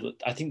critics were.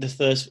 I think the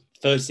first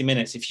 30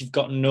 minutes, if you've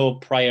got no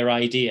prior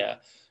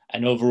idea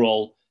and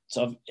overall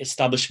sort of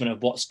establishment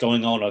of what's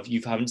going on, of you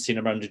haven't seen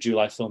a Miranda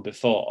July film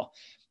before,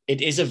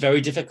 it is a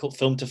very difficult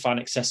film to find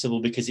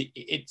accessible, because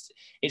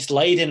it's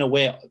laid in a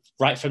way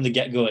right from the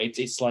get-go.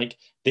 It's like,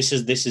 this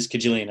is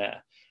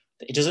Kajillionaire.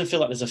 It doesn't feel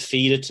like there's a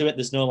feeder to it.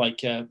 There's no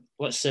like,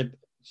 let's say,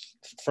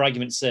 for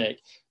argument's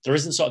sake, there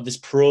isn't sort of this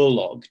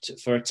prologue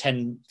for a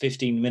 10,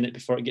 15 minute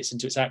before it gets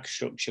into its act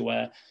structure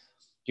where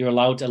you're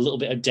allowed a little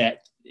bit of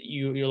depth.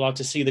 You're allowed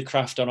to see the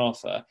craft on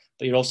offer,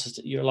 but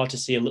you're allowed to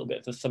see a little bit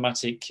of the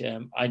thematic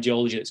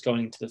ideology that's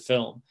going into the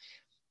film.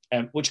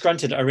 Which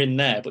granted are in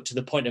there, but to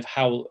the point of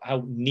how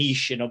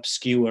niche and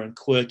obscure and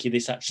quirky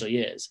this actually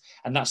is.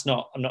 And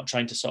I'm not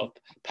trying to sort of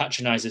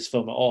patronize this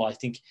film at all. I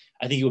think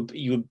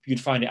you'd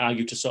find it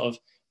argued to sort of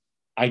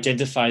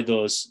identify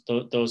those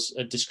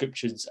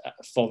descriptions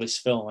for this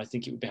film. I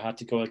think it would be hard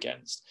to go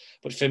against.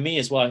 But for me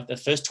as well, the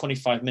first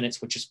 25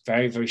 minutes were just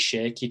very, very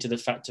shaky, to the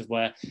fact of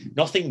where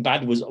nothing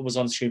bad was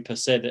on screen per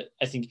se, that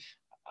I think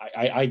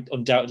I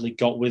undoubtedly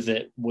got with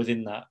it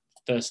within that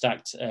first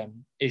act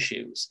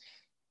issues.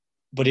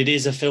 But it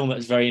is a film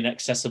that's very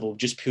inaccessible,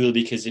 just purely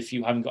because if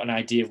you haven't got an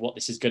idea of what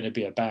this is going to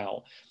be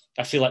about,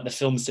 I feel like the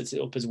film sets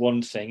it up as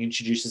one thing,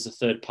 introduces a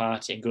third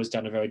party, and goes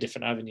down a very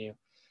different avenue.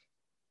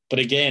 But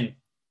again,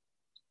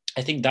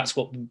 I think that's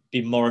what would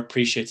be more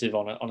appreciative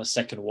on a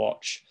second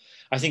watch.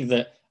 I think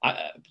that,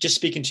 just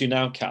speaking to you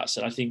now, Cass,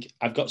 and I think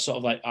I've got sort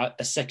of like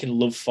a second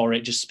love for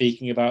it, just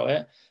speaking about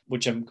it,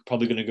 which I'm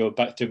probably going to go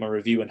back through my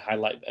review and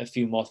highlight a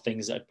few more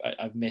things that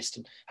I've missed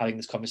in having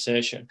this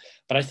conversation.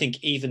 But I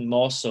think even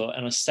more so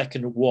on a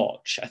second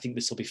watch, I think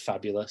this will be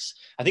fabulous.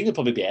 I think it'll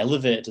probably be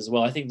elevated as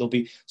well. I think there'll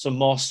be some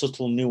more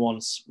subtle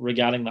nuance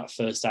regarding that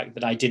first act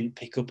that I didn't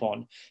pick up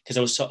on because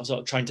I was sort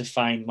of trying to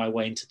find my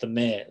way into the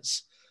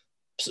maze.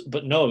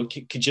 But no,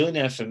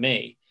 Kajillionaire for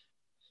me,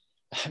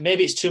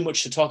 maybe it's too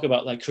much to talk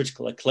about like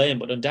critical acclaim,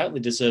 but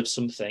undoubtedly deserves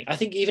something. I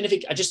think even if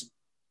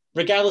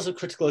regardless of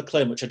critical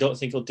acclaim, which I don't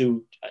think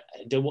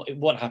it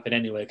won't happen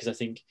anyway, because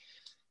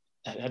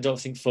I don't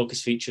think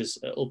Focus Features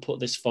will put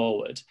this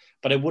forward.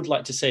 But I would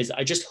like to say is that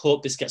I just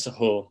hope this gets a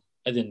home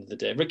at the end of the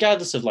day,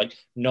 regardless of like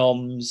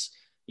noms,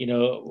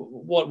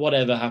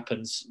 whatever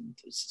happens,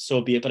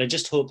 so be it. But I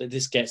just hope that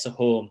this gets a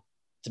home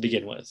to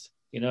begin with,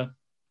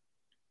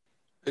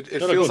 It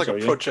feels like a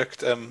project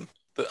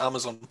that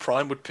Amazon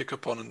Prime would pick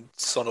up on and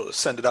sort of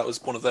send it out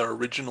as one of their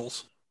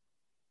originals.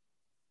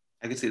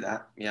 I can see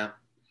that, yeah.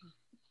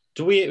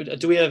 Do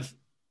we have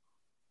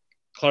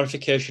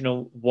clarification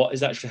on what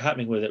is actually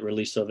happening with it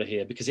released over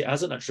here? Because it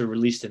hasn't actually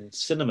released in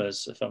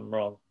cinemas, if I'm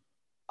wrong.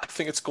 I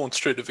think it's going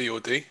straight to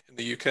VOD in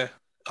the UK.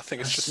 I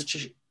think it's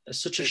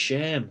such a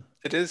shame.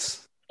 It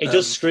is. It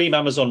does scream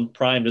Amazon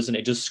Prime, doesn't it?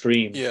 It does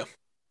scream. Yeah.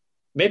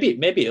 Maybe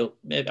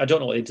I don't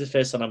know what the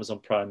interface on Amazon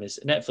Prime is.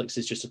 Netflix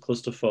is just a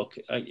clusterfuck.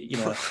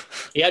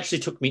 It actually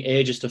took me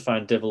ages to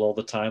find Devil All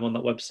the Time on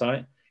that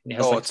website, and it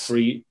has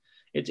free.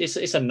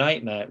 It's a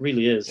nightmare. It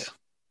really is. Yeah.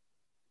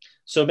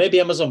 So maybe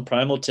Amazon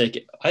Prime will take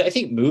it. I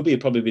think Mubi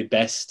would probably be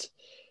best,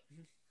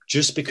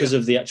 just because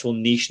of the actual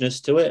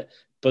nicheness to it.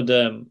 But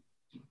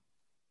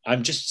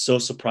I'm just so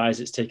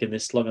surprised it's taken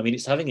this long. I mean,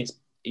 it's having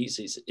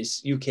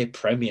its UK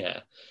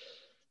premiere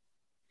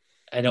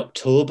in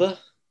October.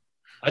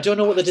 I don't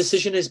know what the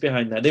decision is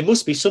behind that. There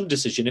must be some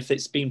decision if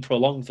it's been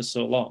prolonged for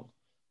so long.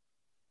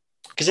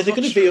 Because if they're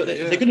going to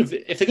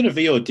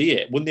VOD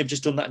it, wouldn't they have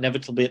just done that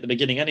inevitably at the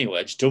beginning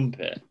anyway? Just dump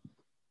it.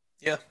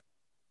 Yeah.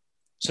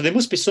 So there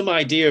must be some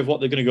idea of what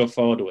they're going to go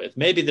forward with.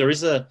 Maybe there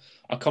is a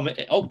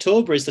comment.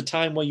 October is the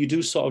time where you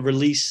do sort of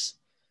release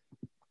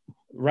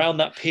around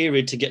that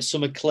period to get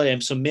some acclaim.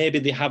 So maybe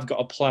they have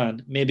got a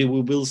plan. Maybe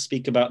we will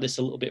speak about this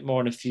a little bit more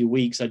in a few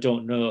weeks. I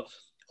don't know.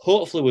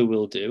 Hopefully we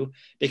will do,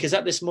 because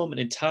at this moment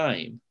in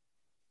time,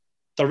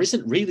 there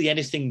isn't really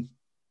anything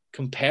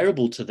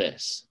comparable to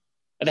this.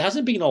 And it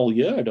hasn't been all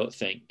year, I don't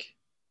think.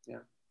 Yeah.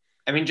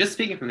 I mean, just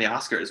speaking from the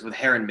Oscars with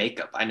hair and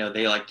makeup, I know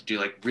they like to do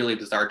like really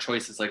bizarre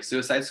choices like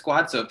Suicide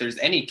Squad. So if there's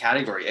any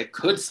category, it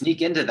could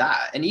sneak into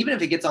that. And even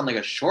if it gets on like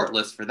a short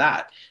list for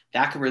that,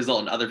 that could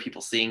result in other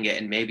people seeing it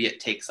and maybe it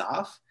takes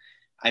off.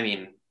 I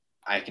mean,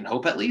 I can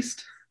hope at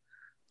least.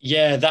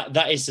 Yeah,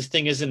 that is the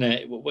thing, isn't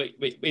it?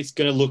 It's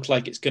going to look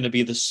like it's going to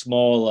be the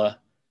smaller,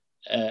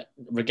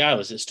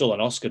 regardless, it's still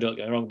an Oscar, don't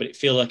get me wrong, but it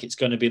feels like it's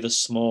going to be the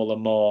smaller,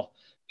 more,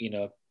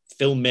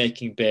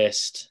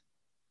 filmmaking-based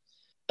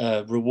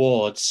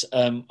rewards.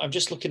 I'm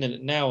just looking at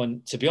it now,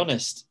 and to be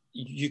honest,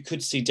 you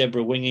could see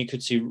Deborah Winger, you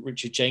could see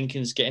Richard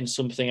Jenkins getting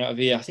something out of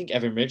here. I think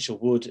Evan Rachel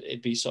would.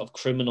 It'd be sort of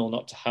criminal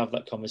not to have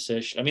that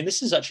conversation. I mean,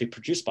 this is actually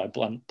produced by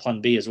Plan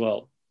B as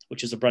well,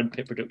 which is the Brad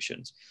Pitt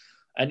Productions.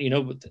 And,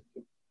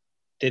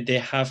 they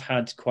have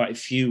had quite a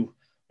few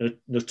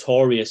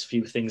notorious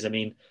few things. I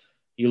mean,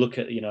 you look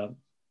at,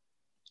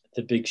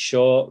 The Big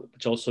Short,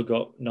 which also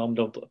got nommed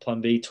on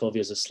Plan B, 12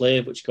 Years a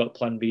Slave, which got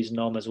Plan B's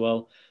nom as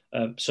well.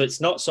 So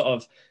it's not sort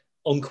of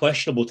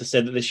unquestionable to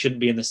say that this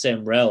shouldn't be in the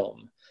same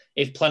realm.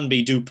 If Plan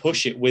B do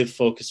push it with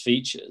Focus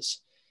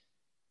Features,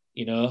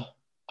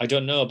 I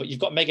don't know. But you've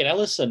got Megan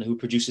Ellison, who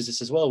produces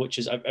this as well, which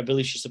is, I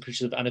believe she's the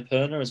producer of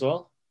Annapurna as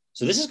well.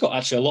 So this has got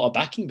actually a lot of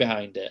backing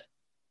behind it.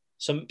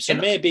 So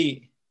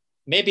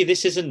maybe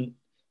this isn't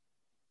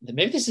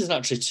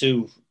actually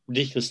too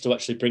ridiculous to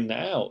actually bring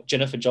that out.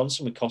 Jennifer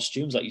Johnson with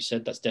costumes, like you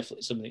said, that's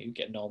definitely something that you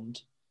get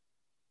nommed.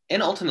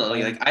 And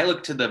ultimately, I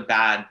look to the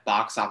bad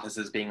box office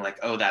as being like,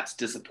 oh, that's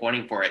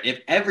disappointing for it.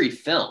 If every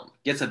film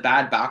gets a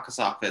bad box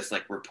office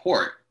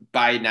report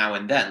by now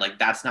and then,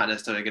 that's not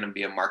necessarily going to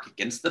be a mark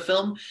against the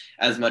film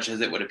as much as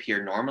it would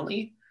appear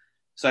normally.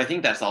 So I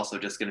think that's also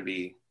just going to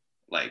be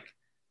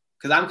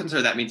because I'm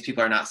concerned that means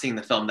people are not seeing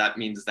the film. That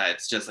means that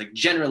it's just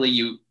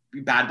generally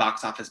bad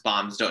box office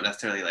bombs don't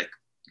necessarily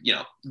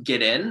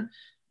get in.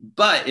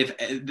 But if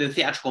the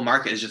theatrical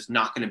market is just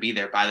not going to be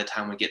there by the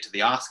time we get to the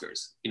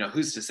Oscars,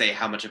 who's to say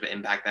how much of an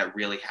impact that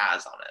really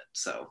has on it?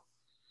 So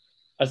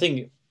I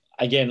think,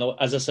 again,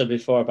 as I said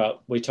before,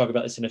 we talk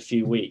about this in a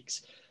few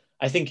weeks.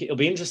 I think it'll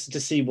be interesting to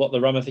see what the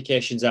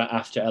ramifications are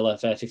after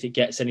LFF, if it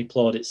gets any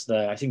plaudits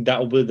there. I think that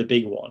will be the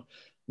big one.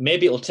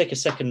 Maybe it'll take a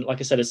second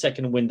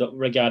wind up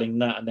regarding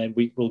that, and then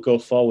we'll go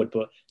forward.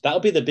 But that'll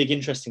be the big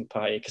interesting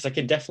part here, because I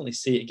can definitely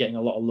see it getting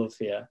a lot of love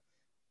here.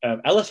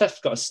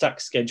 LFF's got a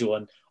stacked schedule,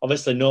 and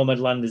obviously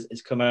Nomadland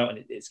has come out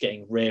and it's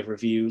getting rave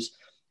reviews.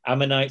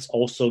 Ammonite's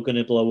also going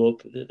to blow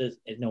up.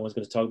 No one's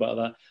going to talk about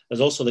that.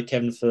 There's also the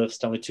Kevin Firth,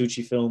 Stanley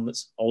Tucci film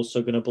that's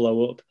also going to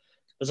blow up.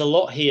 There's a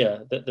lot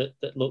here that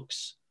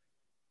looks,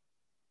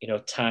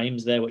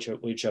 Times there, which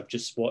I've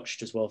just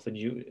watched as well for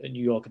New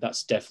York.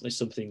 That's definitely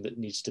something that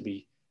needs to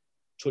be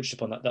touched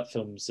upon. That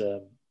film's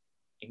an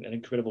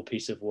incredible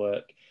piece of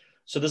work.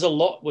 So there's a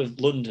lot with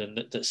London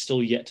that's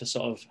still yet to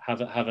sort of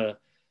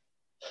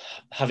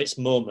have its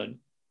moment.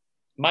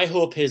 My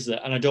hope is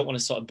that, and I don't want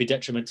to sort of be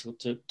detrimental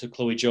to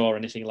Chloe Zhao or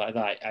anything like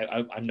that.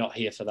 I'm not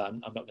here for that. I'm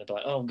not going to be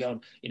like, I'm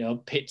going,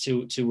 pit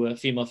to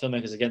female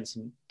filmmakers against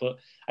them. But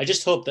I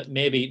just hope that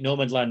maybe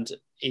Nomadland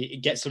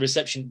it gets the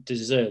reception it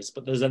deserves.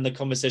 But there's then the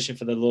conversation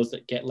for those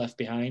that get left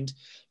behind,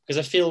 because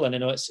I feel, and I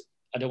know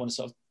I don't want to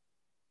sort of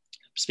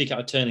speak out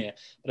of turn here,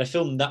 but I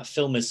feel that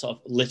film has sort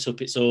of lit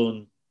up its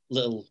own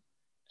little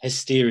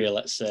hysteria,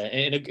 let's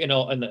say, in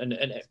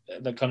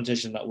the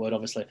connotation of that word,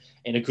 obviously,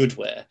 in a good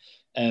way.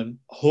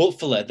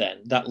 Hopefully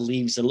then that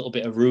leaves a little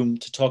bit of room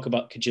to talk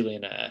about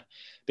Kajillionaire,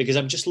 because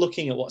I'm just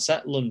looking at what's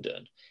at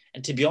London,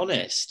 and to be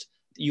honest,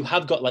 you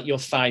have got like your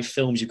 5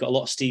 films, you've got a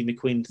lot of Steve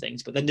McQueen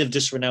things, but then they've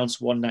just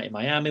renounced One Night in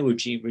Miami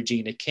with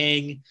Regina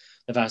King,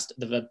 they've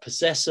had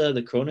Possessor,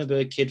 the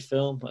Cronenberg kid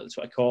film, that's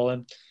what I call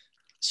him.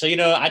 So,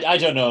 I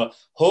don't know.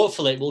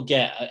 Hopefully it will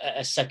get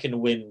a second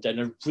wind, and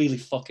I really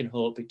fucking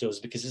hope it does,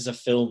 because it's a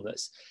film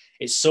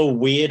it's so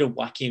weird and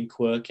wacky and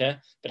quirky,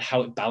 but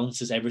how it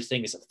balances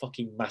everything is a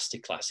fucking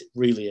masterclass. It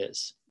really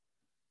is.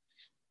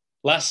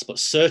 Last but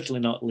certainly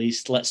not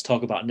least, let's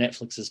talk about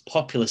Netflix's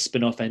popular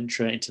spin-off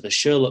entry into the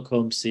Sherlock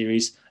Holmes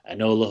series,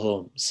 Enola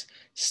Holmes,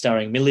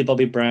 starring Millie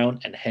Bobby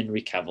Brown and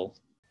Henry Cavill.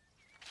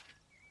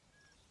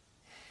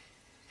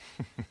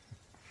 A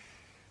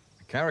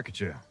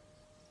caricature.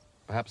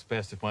 Perhaps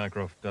best if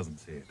Mycroft doesn't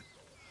see it.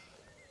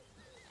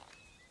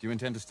 Do you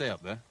intend to stay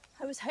up there?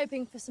 I was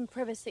hoping for some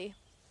privacy.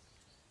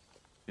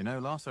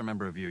 Last I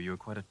remember of you, you were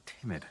quite a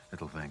timid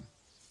little thing.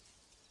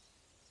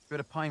 You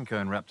had a pine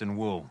cone wrapped in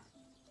wool.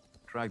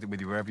 Dragged it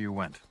with you wherever you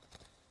went.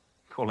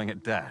 Calling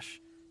it Dash.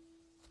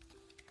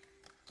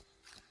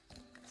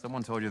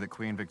 Someone told you that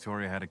Queen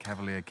Victoria had a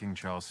Cavalier King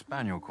Charles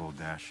Spaniel called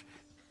Dash,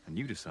 and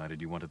you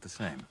decided you wanted the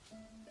same.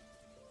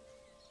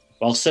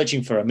 While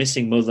searching for a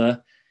missing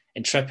mother,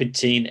 intrepid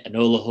teen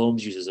Enola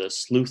Holmes uses her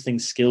sleuthing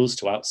skills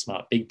to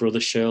outsmart Big Brother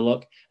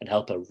Sherlock and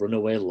help a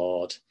runaway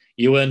lord.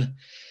 Ewan,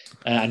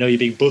 I know you've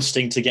been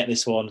busting to get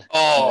this one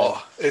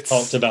it's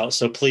talked about,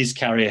 so please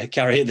carry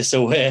this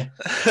away.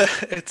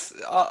 It's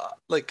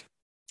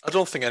I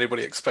don't think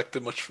anybody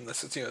expected much from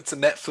this. It's it's a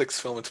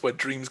Netflix film. It's where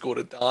dreams go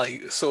to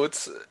die. So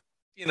it's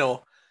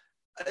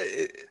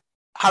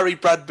Harry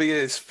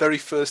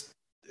Bradbeer,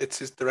 it's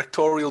his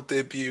directorial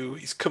debut.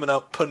 He's coming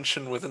out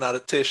punching with an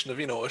adaptation of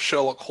a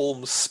Sherlock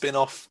Holmes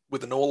spin-off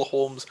with Enola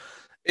Holmes.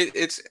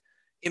 It's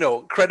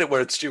credit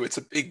where it's due. It's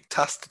a big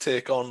task to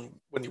take on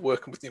when you're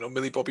working with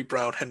Millie Bobby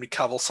Brown, Henry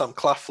Cavill, Sam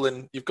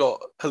Claflin. You've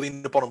got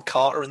Helena Bonham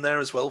Carter in there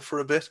as well for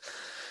a bit.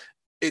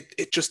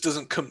 It just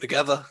doesn't come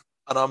together,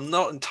 and I'm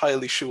not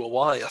entirely sure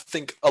why. I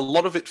think a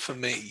lot of it for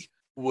me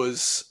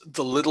was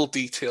the little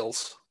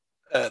details.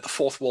 The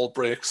fourth wall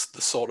breaks,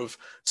 the sort of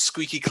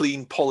squeaky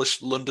clean,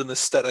 polished London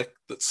aesthetic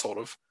that sort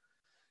of...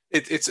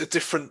 It's a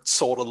different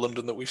sort of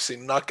London that we've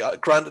seen. Now,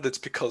 granted, it's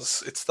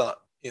because it's that,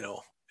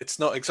 it's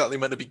not exactly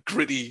meant to be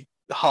gritty,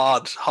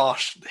 hard,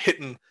 harsh,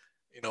 hitting.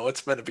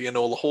 It's meant to be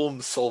Enola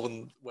Holmes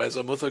solving Where's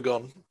Her Mother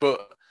Gone?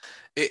 But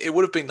it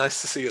would have been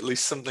nice to see at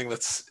least something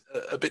that's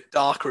a bit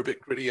darker, a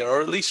bit grittier,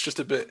 or at least just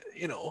a bit,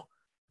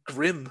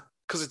 grim.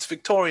 Because it's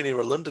Victorian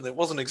era London. It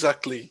wasn't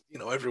exactly,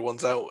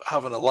 everyone's out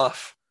having a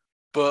laugh.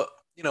 But,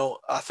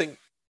 I think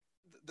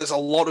there's a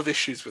lot of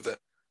issues with it.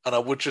 And I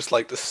would just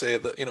like to say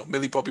that,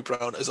 Millie Bobby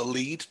Brown as a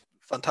lead,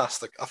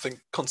 fantastic. I think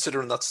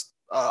considering that's,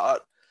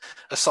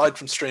 aside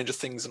from Stranger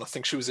Things, and I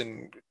think she's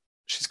going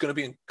to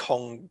be in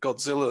Kong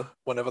Godzilla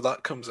whenever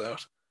that comes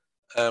out.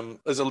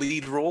 As a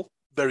lead role,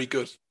 very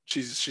good.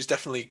 She's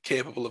definitely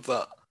capable of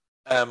that.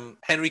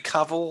 Henry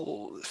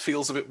Cavill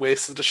feels a bit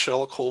wasted as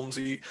Sherlock Holmes.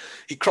 He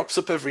crops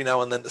up every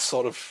now and then to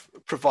sort of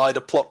provide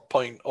a plot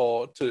point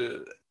or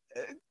to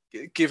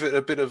give it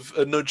a bit of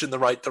a nudge in the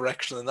right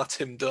direction, and that's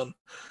him done.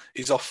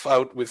 He's off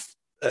out with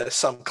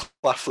Sam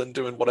Claflin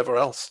doing whatever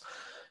else.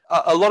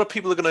 A lot of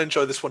people are going to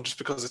enjoy this one just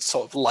because it's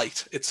sort of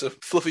light. It's a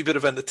fluffy bit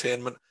of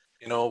entertainment.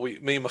 Me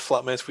and my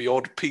flatmates, we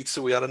ordered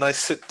pizza. We had a nice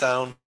sit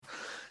down,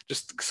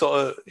 just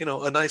sort of,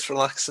 a nice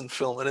relaxing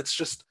film. And it's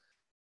just,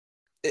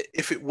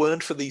 if it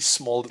weren't for these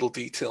small little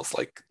details,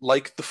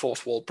 like the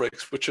fourth wall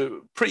breaks, which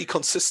are pretty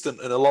consistent,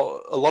 and a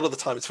lot of the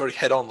time it's very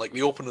head on. Like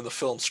the opening of the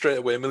film, straight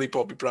away, Millie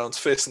Bobby Brown's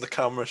facing the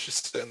camera. She's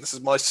saying, "This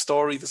is my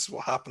story. This is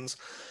what happens."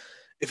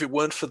 If it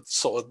weren't for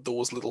sort of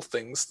those little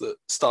things that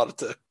started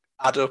to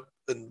add up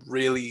and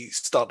really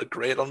start to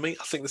grate on me,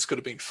 I think this could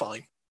have been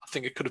fine. I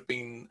think it could have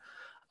been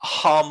a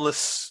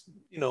harmless,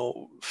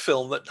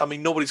 film that,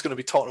 nobody's going to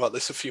be talking about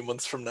this a few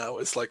months from now.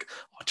 It's like,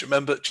 do you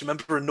remember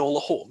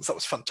Enola Holmes? That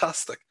was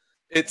fantastic.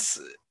 It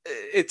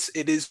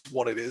is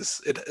what it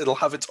is. It'll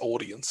have its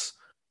audience,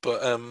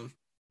 but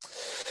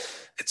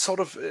it's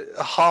sort of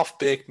a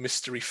half-baked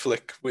mystery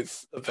flick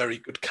with a very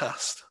good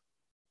cast.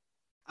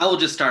 I will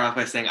just start off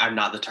by saying I'm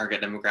not the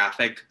target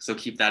demographic, so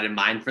keep that in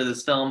mind for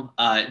this film.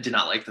 Did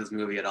not like this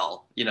movie at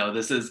all.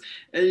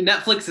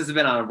 Netflix has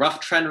been on a rough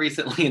trend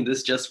recently, and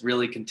this just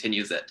really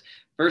continues it.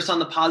 First, on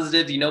the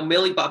positive,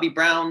 Millie Bobby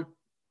Brown,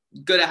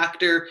 good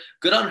actor,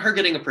 good on her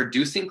getting a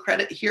producing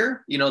credit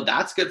here.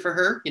 That's good for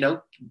her,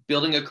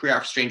 building a career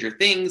off Stranger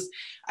Things.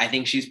 I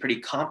think she's pretty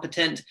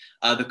competent.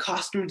 The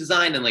costume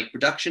design and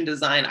production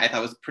design I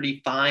thought was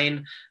pretty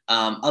fine.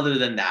 Other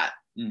than that,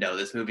 no,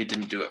 this movie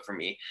didn't do it for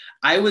me.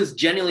 I was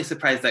genuinely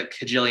surprised that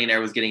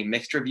Kajillionaire was getting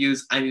mixed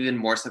reviews. I'm even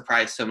more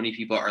surprised so many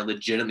people are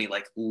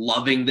legitimately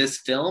loving this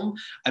film.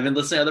 I've been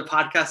listening to other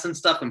podcasts and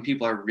stuff, and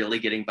people are really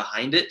getting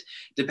behind it.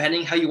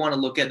 Depending how you want to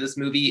look at this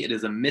movie, it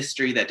is a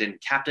mystery that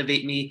didn't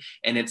captivate me,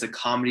 and it's a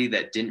comedy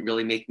that didn't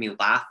really make me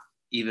laugh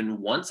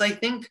even once, I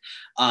think.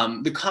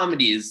 The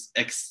comedy is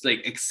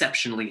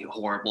exceptionally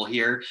horrible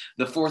here.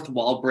 The fourth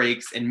wall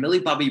breaks, and Millie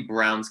Bobby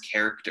Brown's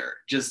character,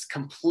 just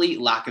complete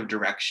lack of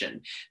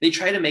direction. They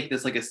try to make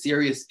this a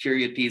serious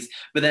period piece,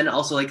 but then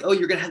also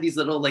you're gonna have these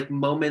little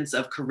moments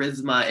of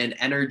charisma and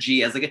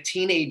energy as a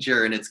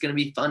teenager, and it's gonna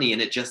be funny,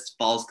 and it just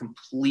falls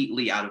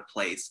completely out of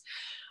place.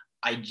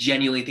 I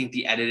genuinely think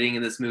the editing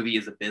in this movie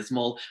is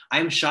abysmal.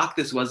 I'm shocked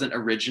this wasn't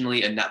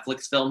originally a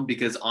Netflix film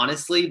because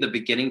honestly, the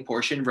beginning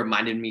portion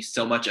reminded me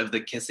so much of The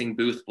Kissing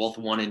Booth, both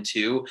 1 and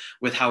 2,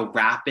 with how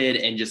rapid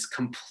and just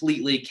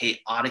completely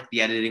chaotic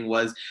the editing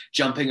was,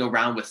 jumping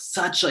around with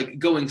such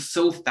going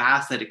so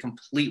fast that it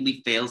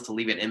completely fails to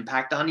leave an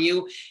impact on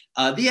you.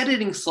 The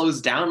editing slows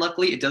down.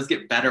 Luckily, it does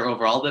get better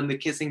overall than The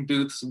Kissing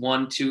Booths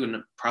 1, 2,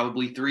 and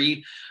probably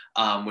 3.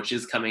 Which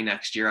is coming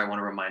next year. I want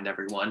to remind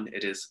everyone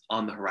it is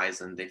on the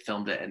horizon. They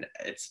filmed it and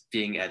it's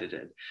being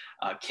edited.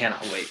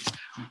 Cannot wait.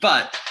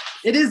 But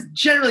it is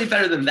generally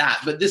better than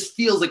that. But this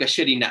feels like a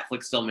shitty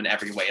Netflix film in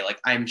every way.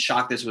 I'm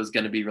shocked this was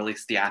going to be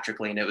released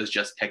theatrically and it was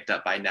just picked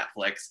up by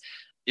Netflix.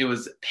 It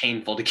was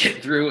painful to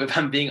get through, if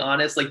I'm being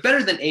honest.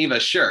 Better than Ava,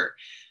 sure.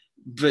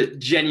 But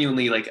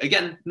genuinely,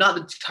 again, not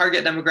the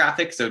target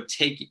demographic. So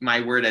take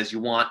my word as you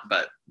want,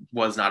 but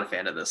was not a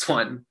fan of this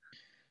one.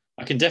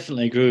 I can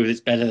definitely agree with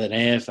it's better than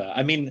Ava.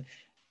 I mean,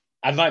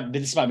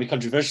 this might be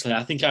controversial.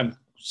 I think I'm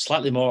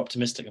slightly more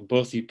optimistic than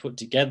both of you put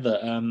together.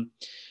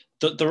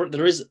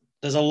 There's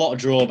a lot of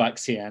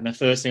drawbacks here, and the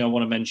first thing I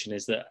want to mention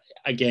is that,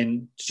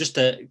 again, just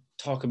to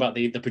talk about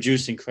the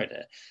producing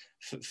credit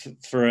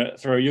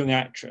for a young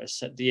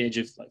actress at the age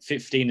of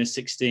 15 or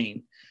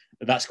 16,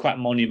 that's quite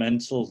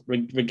monumental.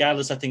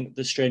 Regardless, I think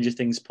the Stranger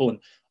Things pun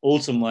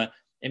ultimately.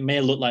 It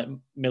may look like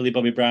Millie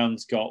Bobby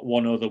Brown's got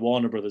one over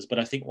Warner Brothers, but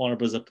I think Warner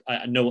Brothers,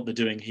 I know what they're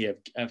doing here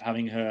of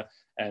having her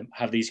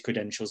have these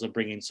credentials of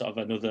bringing sort of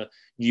another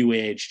new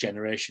age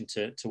generation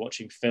to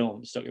watching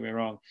films. Don't get me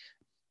wrong.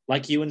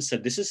 Like Ewan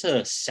said, this is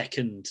her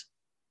second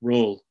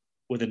role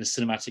within a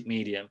cinematic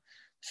medium.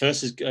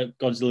 First is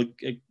Godzilla,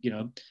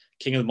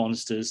 King of the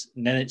Monsters,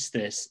 and then it's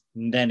this,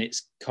 and then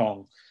it's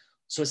Kong.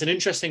 So it's an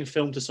interesting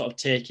film to sort of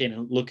take in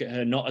and look at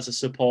her not as a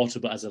supporter,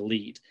 but as a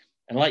lead.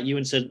 And like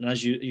Ewan said, and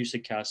as you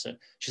said, Carson,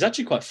 she's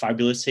actually quite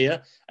fabulous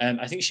here.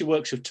 I think she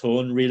works with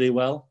tone really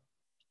well.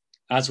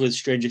 As with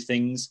Stranger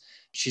Things,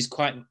 she's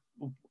quite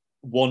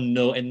one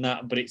note in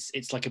that, but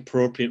it's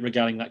appropriate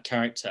regarding that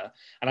character.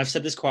 And I've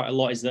said this quite a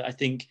lot, is that I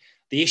think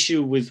the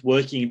issue with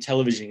working in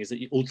television is that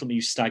ultimately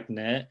you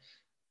stagnate.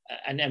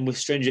 And with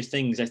Stranger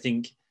Things, I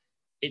think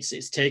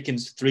it's taken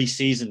 3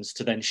 seasons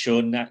to then show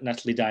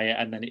Natalie Dyer,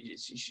 and then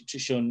it's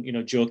shown,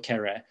 Joe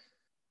Kerry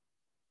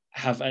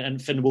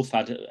and Finn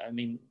Wolfhard. I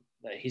mean,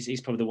 he's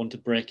probably the one to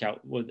break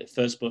out with it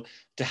first, but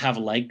to have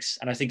legs.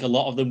 And I think a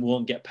lot of them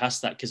won't get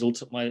past that because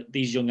ultimately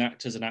these young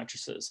actors and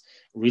actresses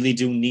really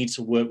do need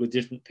to work with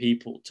different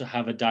people to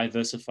have a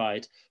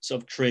diversified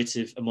sort of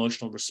creative,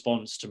 emotional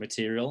response to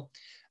material.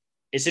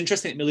 It's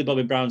interesting that Millie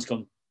Bobby Brown's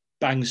gone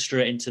bang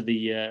straight into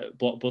the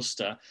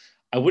blockbuster.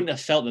 I wouldn't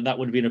have felt that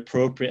would have been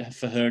appropriate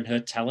for her and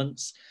her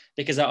talents,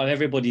 because out of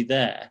everybody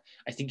there,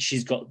 I think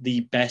she's got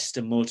the best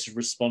emotive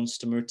response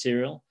to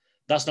material.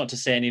 That's not to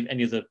say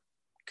any of the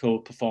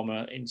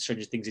co-performer in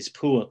Stranger Things is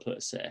poor per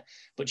se,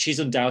 but she's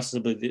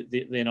undoubtedly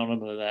the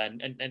anomaly there,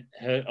 and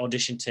her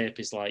audition tape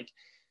is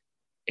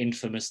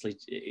infamously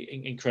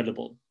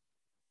incredible.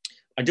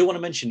 I do want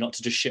to mention, not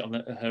to just shit on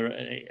her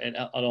at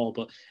all,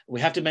 but we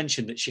have to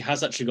mention that she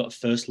has actually got a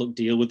first look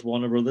deal with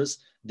Warner Brothers.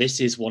 This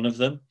is one of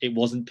them. It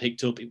wasn't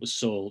picked up, it was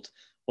sold.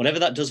 Whatever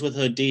that does with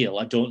her deal,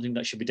 I don't think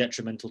that should be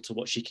detrimental to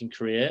what she can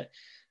create.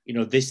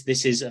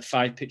 This is a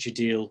 5-picture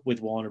deal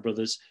with Warner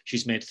Brothers.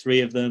 She's made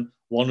 3 of them.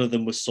 One of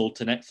them was sold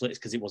to Netflix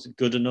because it wasn't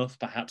good enough.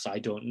 Perhaps, I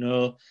don't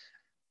know.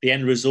 The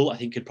end result, I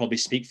think, could probably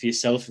speak for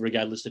yourself,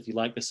 regardless if you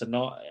like this or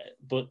not.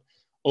 But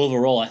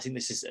overall, I think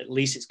this is, at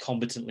least it's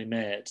competently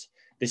made.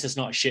 This is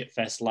not a shit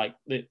fest like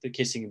the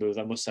Kissing Booth,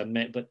 I must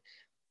admit, but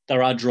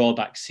there are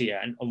drawbacks here.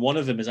 And one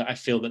of them is that I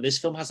feel that this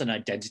film has an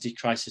identity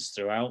crisis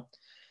throughout,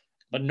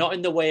 but not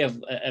in the way of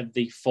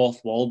the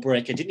fourth wall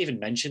break. I didn't even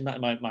mention that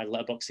in my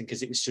letterboxing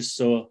because it was just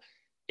so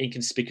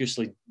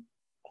inconspicuously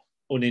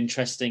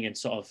uninteresting and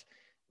sort of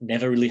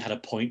never really had a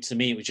point to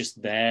me. It was just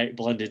there, it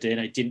blended in.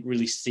 I didn't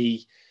really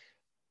see.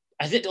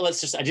 I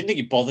didn't think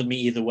it bothered me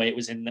either way it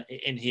was in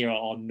here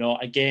or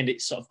not. Again,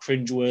 it's sort of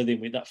cringeworthy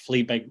with that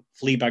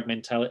Fleabag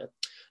mentality,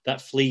 that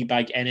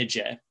Fleabag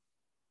energy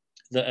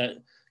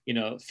that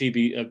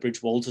Phoebe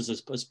Bridge Walters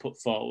has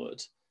put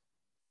forward,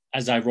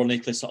 as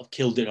ironically sort of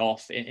killed it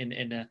off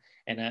in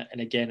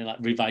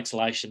like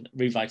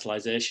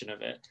revitalization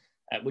of it,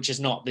 which is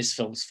not this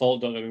film's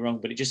fault. Don't get me wrong,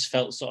 but it just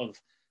felt sort of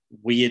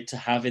weird to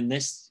have in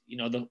this.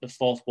 The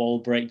fourth wall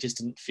break just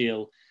didn't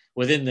feel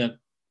within the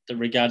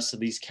regards to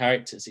these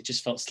characters. It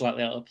just felt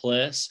slightly out of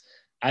place.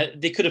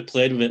 They could have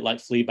played with it like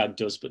Fleabag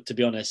does, but to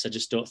be honest, I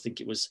just don't think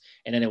it was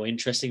in any way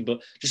interesting.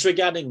 But just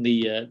regarding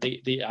the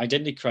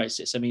identity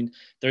crisis, I mean,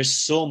 there is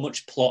so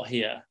much plot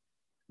here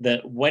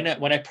that when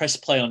I press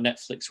play on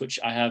Netflix, which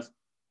I have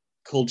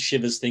cold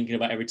shivers thinking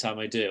about every time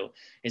I do,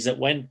 is that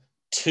when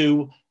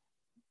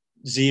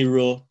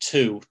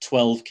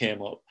 2:02:12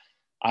 came up,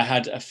 I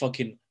had a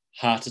fucking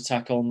heart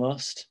attack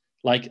almost.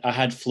 Like I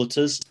had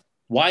flutters.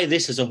 Why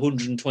this is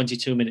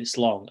 122 minutes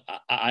long,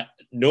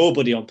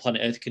 nobody on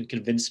planet Earth can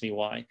convince me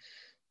why.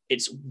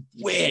 It's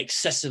way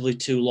excessively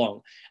too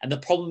long. And the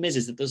problem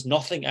is that there's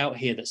nothing out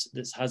here who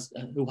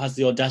has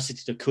the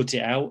audacity to cut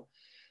it out.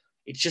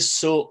 It's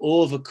just so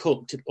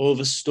overcooked and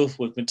overstuffed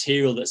with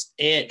material that's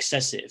A,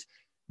 excessive,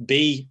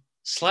 B,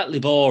 slightly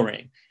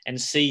boring,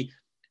 and C,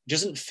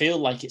 doesn't feel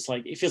like it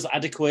feels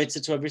adequate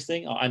to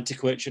everything, or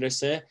antiquated, should I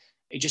say.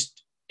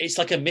 It's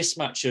like a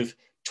mismatch of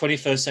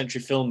 21st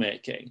century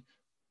filmmaking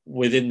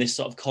within this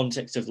sort of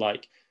context of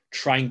like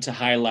trying to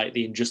highlight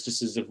the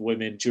injustices of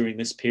women during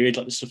this period,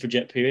 like the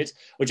suffragette period,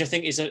 which I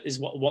think is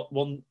what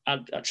one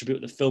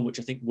attribute of the film, which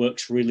I think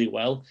works really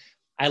well.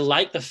 I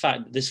like the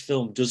fact that this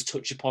film does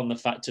touch upon the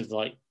fact of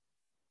like,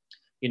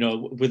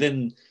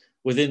 within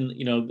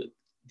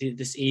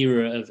this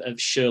era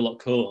of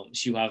Sherlock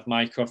Holmes, you have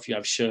Mycroft, you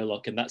have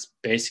Sherlock, and that's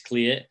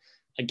basically it.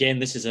 Again,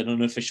 this is an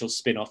unofficial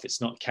spin-off,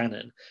 it's not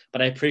canon,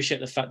 but I appreciate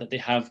the fact that they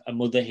have a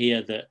mother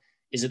here that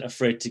isn't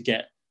afraid to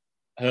get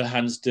her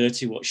hands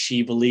dirty, what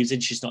she believes in.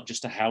 She's not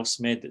just a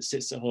housemaid that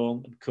sits at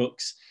home and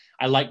cooks.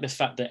 I like the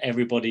fact that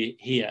everybody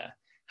here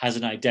has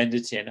an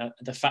identity, and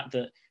the fact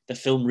that the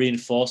film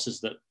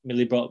reinforces that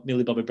Millie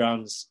Bobby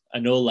Brown's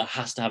Enola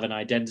has to have an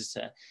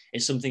identity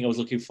is something I was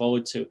looking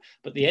forward to.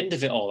 But the end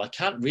of it all, I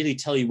can't really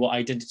tell you what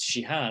identity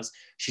she has.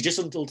 She just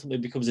ultimately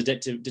becomes a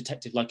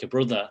detective like a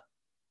brother.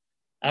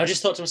 And I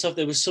just thought to myself,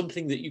 there was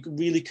something that you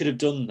really could have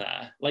done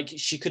there. Like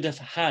she could have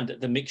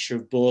had the mixture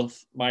of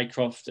both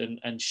Mycroft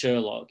and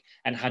Sherlock,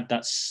 and had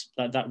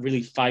that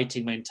really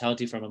fighting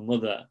mentality from her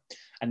mother.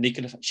 And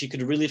she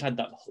could have really have had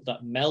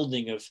that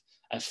melding of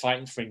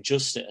fighting for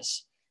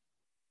injustice.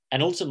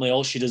 And ultimately,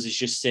 all she does is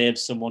just save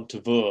someone to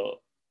vote.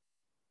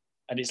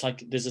 And it's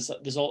like there's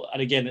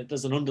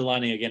an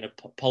underlining again of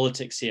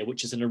politics here,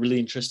 which is in a really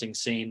interesting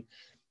scene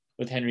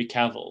with Henry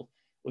Cavill,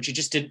 which it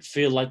just didn't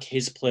feel like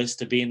his place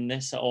to be in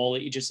this at all.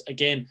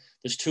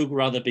 There's two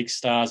rather big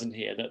stars in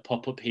here that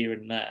pop up here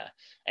and there.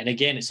 And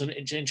again, it's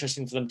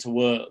interesting for them to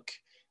work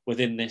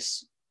within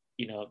this,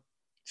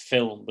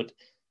 film. But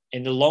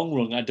in the long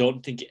run, I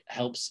don't think it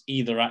helps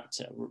either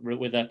actor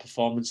with their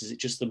performances.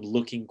 It's just them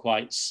looking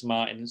quite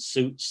smart in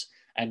suits.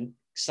 And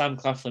Sam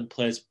Claflin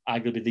plays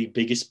arguably the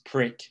biggest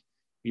prick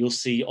you'll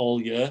see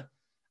all year.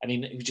 I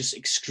mean, it was just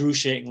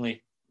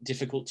excruciatingly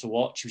difficult to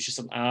watch. He was just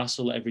an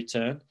arsehole at every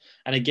turn.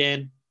 And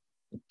again,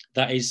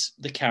 that is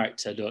the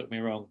character, don't get me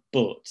wrong.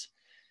 But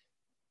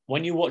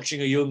when you're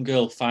watching a young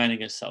girl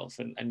finding herself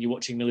and you're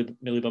watching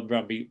Millie Bobby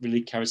Brown be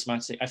really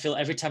charismatic, I feel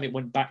every time it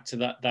went back to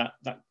that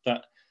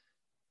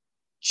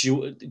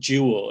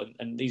duo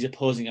and these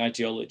opposing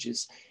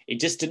ideologies, it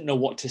just didn't know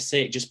what to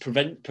say. It just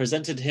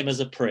presented him as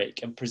a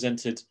prick and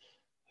presented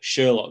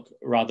Sherlock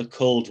rather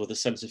cold with a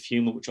sense of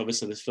humor, which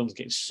obviously this film's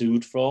getting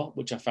sued for,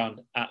 which I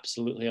found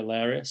absolutely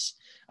hilarious.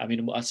 I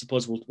mean, I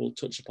suppose we'll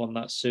touch upon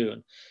that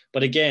soon.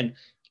 But again,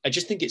 I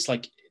just think it's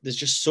like there's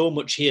just so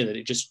much here that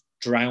it just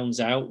drowns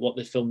out what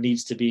the film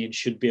needs to be and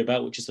should be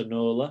about, which is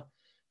Enola.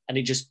 And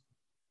it just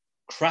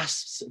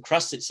crafts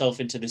itself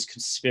into this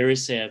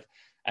conspiracy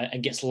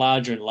and gets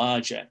larger and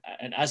larger.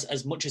 And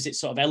as much as it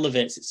sort of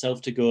elevates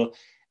itself to go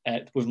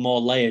with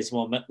more layers,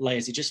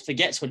 it just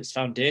forgets what its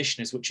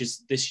foundation is, which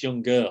is this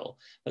young girl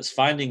that's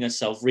finding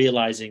herself,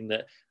 realizing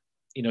that,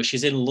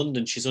 she's in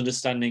London, she's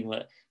understanding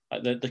that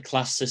the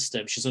class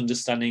system, she's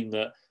understanding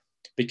that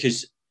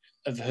because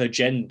of her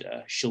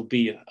gender, she'll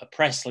be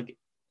oppressed.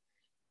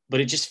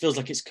 But it just feels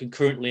like it's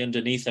concurrently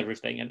underneath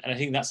everything. And I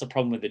think that's the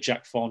problem with the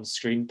Jack Thorne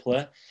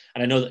screenplay.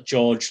 And I know that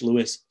George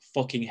Lewis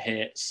fucking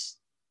hates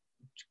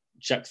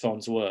Jack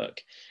Thorne's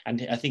work,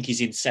 and I think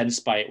he's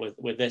incensed by it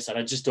with this. And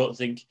I just don't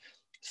think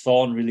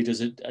Thorne really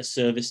does a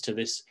service to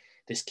this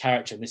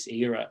character in this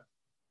era.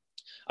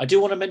 I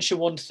do want to mention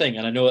one thing,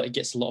 and I know it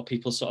gets a lot of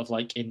people sort of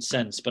like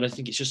incensed, but I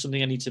think it's just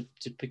something I need to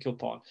pick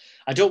up on.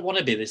 I don't want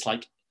to be this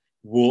like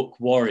woke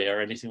warrior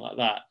or anything like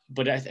that,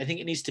 but I think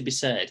it needs to be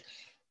said.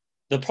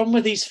 The problem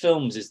with these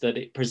films is that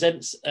it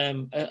presents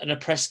an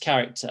oppressed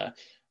character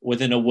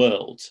within a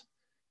world,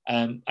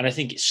 And I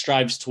think it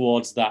strives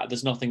towards that.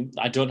 There's nothing,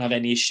 I don't have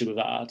any issue with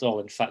that at all.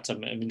 In fact,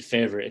 I'm in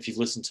favour of it. If you've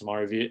listened to my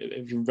review,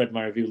 if you've read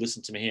my review,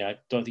 listen to me here, I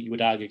don't think you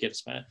would argue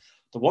against me.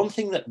 The one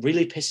thing that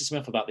really pisses me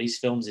off about these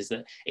films is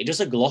that it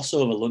does a gloss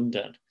over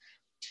London.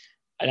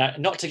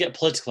 And not to get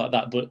political like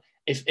that, but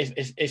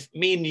if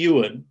me and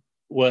Ewan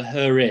were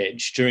her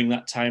age during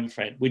that time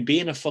frame, we'd be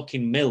in a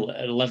fucking mill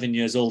at 11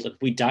 years old and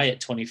we die at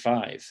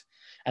 25.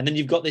 And then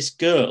you've got this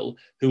girl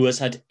who has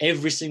had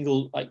every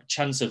single like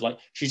chance of like,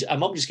 her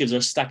mom just gives her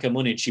a stack of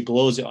money and she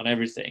blows it on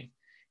everything.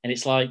 And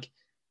it's like,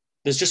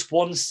 there's just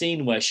one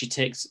scene where she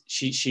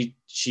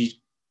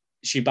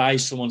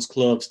buys someone's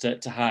clothes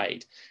to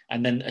hide.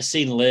 And then a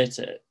scene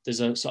later,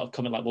 there's a sort of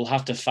comment like, we'll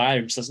have to fire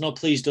him. She says, no,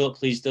 please don't,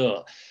 please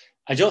don't.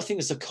 I don't think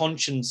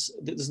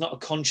there's not a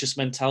conscious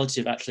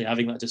mentality of actually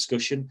having that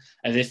discussion.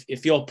 And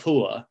if you're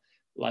poor,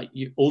 like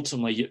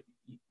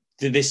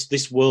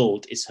this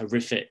world is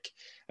horrific.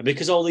 And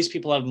because all these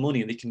people have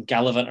money and they can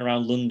gallivant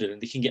around London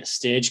and they can get a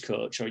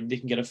stagecoach or they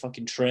can get a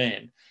fucking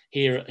train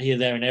here,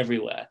 there, and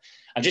everywhere,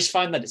 I just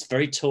find that it's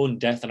very tone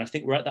deaf. And I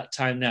think we're at that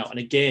time now. And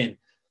again,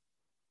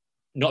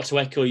 not to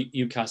echo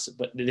you, Cass,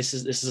 but this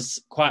is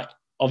quite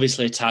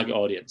obviously a target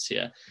audience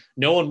here.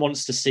 No one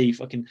wants to see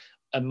fucking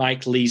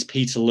Mike Leigh's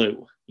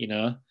Peterloo, you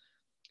know,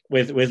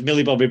 with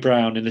Millie Bobby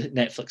Brown in a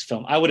Netflix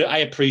film. I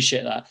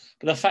appreciate that.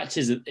 But the fact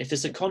is that if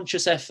there's a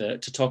conscious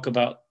effort to talk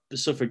about the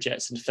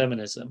suffragettes and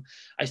feminism,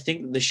 I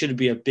think that there should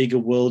be a bigger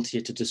world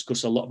here to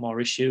discuss a lot more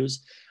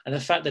issues. And the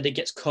fact that it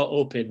gets caught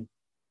up in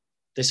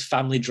this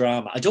family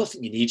drama, I don't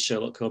think you need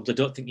Sherlock Holmes. I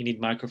don't think you need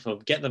microfilm.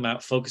 Get them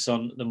out, focus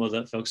on the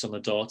mother, focus on the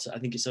daughter. I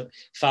think it's a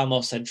far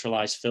more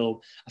centralized film,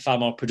 a far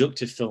more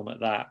productive film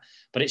at that.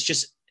 But it's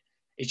just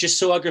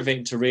so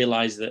aggravating to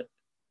realize that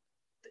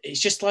it's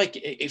just like,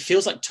 it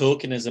feels like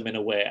tokenism in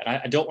a way. And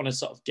I don't want to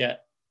sort of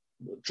get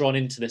drawn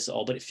into this at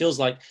all, but it feels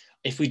like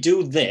if we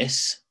do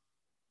this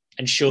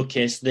and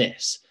showcase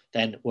this,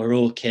 then we're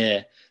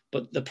okay.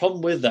 But the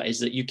problem with that is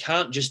that you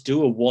can't just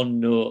do a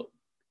one-note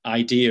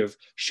idea of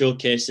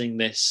showcasing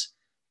this,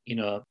 you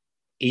know,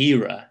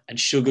 era and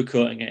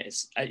sugarcoating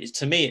it.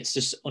 To me, it's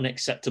just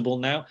unacceptable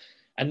now.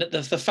 And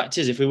the fact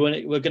is, if we're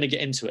going to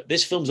get into it,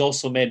 this film's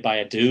also made by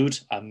a dude,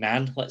 a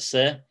man, let's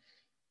say.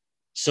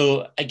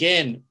 So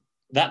again,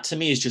 that to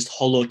me is just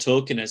hollow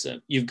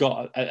tokenism. You've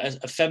got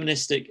a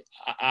feministic,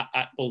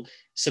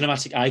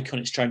 cinematic icon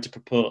it's trying to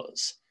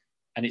propose,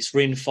 and it's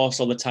reinforced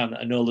all the time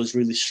that Enola's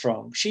really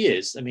strong. She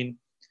is. I mean,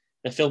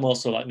 the film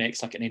also like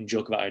makes like an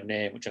in-joke about her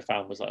name, which I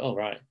found was like, oh,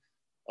 right,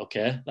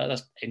 okay,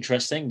 that's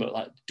interesting. But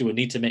like, do we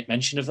need to make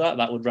mention of that?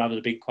 That would rather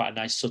be quite a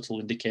nice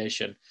subtle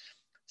indication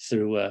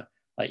through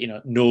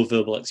no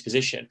verbal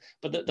exposition.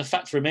 But the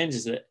fact remains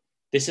is that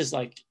this is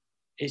like,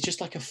 it's just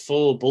like a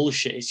faux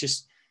bullshit. It's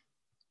just,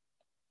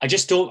 I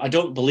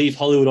don't believe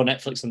Hollywood or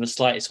Netflix in the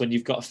slightest when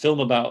you've got a film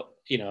about,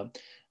 you know,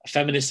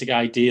 feministic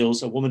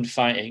ideals, a woman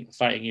fighting,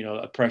 you know,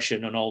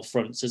 oppression on all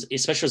fronts,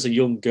 especially as a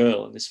young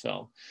girl in this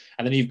film.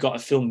 And then you've got a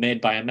film made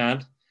by a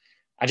man.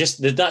 That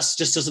just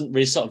doesn't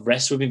really sort of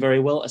rest with me very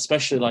well,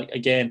 especially like,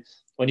 again,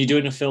 when you're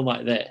doing a film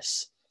like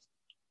this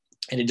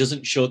and it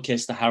doesn't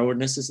showcase the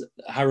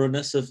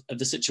harrowness of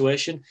the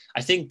situation.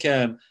 I think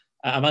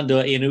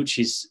Armando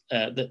Iannucci's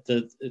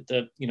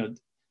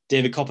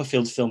David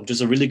Copperfield film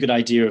does a really good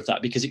idea of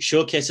that, because it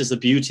showcases the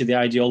beauty of the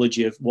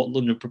ideology of what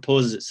London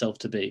proposes itself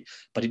to be,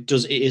 but it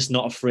is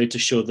not afraid to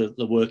show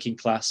the working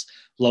class,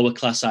 lower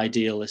class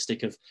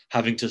idealistic of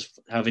having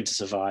to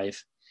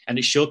survive. And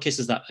it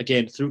showcases that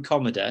again through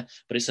comedy,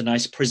 but it's a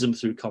nice prism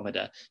through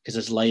comedy because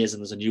there's layers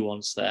and there's a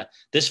nuance there.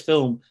 This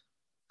film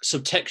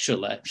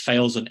subtextually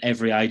fails on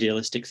every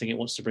idealistic thing it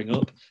wants to bring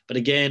up. But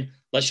again,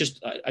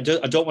 I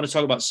don't want to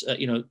talk about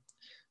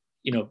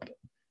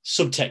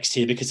subtext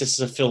here, because this is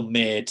a film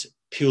made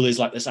purely as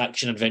like this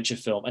action adventure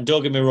film. And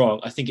don't get me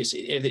wrong, I think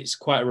it's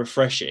quite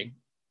refreshing,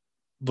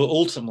 but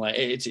ultimately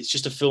it's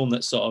just a film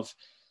that sort of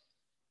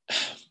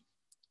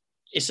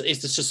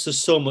there's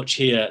so much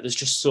here. There's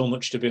just so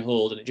much to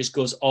behold, and it just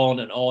goes on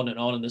and on and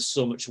on. And there's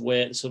so much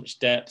weight, there's so much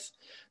depth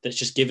that's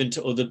just given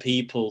to other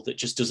people that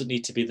just doesn't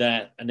need to be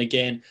there. And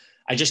again,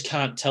 I just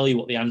can't tell you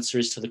what the answer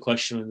is to the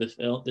question in this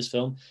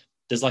film.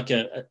 There's like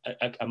a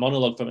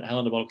monologue from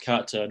Helena Bonham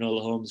Carter to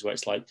Enola Holmes where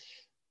it's like,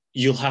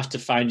 you'll have to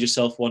find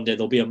yourself one day.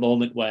 There'll be a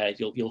moment where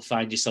you'll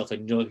find yourself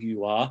and know who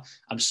you are.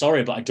 I'm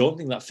sorry, but I don't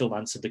think that film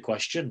answered the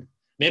question.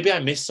 Maybe I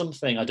missed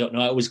something. I don't know.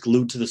 I was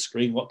glued to the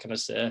screen. What can I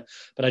say?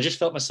 But I just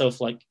felt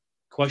myself like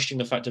questioning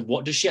the fact of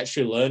what does she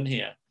actually learn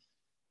here?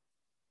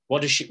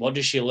 What does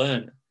she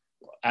learn?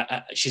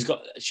 At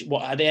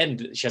the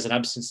end, she has an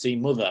absentee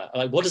mother.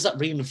 Like, what does that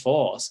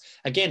reinforce?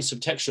 Again,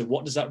 subtextually,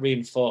 what does that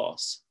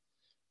reinforce?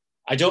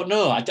 I don't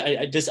know. I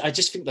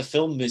just think the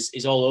film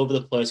is all over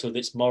the place with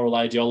its moral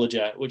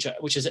ideology,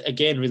 which is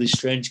again really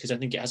strange, because I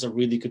think it has a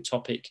really good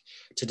topic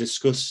to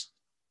discuss: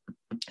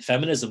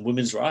 feminism,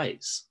 women's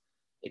rights.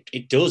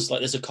 It does. Like,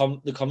 there's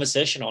the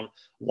conversation on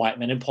white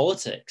men in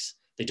politics.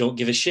 They don't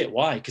give a shit.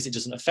 Why? Because it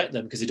doesn't affect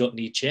them, because they don't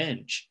need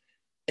change.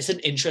 It's an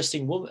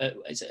interesting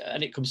woman,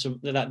 and it comes from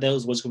that.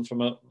 Those words come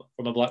from a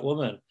black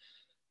woman.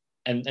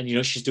 and you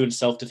know, she's doing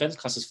self-defense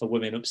classes for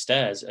women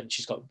upstairs, and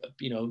she's got,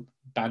 you know,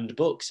 banned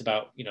books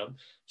about, you know,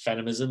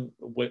 feminism,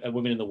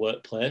 women in the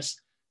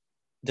workplace.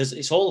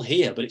 It's all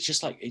here, but it's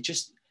just like, I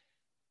just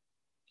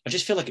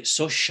feel like it's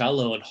so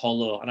shallow and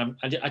hollow, and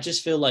I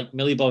just feel like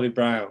Millie Bobby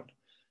Brown,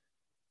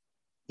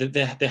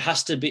 there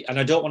has to be, and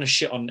I don't want to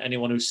shit on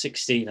anyone who's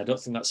 16. I don't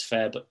think that's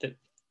fair, but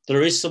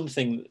there is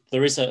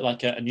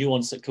a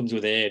nuance that comes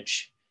with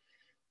age.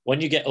 When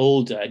you get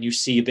older and you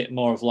see a bit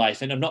more of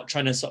life, and I'm not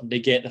trying to sort of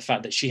negate the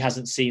fact that she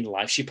hasn't seen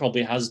life. She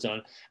probably has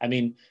done. I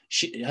mean,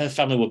 her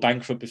family were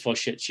bankrupt before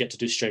she had to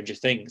do Stranger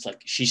Things.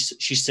 Like she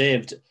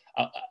saved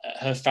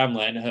her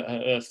family and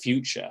her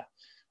future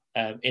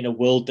in a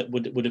world that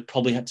would have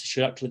probably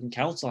should have to live in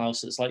council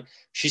houses. Like,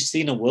 she's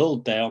seen a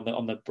world there on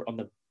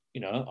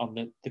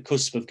the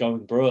cusp of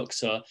going broke.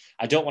 So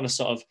I don't want to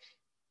sort of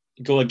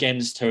go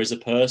against her as a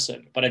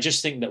person, but I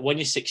just think that when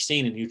you're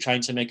 16 and you're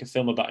trying to make a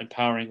film about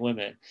empowering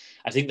women,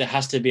 I think there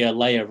has to be a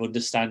layer of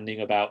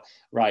understanding about,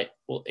 right,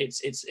 well,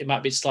 it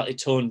might be slightly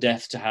tone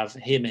deaf to have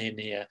him in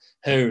here,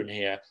 her in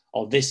here,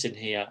 or this in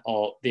here,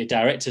 or the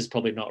director's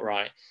probably not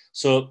right.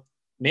 So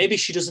maybe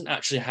she doesn't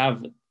actually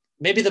have,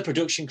 maybe the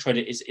production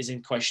credit is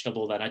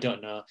questionable then, I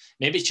don't know.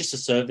 Maybe it's just a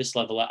service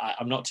level,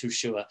 I'm not too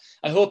sure.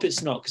 I hope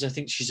it's not, because I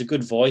think she's a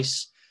good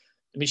voice.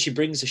 I mean, she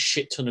brings a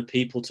shit ton of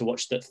people to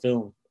watch that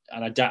film.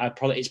 And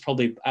it's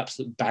probably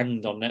absolutely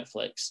banged on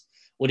Netflix.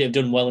 Would it have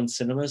done well in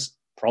cinemas?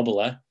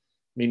 Probably. I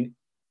mean,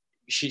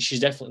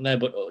 she's definitely there.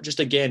 But just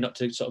again, not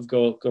to sort of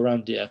go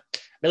around here.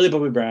 Millie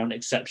Bobby Brown,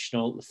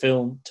 exceptional. The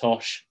film,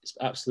 tosh. It's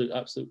absolute.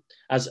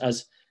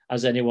 As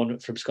anyone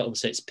from Scotland would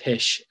say, it's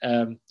pish.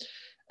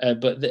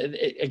 But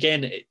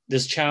again,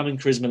 there's charm and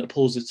charisma that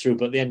pulls it through.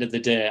 But at the end of the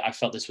day, I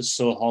felt this was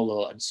so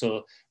hollow, and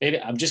so maybe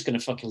I'm just going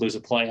to fucking lose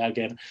a plot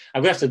again.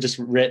 I'm going to have to just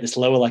rate this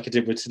lower like I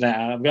did with tonight.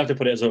 I'm going to have to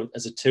put it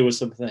as a 2 or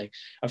something.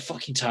 I'm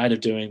fucking tired of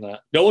doing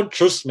that. No one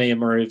trusts me in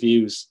my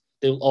reviews.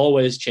 They'll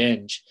always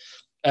change.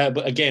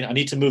 But again, I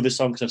need to move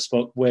this on because I've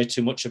spoke way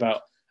too much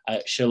about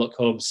Sherlock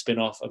Holmes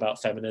spin-off about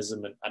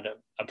feminism, and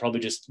I probably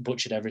just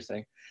butchered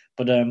everything.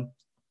 But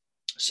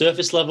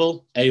surface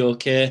level,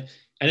 A-OK.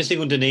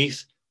 Anything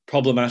underneath,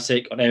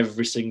 problematic on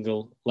every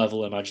single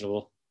level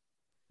imaginable.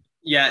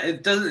 Yeah,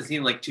 it doesn't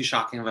seem like too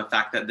shocking of a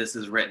fact that this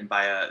is written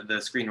by the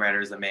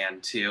screenwriter is a man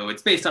too.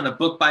 It's based on a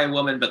book by a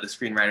woman, but the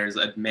screenwriter is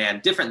a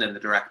man, different than the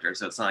director.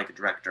 So it's not like a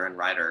director and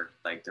writer,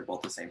 like they're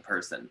both the same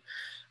person.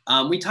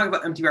 We talk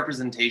about empty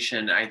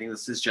representation. I think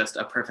this is just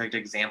a perfect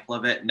example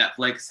of it.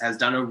 Netflix has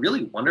done a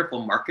really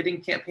wonderful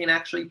marketing campaign,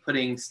 actually,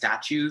 putting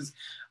statues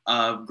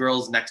of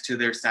girls next to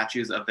their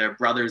statues of their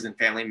brothers and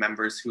family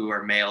members who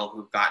are male,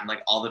 who've gotten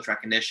like all this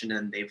recognition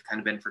and they've kind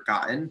of been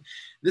forgotten.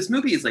 This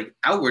movie is like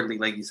outwardly,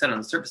 like you said, on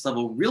the surface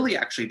level, really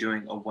actually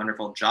doing a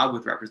wonderful job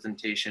with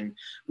representation.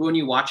 But when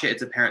you watch it,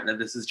 it's apparent that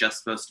this is just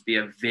supposed to be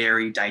a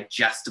very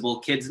digestible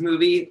kids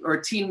movie, or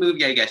a teen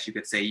movie, I guess you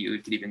could say. You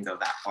could even go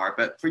that far.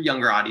 But for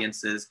younger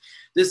audiences,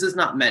 this is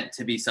not meant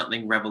to be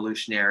something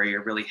revolutionary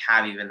or really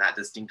have even that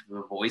distinctive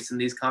of a voice in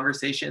these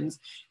conversations.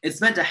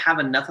 It's meant to have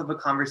enough of a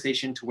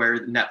conversation to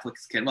where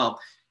Netflix can, well,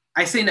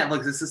 I say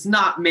Netflix, this is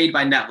not made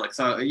by Netflix,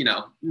 so, you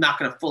know, not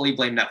going to fully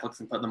blame Netflix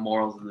and put the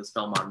morals of this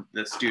film on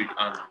the studio,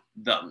 on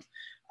them.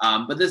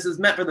 But this is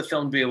meant for the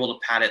film to be able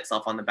to pat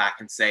itself on the back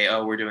and say,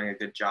 oh, we're doing a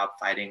good job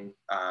fighting,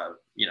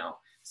 you know,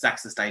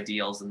 sexist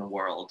ideals in the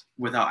world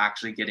without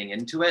actually getting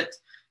into it.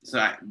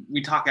 So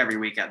we talk every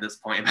week at this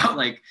point about,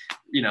 like,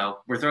 you know,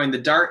 we're throwing the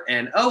dart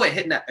and, oh, it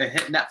hit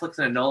Netflix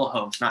and Enola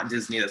Holmes, not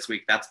Disney this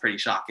week. That's pretty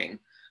shocking.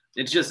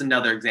 It's just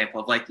another example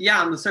of, like,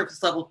 yeah, on the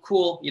surface level,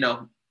 cool, you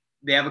know,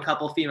 they have a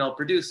couple female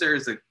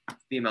producers, a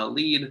female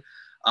lead.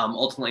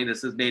 Ultimately,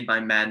 this is made by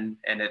men,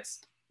 and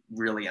it's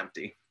really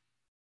empty.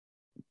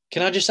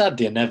 Can I just add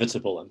the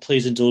inevitable, and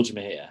please indulge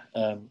me here?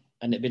 And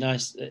it'd be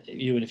nice,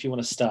 Ewan, if you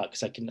want to start,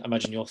 because I can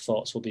imagine your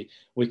thoughts will be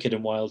wicked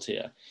and wild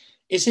here.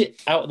 Is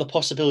it out of the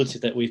possibility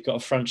that we've got a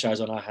franchise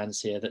on our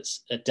hands here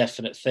that's a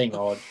definite thing?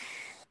 Or,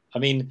 I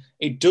mean,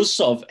 there's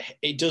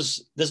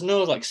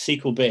no like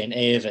sequel bait in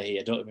Ava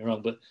here, don't get me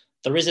wrong, but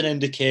there is an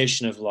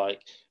indication of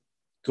like,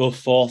 go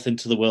forth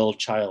into the world,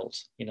 child,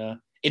 you know,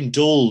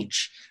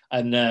 indulge.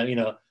 And,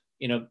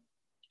 you know,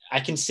 I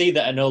can see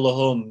that Enola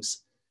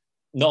Holmes,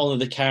 not only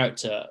the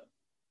character,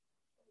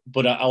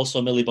 but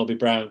also Millie Bobby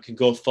Brown can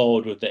go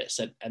forward with this,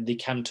 and they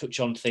can touch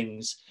on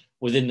things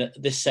within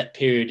this set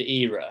period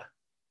era.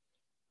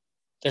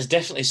 There's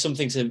definitely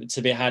something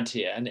to be had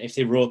here. And if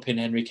they rope in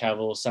Henry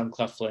Cavill, Sam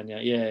Claflin,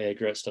 yeah,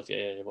 great stuff,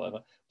 yeah,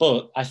 whatever.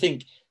 But I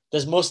think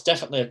there's most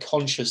definitely a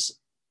conscious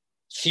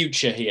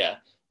future here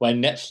where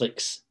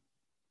Netflix,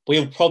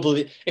 we'll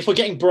probably, if we're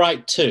getting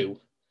Bright 2,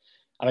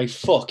 I mean,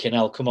 fucking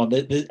hell, come on.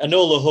 The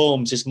Enola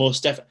Holmes is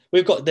most definitely,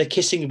 we've got The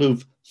Kissing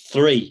Booth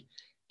 3.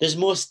 There's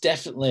most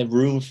definitely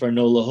room for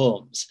Enola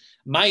Holmes.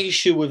 My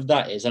issue with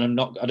that is, and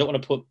I don't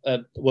want to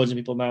put words in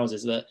people's mouths,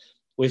 is that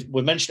we've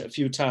mentioned it a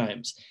few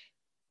times.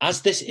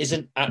 As this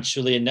isn't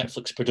actually a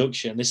Netflix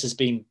production, this has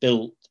been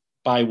built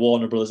by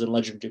Warner Brothers and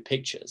Legendary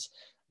Pictures.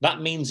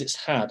 That means it's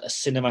had a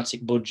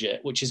cinematic budget,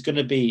 which is going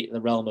to be in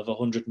the realm of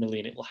 100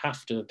 million. It will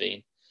have to have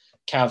been.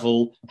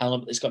 Cavill,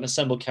 it's got an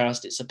ensemble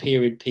cast, it's a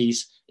period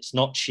piece, it's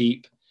not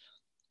cheap.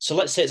 So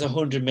let's say it's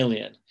 100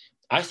 million.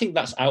 I think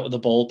that's out of the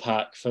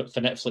ballpark for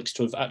Netflix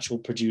to have actual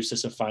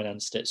producers have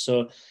financed it.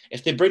 So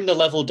if they bring the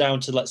level down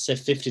to, let's say,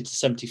 50 to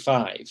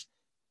 75,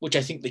 which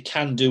I think they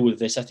can do with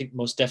this, I think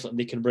most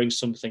definitely they can bring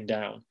something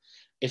down.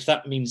 If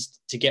that means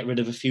to get rid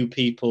of a few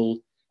people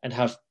and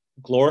have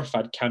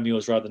glorified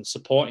cameos rather than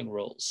supporting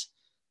roles,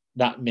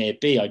 that may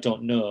be, I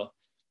don't know.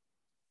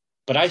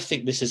 But I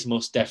think this is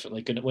most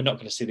definitely we're not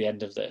going to see the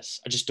end of this.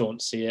 I just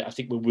don't see it. I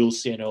think we will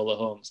see Enola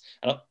Holmes.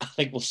 And I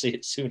think we'll see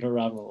it sooner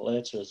rather than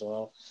later as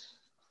well.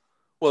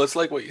 Well, it's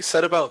like what you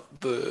said about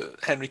the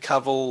Henry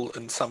Cavill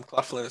and Sam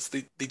Claflin.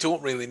 They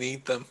don't really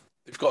need them.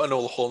 They've got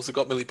Enola Holmes. They've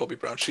got Millie Bobby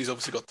Brown. She's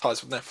obviously got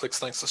ties with Netflix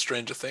thanks to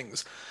Stranger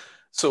Things.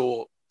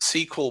 So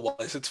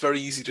sequel-wise, it's very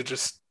easy to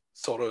just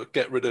sort of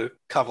get rid of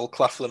Cavill,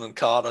 Claflin, and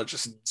Carter,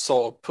 just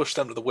sort of push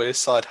them to the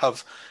wayside,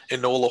 have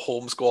Enola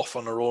Holmes go off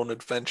on her own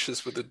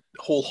adventures with a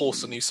whole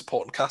host of new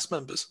supporting cast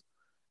members.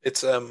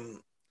 It's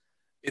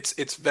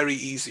very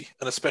easy,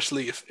 and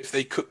especially if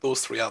they cut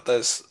those three out,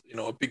 there's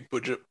a big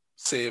budget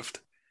saved,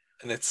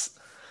 and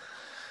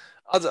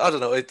I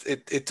don't know.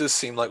 It does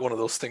seem like one of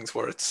those things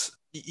where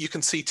you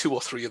can see 2 or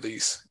 3 of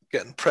these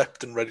getting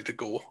prepped and ready to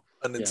go,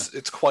 and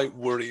it's quite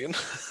worrying.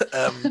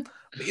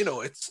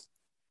 It's.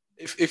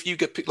 If you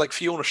get like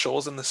Fiona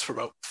Shaw's in this for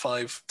about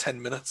 5-10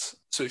 minutes,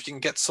 so if you can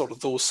get sort of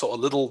those sort of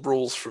little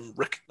roles from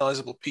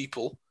recognizable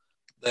people,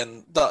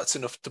 then that's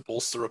enough to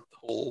bolster up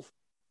the whole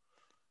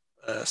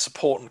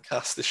support and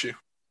cast issue.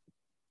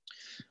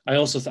 I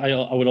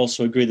would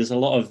also agree. There's a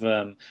lot of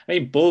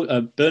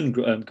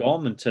Bern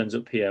Gorman turns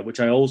up here, which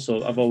I've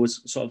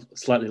always sort of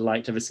slightly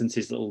liked ever since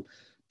his little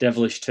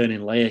devilish turn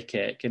in Layer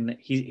Cake, and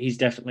he's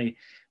definitely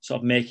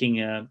sort of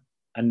making a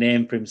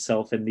name for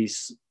himself in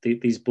these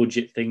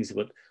budget things,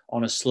 but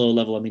on a slow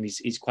level. I mean,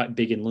 he's quite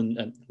big in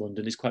London.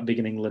 He's quite big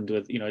in England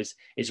with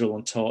his role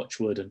on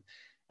Torchwood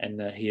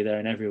and Here, There,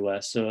 and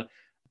Everywhere. So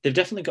they've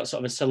definitely got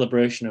sort of a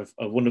celebration of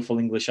wonderful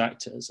English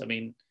actors. I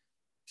mean,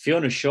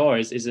 Fiona Shaw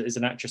is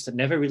an actress that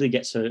never really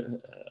gets a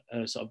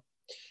sort of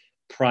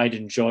pride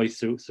and joy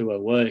through her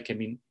work. I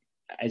mean,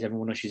 as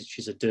everyone knows,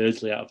 she's a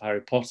Dursley out of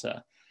Harry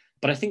Potter.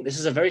 But I think this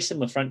is a very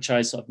similar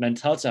franchise sort of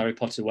mentality to Harry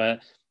Potter, where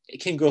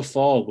it can go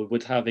forward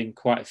with having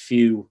quite a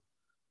few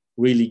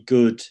really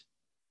good,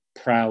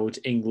 proud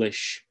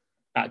English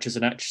actors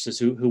and actresses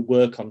who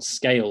work on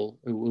scale,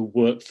 who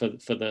work for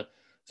the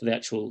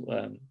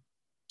actual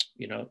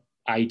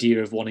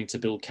idea of wanting to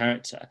build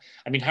character.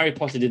 I mean, Harry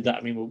Potter did that.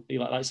 I mean,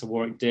 like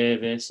Warwick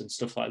Davis and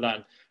stuff like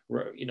that.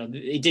 And,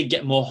 it did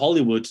get more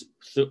Hollywood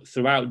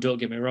throughout. Don't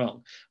get me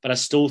wrong, but I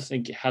still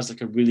think it has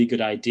like a really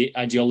good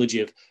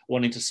ideology of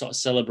wanting to sort of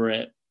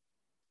celebrate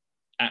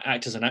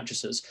actors and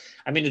actresses.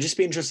 I mean, it'll just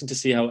be interesting to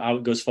see how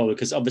it goes forward,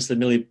 because obviously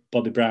Millie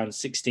Bobby Brown's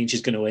 16,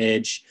 she's going to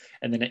age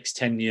in the next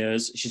 10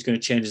 years. She's going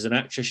to change as an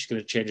actress, she's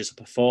going to change as a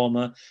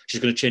performer,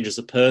 she's going to change as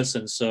a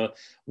person. So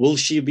will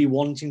she be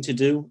wanting to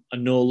do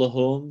Enola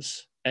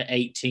Holmes at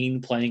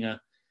 18 playing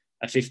a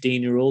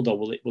 15-year-old, or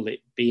will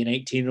it be an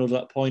 18-year-old at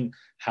that point?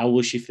 How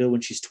will she feel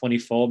when she's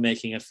 24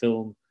 making a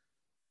film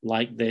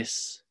like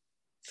this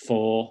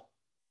for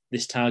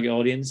this target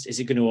audience? Is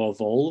it going to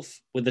evolve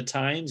with the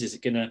times? Is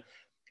it going to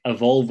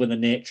evolve with the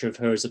nature of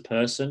her as a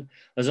person?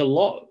 There's a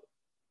lot.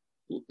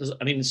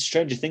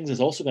 Stranger Things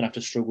is also going to have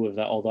to struggle with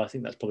that, although I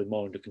think that's probably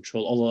more under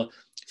control. Although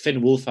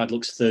Finn Wolfhard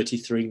looks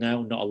 33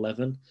 now, not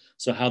 11.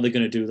 So how they're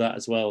going to do that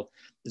as well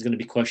is going to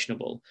be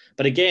questionable.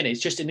 But again,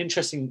 it's just an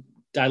interesting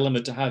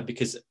dilemma to have,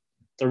 because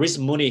there is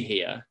money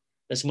here.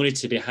 There's money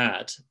to be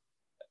had,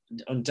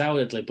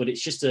 undoubtedly. But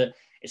it's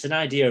an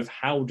idea of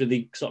how do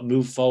they sort of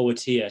move forward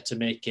here to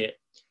make it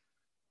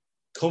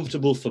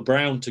comfortable for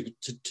Brown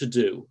to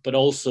do, but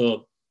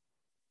also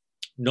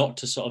not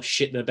to sort of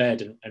shit the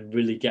bed and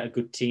really get a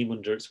good team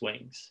under its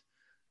wings.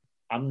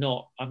 I'm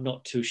not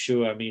too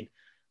sure. I mean,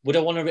 would I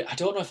want to? I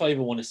don't know if I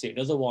even want to see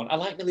another one. I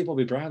like Millie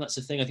Bobby Brown. That's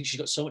the thing. I think she's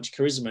got so much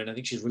charisma, and I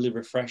think she's really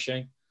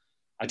refreshing.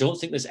 I don't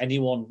think there's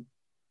anyone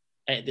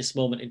at this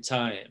moment in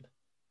time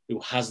who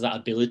has that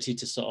ability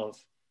to sort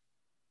of.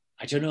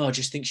 I don't know. I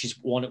just think she's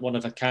one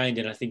of a kind,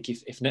 and I think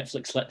if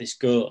Netflix let this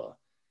go,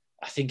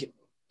 I think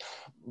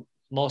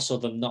more so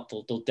than not,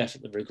 they'll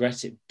definitely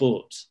regret it.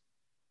 But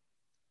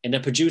in a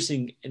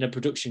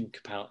production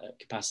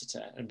capacity,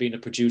 and being a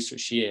producer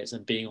as she is,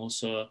 and being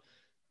also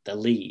the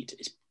lead,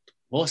 it's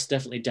most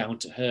definitely down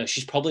to her.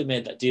 She's probably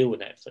made that deal with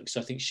Netflix, so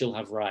I think she'll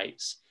have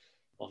rights.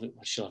 I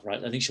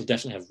think she'll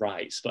definitely have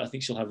rights, but I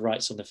think she'll have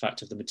rights on the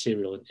fact of the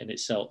material in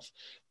itself.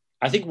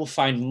 I think we'll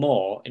find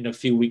more in a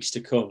few weeks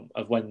to come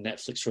of when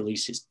Netflix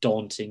releases its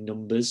daunting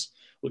numbers,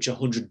 which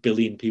 100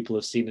 billion people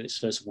have seen in its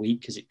first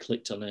week because it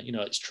clicked on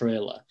its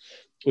trailer,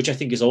 which I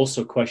think is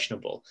also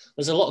questionable.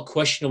 There's a lot of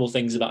questionable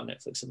things about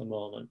Netflix at the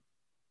moment.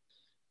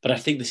 But I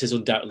think this is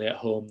undoubtedly at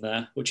home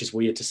there, which is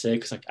weird to say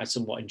because I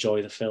somewhat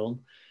enjoy the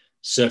film.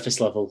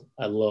 Surface level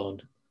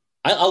alone.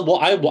 I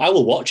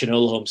will watch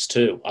Enola Holmes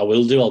too. I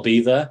will do. I'll be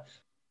there.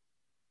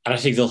 And I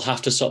think they'll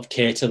have to sort of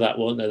cater that,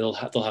 won't they? They'll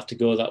have to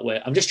go that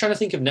way. I'm just trying to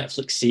think of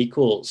Netflix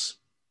sequels.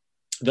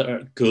 that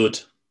are good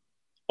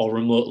or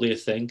remotely a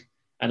thing.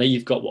 I know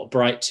you've got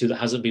Bright 2 that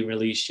hasn't been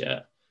released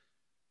yet.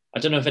 I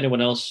don't know if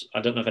anyone else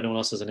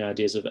has any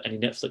ideas of any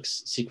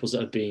Netflix sequels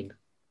that have been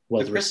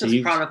well the Christmas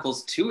received.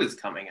 Chronicles 2 is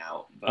coming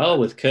out. Oh,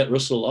 with Kurt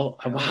Russell.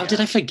 How did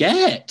I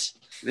forget?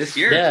 This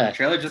year, the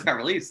trailer just got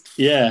released.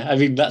 Yeah, I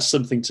mean, that's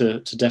something to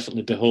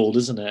definitely behold,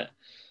 isn't it?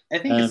 I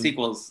think the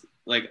sequel's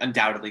like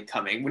undoubtedly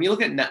coming. When you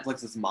look at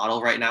Netflix's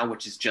model right now,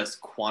 which is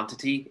just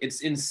quantity,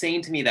 it's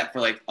insane to me that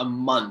for like a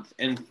month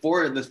and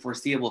for the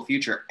foreseeable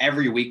future,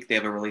 every week they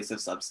have a release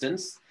of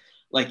substance.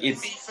 Like,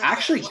 it's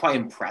actually quite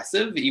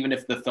impressive, even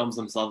if the films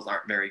themselves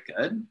aren't very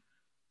good.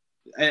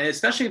 And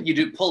especially if you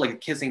do pull like a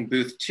Kissing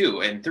Booth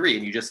 2 and 3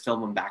 and you just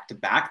film them back to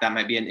back, that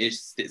might be an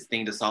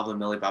thing to solve the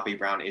Millie Bobby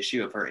Brown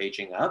issue of her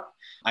aging up.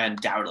 I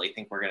undoubtedly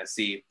think we're going to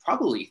see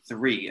probably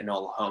 3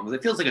 Enola Holmes.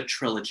 It feels like a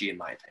trilogy in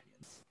my opinion.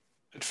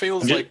 It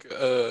feels like,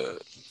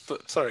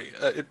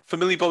 for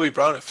Millie Bobby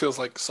Brown, it feels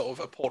like sort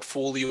of a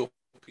portfolio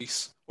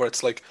piece where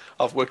it's like,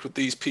 I've worked with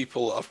these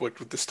people, I've worked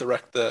with this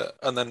director,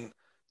 and then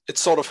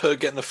it's sort of her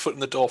getting a foot in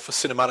the door for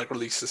cinematic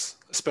releases,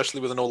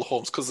 especially with Enola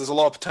Holmes, because there's a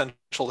lot of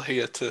potential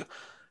here to,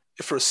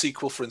 if for a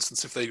sequel, for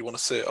instance, if they want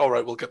to say, all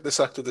right, we'll get this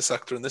actor,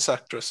 and this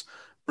actress,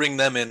 bring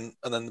them in,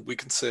 and then we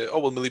can say, oh,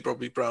 well, Millie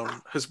Bobby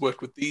Brown has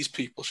worked with these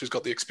people. She's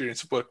got the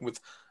experience of working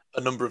with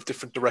a number of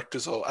different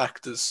directors or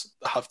actors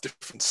that have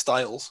different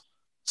styles.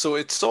 So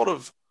it's sort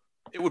of,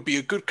 it would be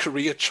a good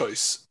career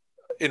choice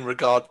in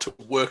regard to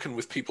working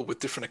with people with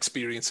different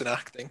experience in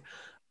acting.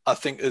 I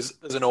think as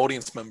an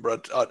audience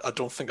member, I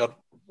don't think I'd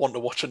want to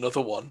watch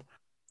another one.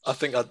 I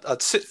think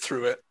I'd sit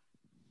through it,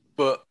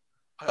 but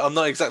I'm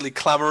not exactly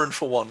clamoring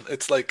for one.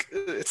 It's like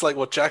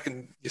what Jack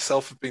and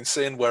yourself have been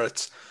saying, where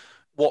it's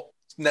what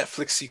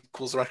Netflix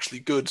sequels are actually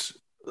good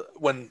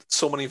when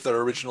so many of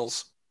their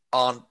originals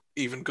aren't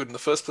even good in the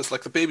first place.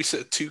 Like The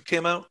Babysitter 2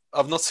 came out.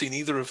 I've not seen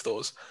either of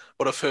those,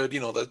 but I've heard,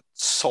 they're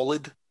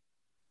solid,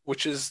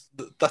 which is,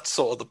 that's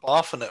sort of the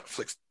bar for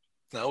Netflix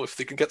now. If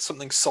they can get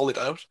something solid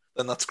out,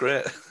 then that's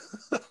great.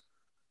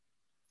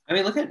 I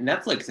mean, look at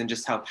Netflix and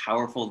just how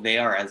powerful they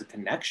are as a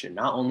connection.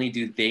 Not only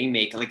do they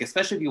make, like,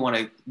 especially if you want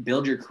to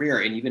build your career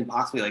and even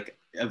possibly like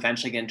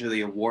eventually get into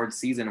the award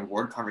season,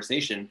 award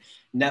conversation,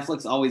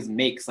 Netflix always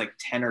makes like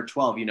 10 or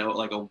 12,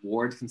 like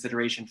award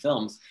consideration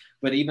films.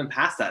 But even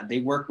past that, they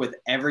work with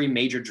every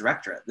major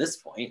director at this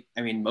point.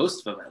 I mean,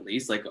 most of them at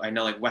least. Like, I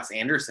know like Wes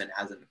Anderson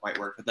hasn't quite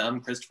worked with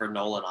them, Christopher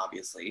Nolan,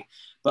 obviously,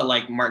 but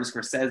like Martin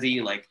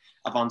Scorsese, like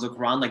Alfonso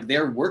Cuarón, like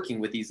they're working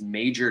with these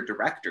major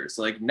directors.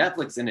 So like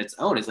Netflix in its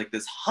own is like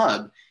this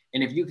hub.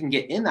 And if you can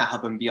get in that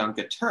hub and be on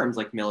good terms,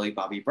 like Millie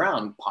Bobby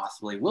Brown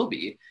possibly will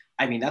be,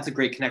 I mean, that's a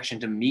great connection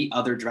to meet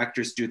other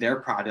directors, do their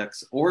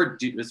products, or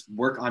just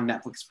work on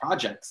Netflix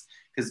projects.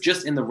 Because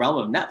just in the realm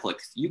of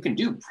Netflix, you can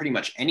do pretty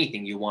much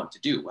anything you want to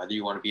do, whether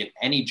you want to be in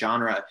any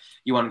genre,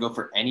 you want to go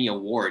for any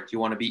award, you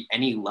want to be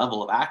any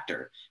level of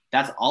actor.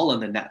 That's all in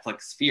the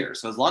Netflix sphere.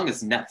 So as long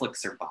as Netflix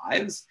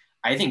survives,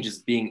 I think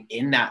just being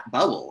in that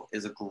bubble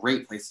is a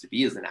great place to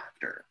be as an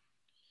actor.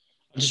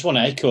 I just want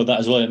to echo that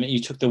as well. I mean, you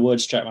took the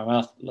words straight out of my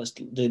mouth.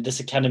 This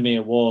Academy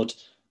Award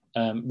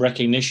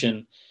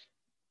recognition,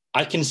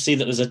 I can see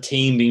that there's a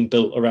team being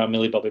built around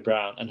Millie Bobby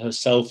Brown, and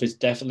herself is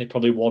definitely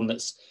probably one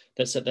that's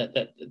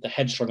the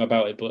headstrong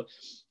about it. But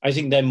I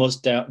think they're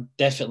most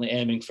definitely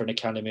aiming for an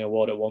Academy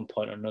Award at one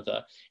point or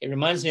another. It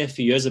reminds me a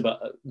few years ago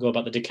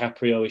about the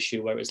DiCaprio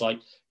issue, where it's like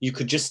you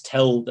could just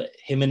tell that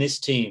him and his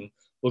team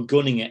were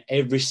gunning at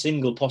every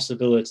single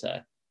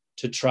possibility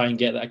to try and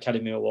get that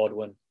Academy Award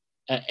win.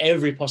 At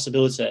every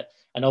possibility,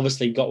 and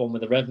obviously got one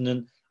with The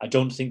Revenant. I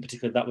don't think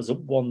particularly that was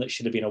one that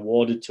should have been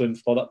awarded to him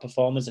for that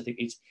performance. I think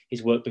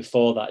his work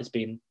before that has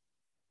been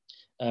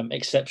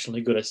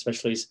exceptionally good,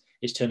 especially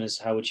his turn as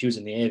Howard Hughes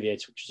in The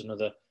Aviator, which is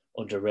another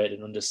underrated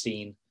and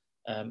underseen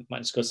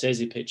Martin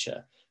Scorsese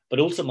picture. But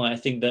ultimately, I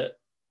think that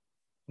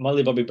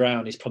Millie Bobby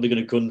Brown is probably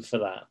going to gun for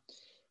that.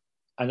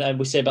 And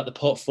we say about the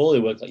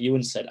portfolio work, like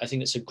Ewan said, I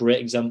think it's a great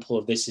example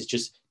of this. Is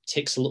just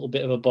ticks a little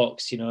bit of a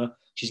box,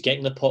 She's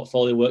getting the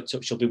portfolio worked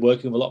up. She'll be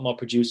working with a lot more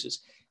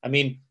producers. I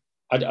mean,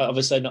 I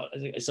obviously not,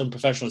 it's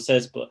unprofessional to say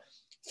this, but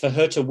for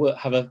her to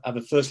have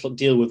a first look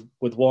deal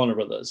with Warner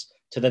Brothers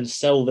to then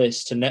sell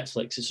this to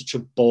Netflix is such a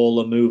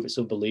baller move. It's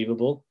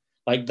unbelievable.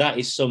 Like, that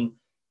is some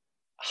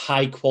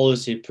high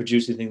quality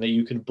producing thing that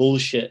you can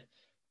bullshit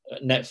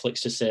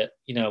Netflix to say,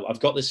 I've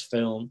got this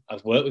film,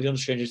 I've worked with you on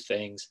Stranger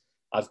Things,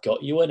 I've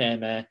got you an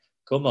Emmy,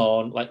 come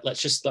on, like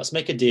let's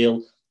make a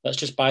deal. Let's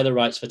just buy the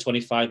rights for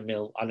 25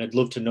 mil, and I'd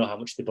love to know how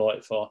much they bought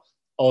it for.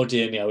 Oh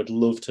dear me, I would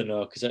love to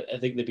know, because I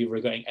think they'd be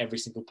regretting every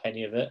single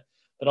penny of it.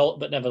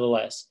 But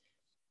nevertheless,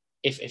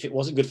 if it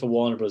wasn't good for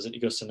Warner Bros. And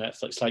it goes to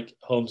Netflix, like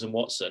Holmes and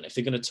Watson, if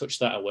they're going to touch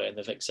that away and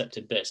they've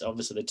accepted this,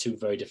 obviously they're two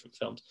very different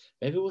films.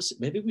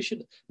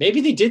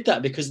 Maybe they did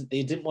that because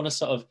they didn't want to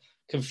sort of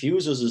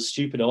confuse us as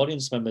stupid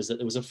audience members that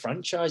there was a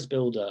franchise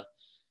builder,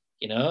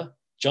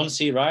 John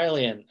C.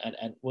 Reilly and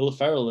Will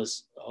Ferrell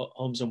as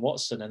Holmes and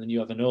Watson, and then you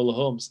have Enola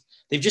Holmes.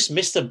 They've just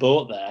missed the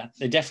boat there.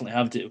 They definitely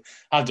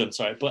have done.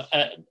 Sorry, but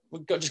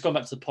just going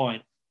back to the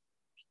point.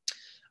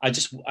 I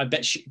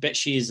bet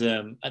she's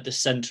at the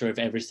center of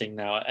everything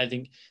now. I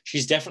think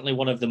she's definitely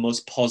one of the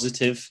most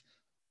positive,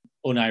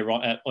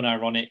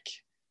 unironic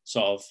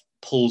sort of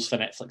pulls for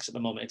Netflix at the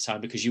moment in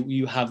time, because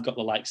you have got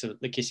the likes of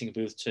The Kissing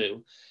Booth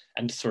 2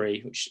 and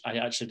 3, which I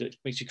actually it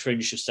makes you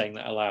cringe just saying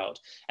that aloud.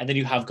 And then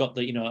you have got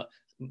the,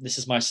 This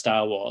Is My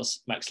Star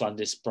Wars, Max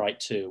Landis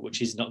Bright 2,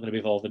 which is not going to be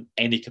involved in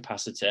any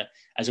capacity,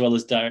 as well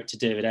as director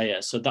David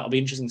Ayer. So that'll be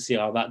interesting to see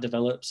how that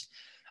develops.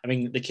 I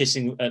mean, I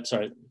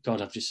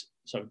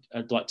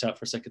blacked out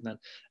for a second then.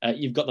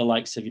 You've got the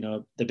likes of,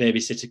 The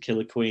Babysitter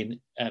Killer Queen,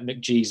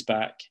 McGee's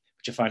back,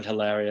 which I find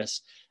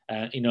hilarious.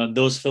 And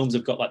those films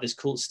have got like this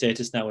cult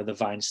status now with the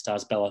Vine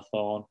stars, Bella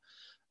Thorne.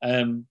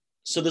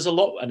 So there's a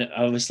lot, and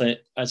obviously,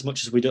 as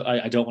much as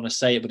I don't want to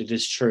say it, but it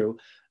is true.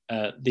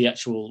 The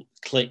actual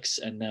clicks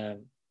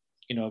and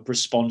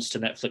response to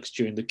Netflix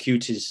during the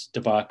Cuties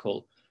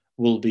debacle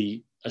will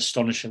be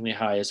astonishingly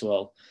high as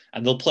well,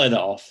 and they'll play that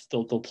off.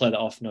 They'll play that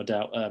off, no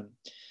doubt.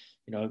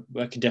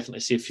 I can definitely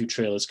see a few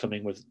trailers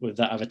coming with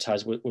that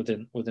advertised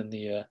within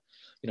the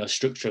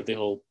structure of the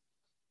whole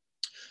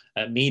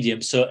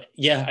medium. So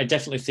yeah, I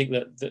definitely think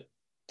that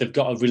they've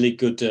got a really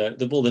good.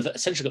 They've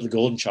essentially got the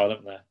golden child,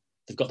 haven't they?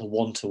 They've got the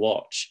one to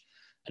watch.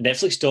 And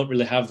Netflix don't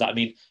really have that. I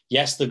mean,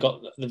 yes, they've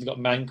got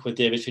Mank with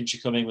David Fincher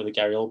coming with the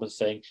Gary Oldman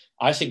thing.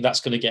 I think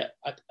that's going to get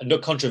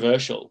not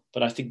controversial,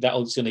 but I think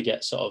that's going to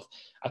get sort of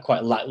a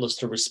quite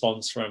lackluster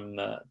response from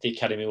the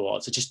Academy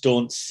Awards. I just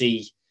don't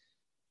see,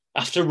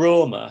 after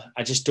Roma,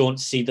 I just don't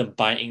see them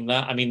biting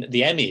that. I mean,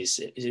 the Emmys,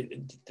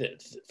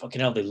 fucking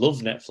hell, they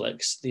love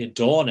Netflix. They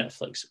adore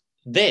Netflix.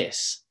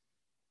 This,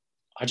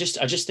 I just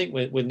think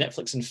with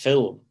Netflix and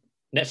film,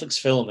 Netflix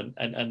film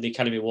and the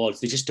Academy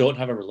Awards, they just don't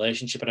have a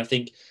relationship. And I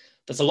think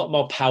there's a lot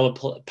more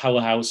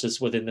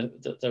powerhouses within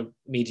the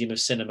medium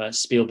of cinema.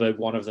 Spielberg,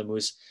 one of them,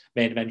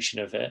 made mention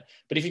of it.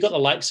 But if you've got the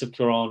likes of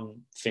Cuarón,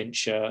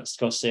 Fincher,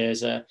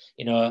 Scorsese,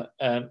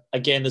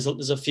 again,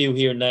 there's a few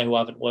here and there who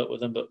haven't worked with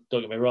them, but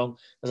don't get me wrong,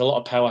 there's a lot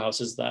of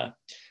powerhouses there.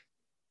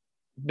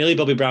 Millie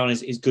Bobby Brown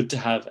is good to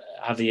have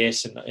the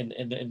ace in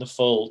the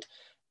fold.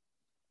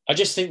 I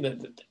just think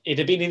that it'd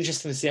have been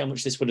interesting to see how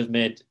much this would have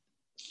made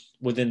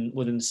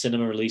within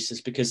cinema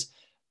releases, because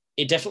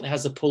it definitely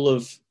has the pull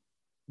of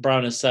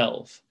Brown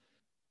herself,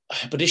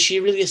 but is she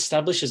really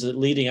established as a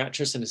leading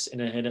actress in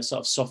a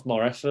sort of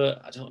sophomore effort?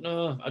 I don't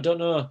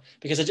know,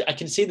 because I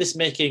can see this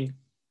making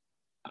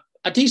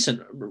a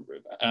decent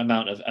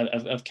amount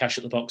of cash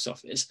at the box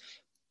office,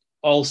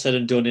 all said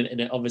and done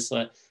in it,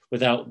 obviously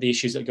without the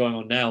issues that are going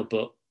on now.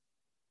 But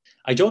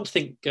I don't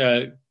think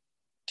Godzilla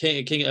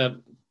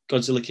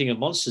King of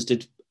Monsters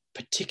did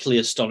particularly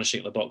astonishing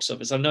at the box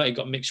office. I know it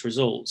got mixed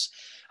results.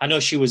 I know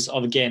she was,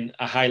 again,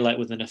 a highlight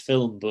within a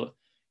film, but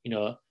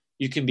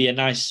you can be a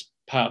nice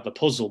part of the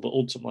puzzle, but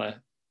ultimately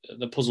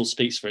the puzzle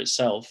speaks for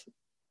itself.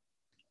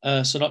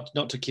 So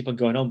not to keep on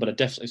going on, but I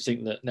definitely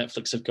think that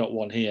Netflix have got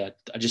one here.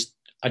 I just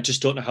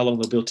don't know how long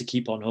they'll be able to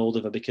keep on hold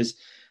of her, because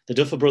the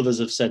Duffer Brothers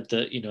have said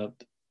that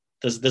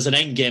there's an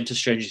end game to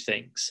Stranger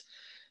Things.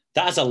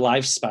 That as a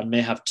lifespan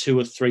may have two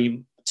or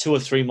three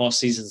more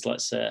seasons,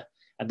 let's say,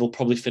 and they'll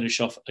probably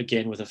finish off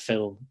again with a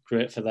film.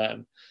 Great for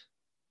them.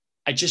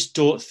 I just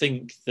don't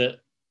think that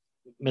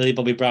Millie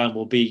Bobby Brown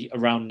will be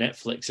around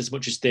Netflix as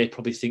much as they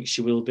probably think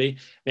she will be.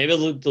 Maybe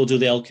they'll do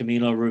the El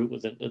Camino route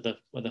with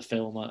the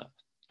film.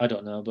 I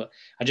don't know, but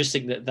I just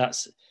think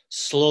that's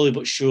slowly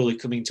but surely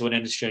coming to an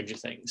end of Stranger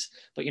Things.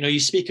 But you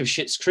speak of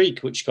Schitt's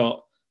Creek, which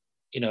got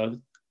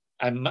an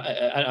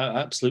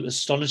absolute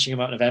astonishing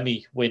amount of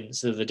Emmy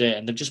wins the other day,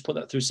 and they've just put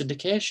that through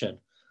syndication.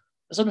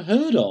 That's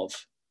unheard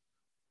of.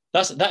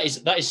 That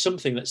is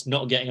something that's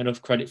not getting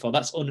enough credit for.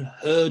 That's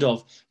unheard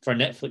of for a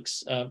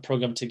Netflix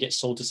program to get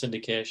sold to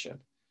syndication.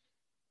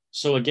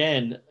 So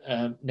again,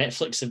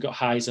 Netflix have got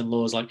highs and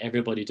lows like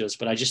everybody does,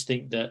 but I just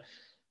think that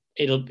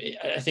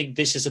I think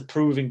this is a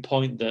proving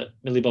point that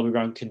Millie Bobby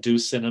Brown can do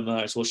cinema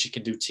as well as she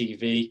can do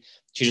TV.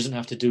 She doesn't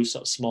have to do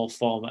sort of small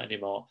format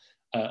anymore.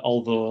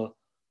 Although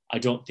I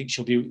don't think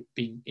she'll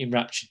be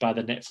enraptured by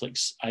the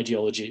Netflix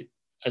ideology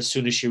as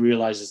soon as she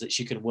realizes that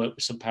she can work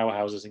with some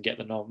powerhouses and get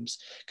the noms.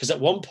 Because at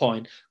one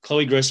point,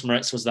 Chloe Grace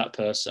Moretz was that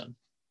person.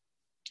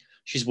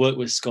 She's worked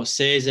with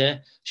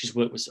Scorsese, she's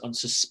worked on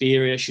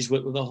Suspiria, she's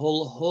worked with a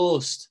whole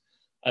host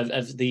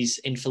of these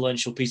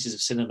influential pieces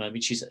of cinema. I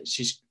mean,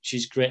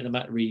 she's great in the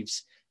Matt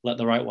Reeves Let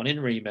the Right One In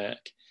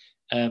remake.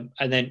 And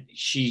then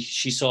she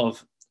sort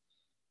of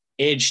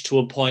aged to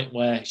a point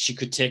where she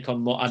could take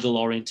on more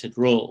adult-oriented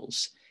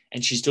roles.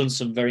 And she's done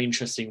some very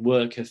interesting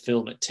work. Her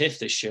film at TIFF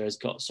this year has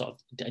got sort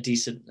of a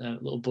decent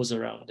little buzz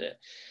around it.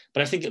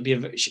 But I think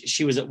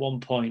she was at one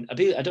point, I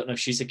don't know if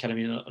she's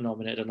Academy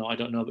nominated or not, I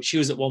don't know, but she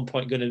was at one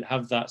point going to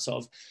have that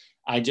sort of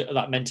idea,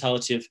 that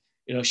mentality of,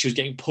 she was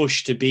getting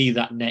pushed to be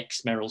that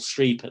next Meryl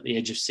Streep at the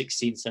age of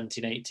 16,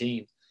 17,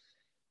 18.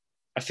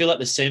 I feel like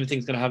the same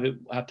thing's going to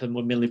happen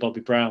with Millie Bobby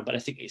Brown, but I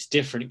think it's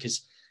different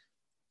because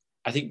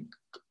I think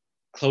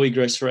Chloe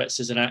Grace Moretz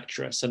is an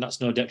actress, and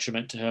that's no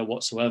detriment to her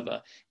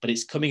whatsoever. But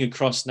it's coming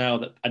across now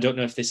that I don't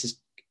know if this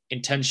is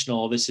intentional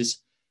or this is,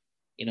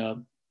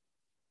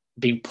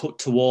 being put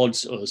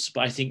towards us,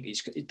 but I think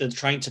they're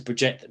trying to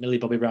project that Millie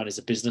Bobby Brown is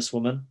a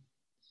businesswoman.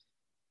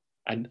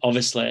 And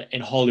obviously,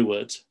 in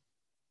Hollywood,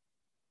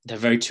 they're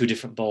very two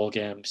different ball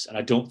games. And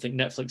I don't think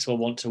Netflix will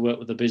want to work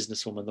with a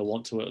businesswoman. They'll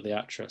want to work with the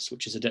actress,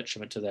 which is a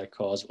detriment to their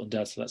cause. But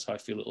undoubtedly, that's how I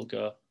feel it'll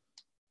go.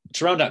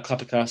 To round out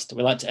Clappercast,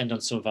 we like to end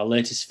on some of our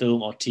latest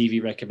film or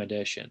TV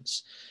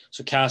recommendations.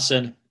 So,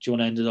 Carson, do you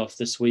want to end it off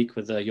this week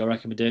with your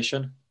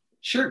recommendation?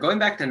 Sure. Going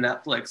back to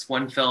Netflix,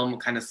 one film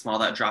kind of small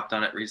that dropped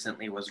on it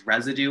recently was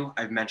Residue.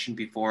 I've mentioned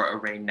before,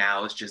 Array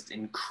Now is just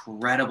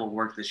incredible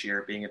work this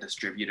year, being a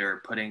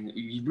distributor, putting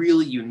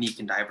really unique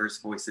and diverse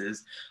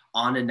voices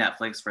onto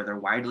Netflix where they're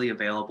widely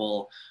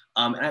available.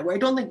 And I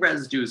don't think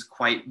Residue is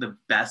quite the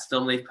best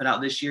film they've put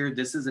out this year.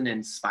 This is an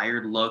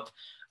inspired look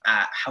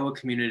at how a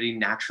community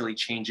naturally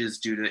changes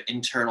due to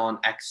internal and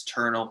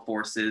external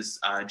forces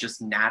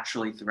just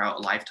naturally throughout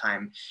a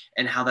lifetime,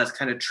 and how that's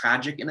kind of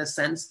tragic in a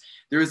sense.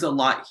 There is a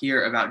lot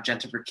here about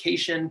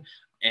gentrification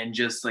and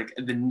just like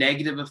the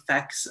negative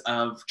effects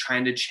of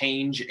trying to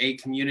change a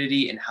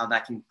community and how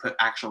that can put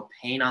actual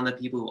pain on the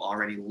people who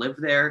already live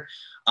there.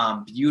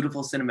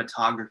 Beautiful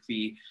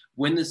cinematography.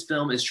 When this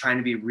film is trying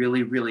to be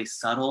really, really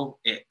subtle,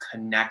 it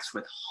connects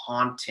with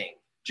haunting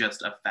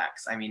just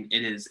effects. I mean,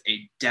 it is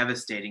a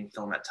devastating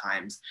film at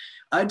times.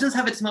 It does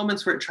have its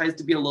moments where it tries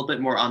to be a little bit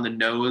more on the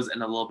nose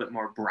and a little bit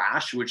more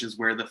brash, which is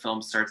where the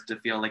film starts to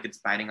feel like it's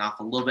biting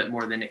off a little bit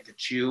more than it could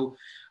chew.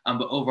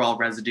 But overall,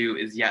 Residue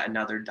is yet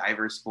another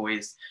diverse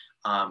voice.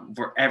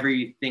 For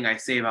everything I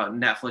say about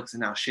Netflix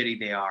and how shitty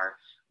they are,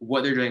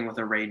 what they're doing with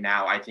Array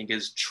Now, I think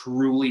is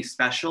truly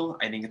special.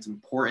 I think it's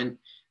important.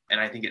 And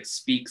I think it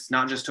speaks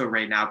not just to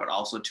Array Now, but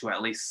also to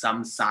at least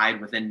some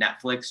side within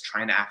Netflix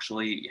trying to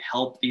actually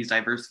help these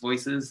diverse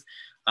voices.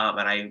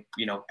 And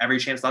every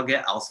chance I'll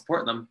get, I'll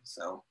support them.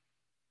 So,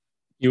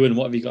 Ewan,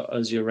 what have you got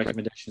as your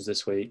recommendations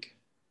this week?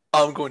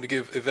 I'm going to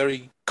give a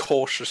very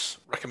cautious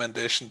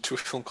recommendation to a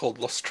film called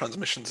Lost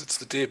Transmissions. It's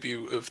the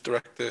debut of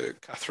director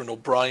Catherine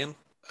O'Brien.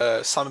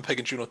 Simon Pegg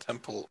and Juno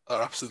Temple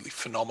are absolutely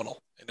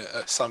phenomenal in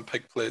it. Simon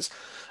Pegg plays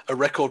a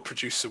record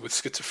producer with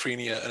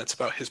schizophrenia, and it's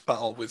about his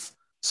battle with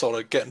sort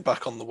of getting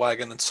back on the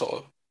wagon and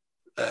sort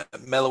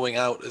of mellowing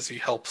out as he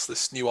helps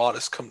this new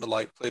artist come to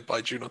light, played by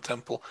Juno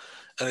Temple.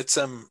 And it's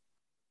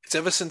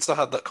ever since I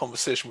had that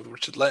conversation with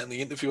Richard Lett in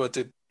the interview I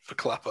did for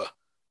Clapper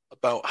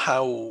about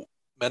how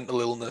mental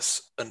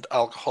illness and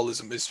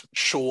alcoholism is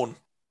shown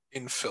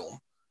in film.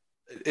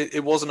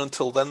 It wasn't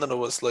until then that I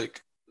was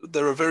like,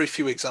 there are very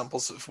few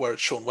examples of where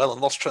it's shown well.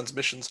 In Lost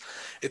Transmissions,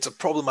 it's a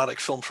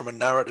problematic film from a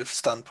narrative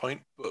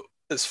standpoint, but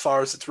as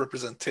far as its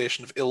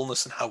representation of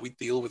illness and how we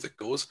deal with it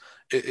goes,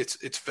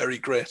 it's very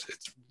great.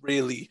 It's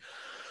really,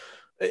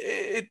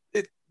 it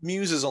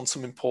muses on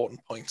some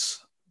important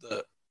points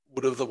that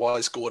would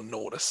otherwise go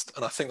unnoticed.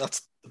 And I think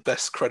that's the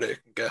best credit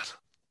it can get.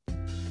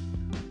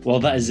 Well,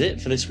 that is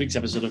it for this week's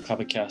episode of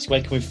Clappercast.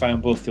 Where can we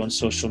find both of you on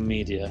social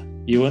media?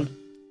 Ewan?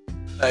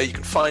 You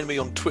can find me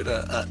on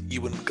Twitter at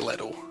Ewan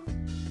Gledo.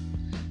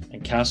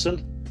 And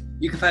Carson?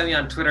 You can find me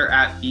on Twitter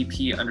at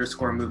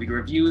BP_movie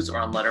reviews or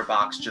on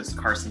Letterboxd, just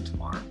Carson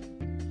Tamar.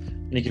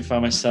 And you can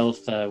find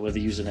myself with a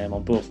username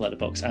on both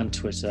Letterboxd and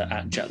Twitter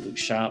at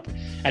JackLukeSharp.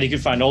 And you can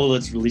find all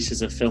of the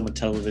releases of film and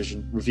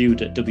television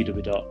reviewed at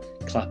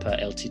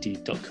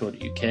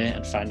www.clapperltd.co.uk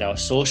and find our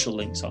social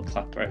links on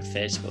Clapper at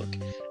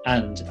Facebook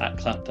and at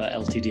Clapper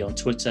Ltd on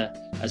Twitter,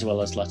 as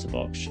well as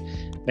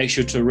Letterboxd. Make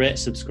sure to rate,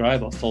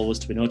 subscribe, or follow us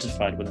to be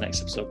notified when the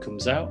next episode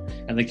comes out.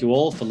 And thank you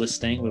all for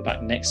listening. We're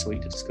back next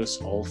week to discuss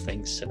all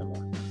things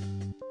cinema.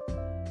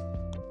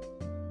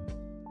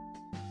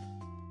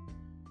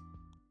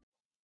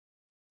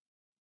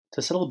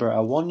 To celebrate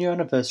our 1 year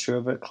anniversary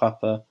over at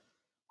Clapper,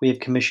 we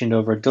have commissioned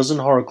over a dozen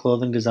horror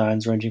clothing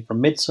designs ranging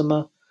from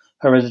Midsommar,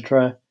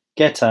 Hereditary,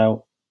 Get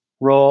Out,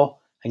 Raw,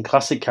 and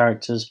classic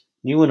characters,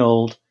 new and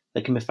old,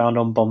 that can be found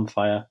on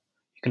Bonfire.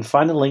 You can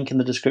find a link in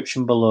the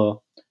description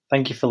below.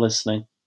 Thank you for listening.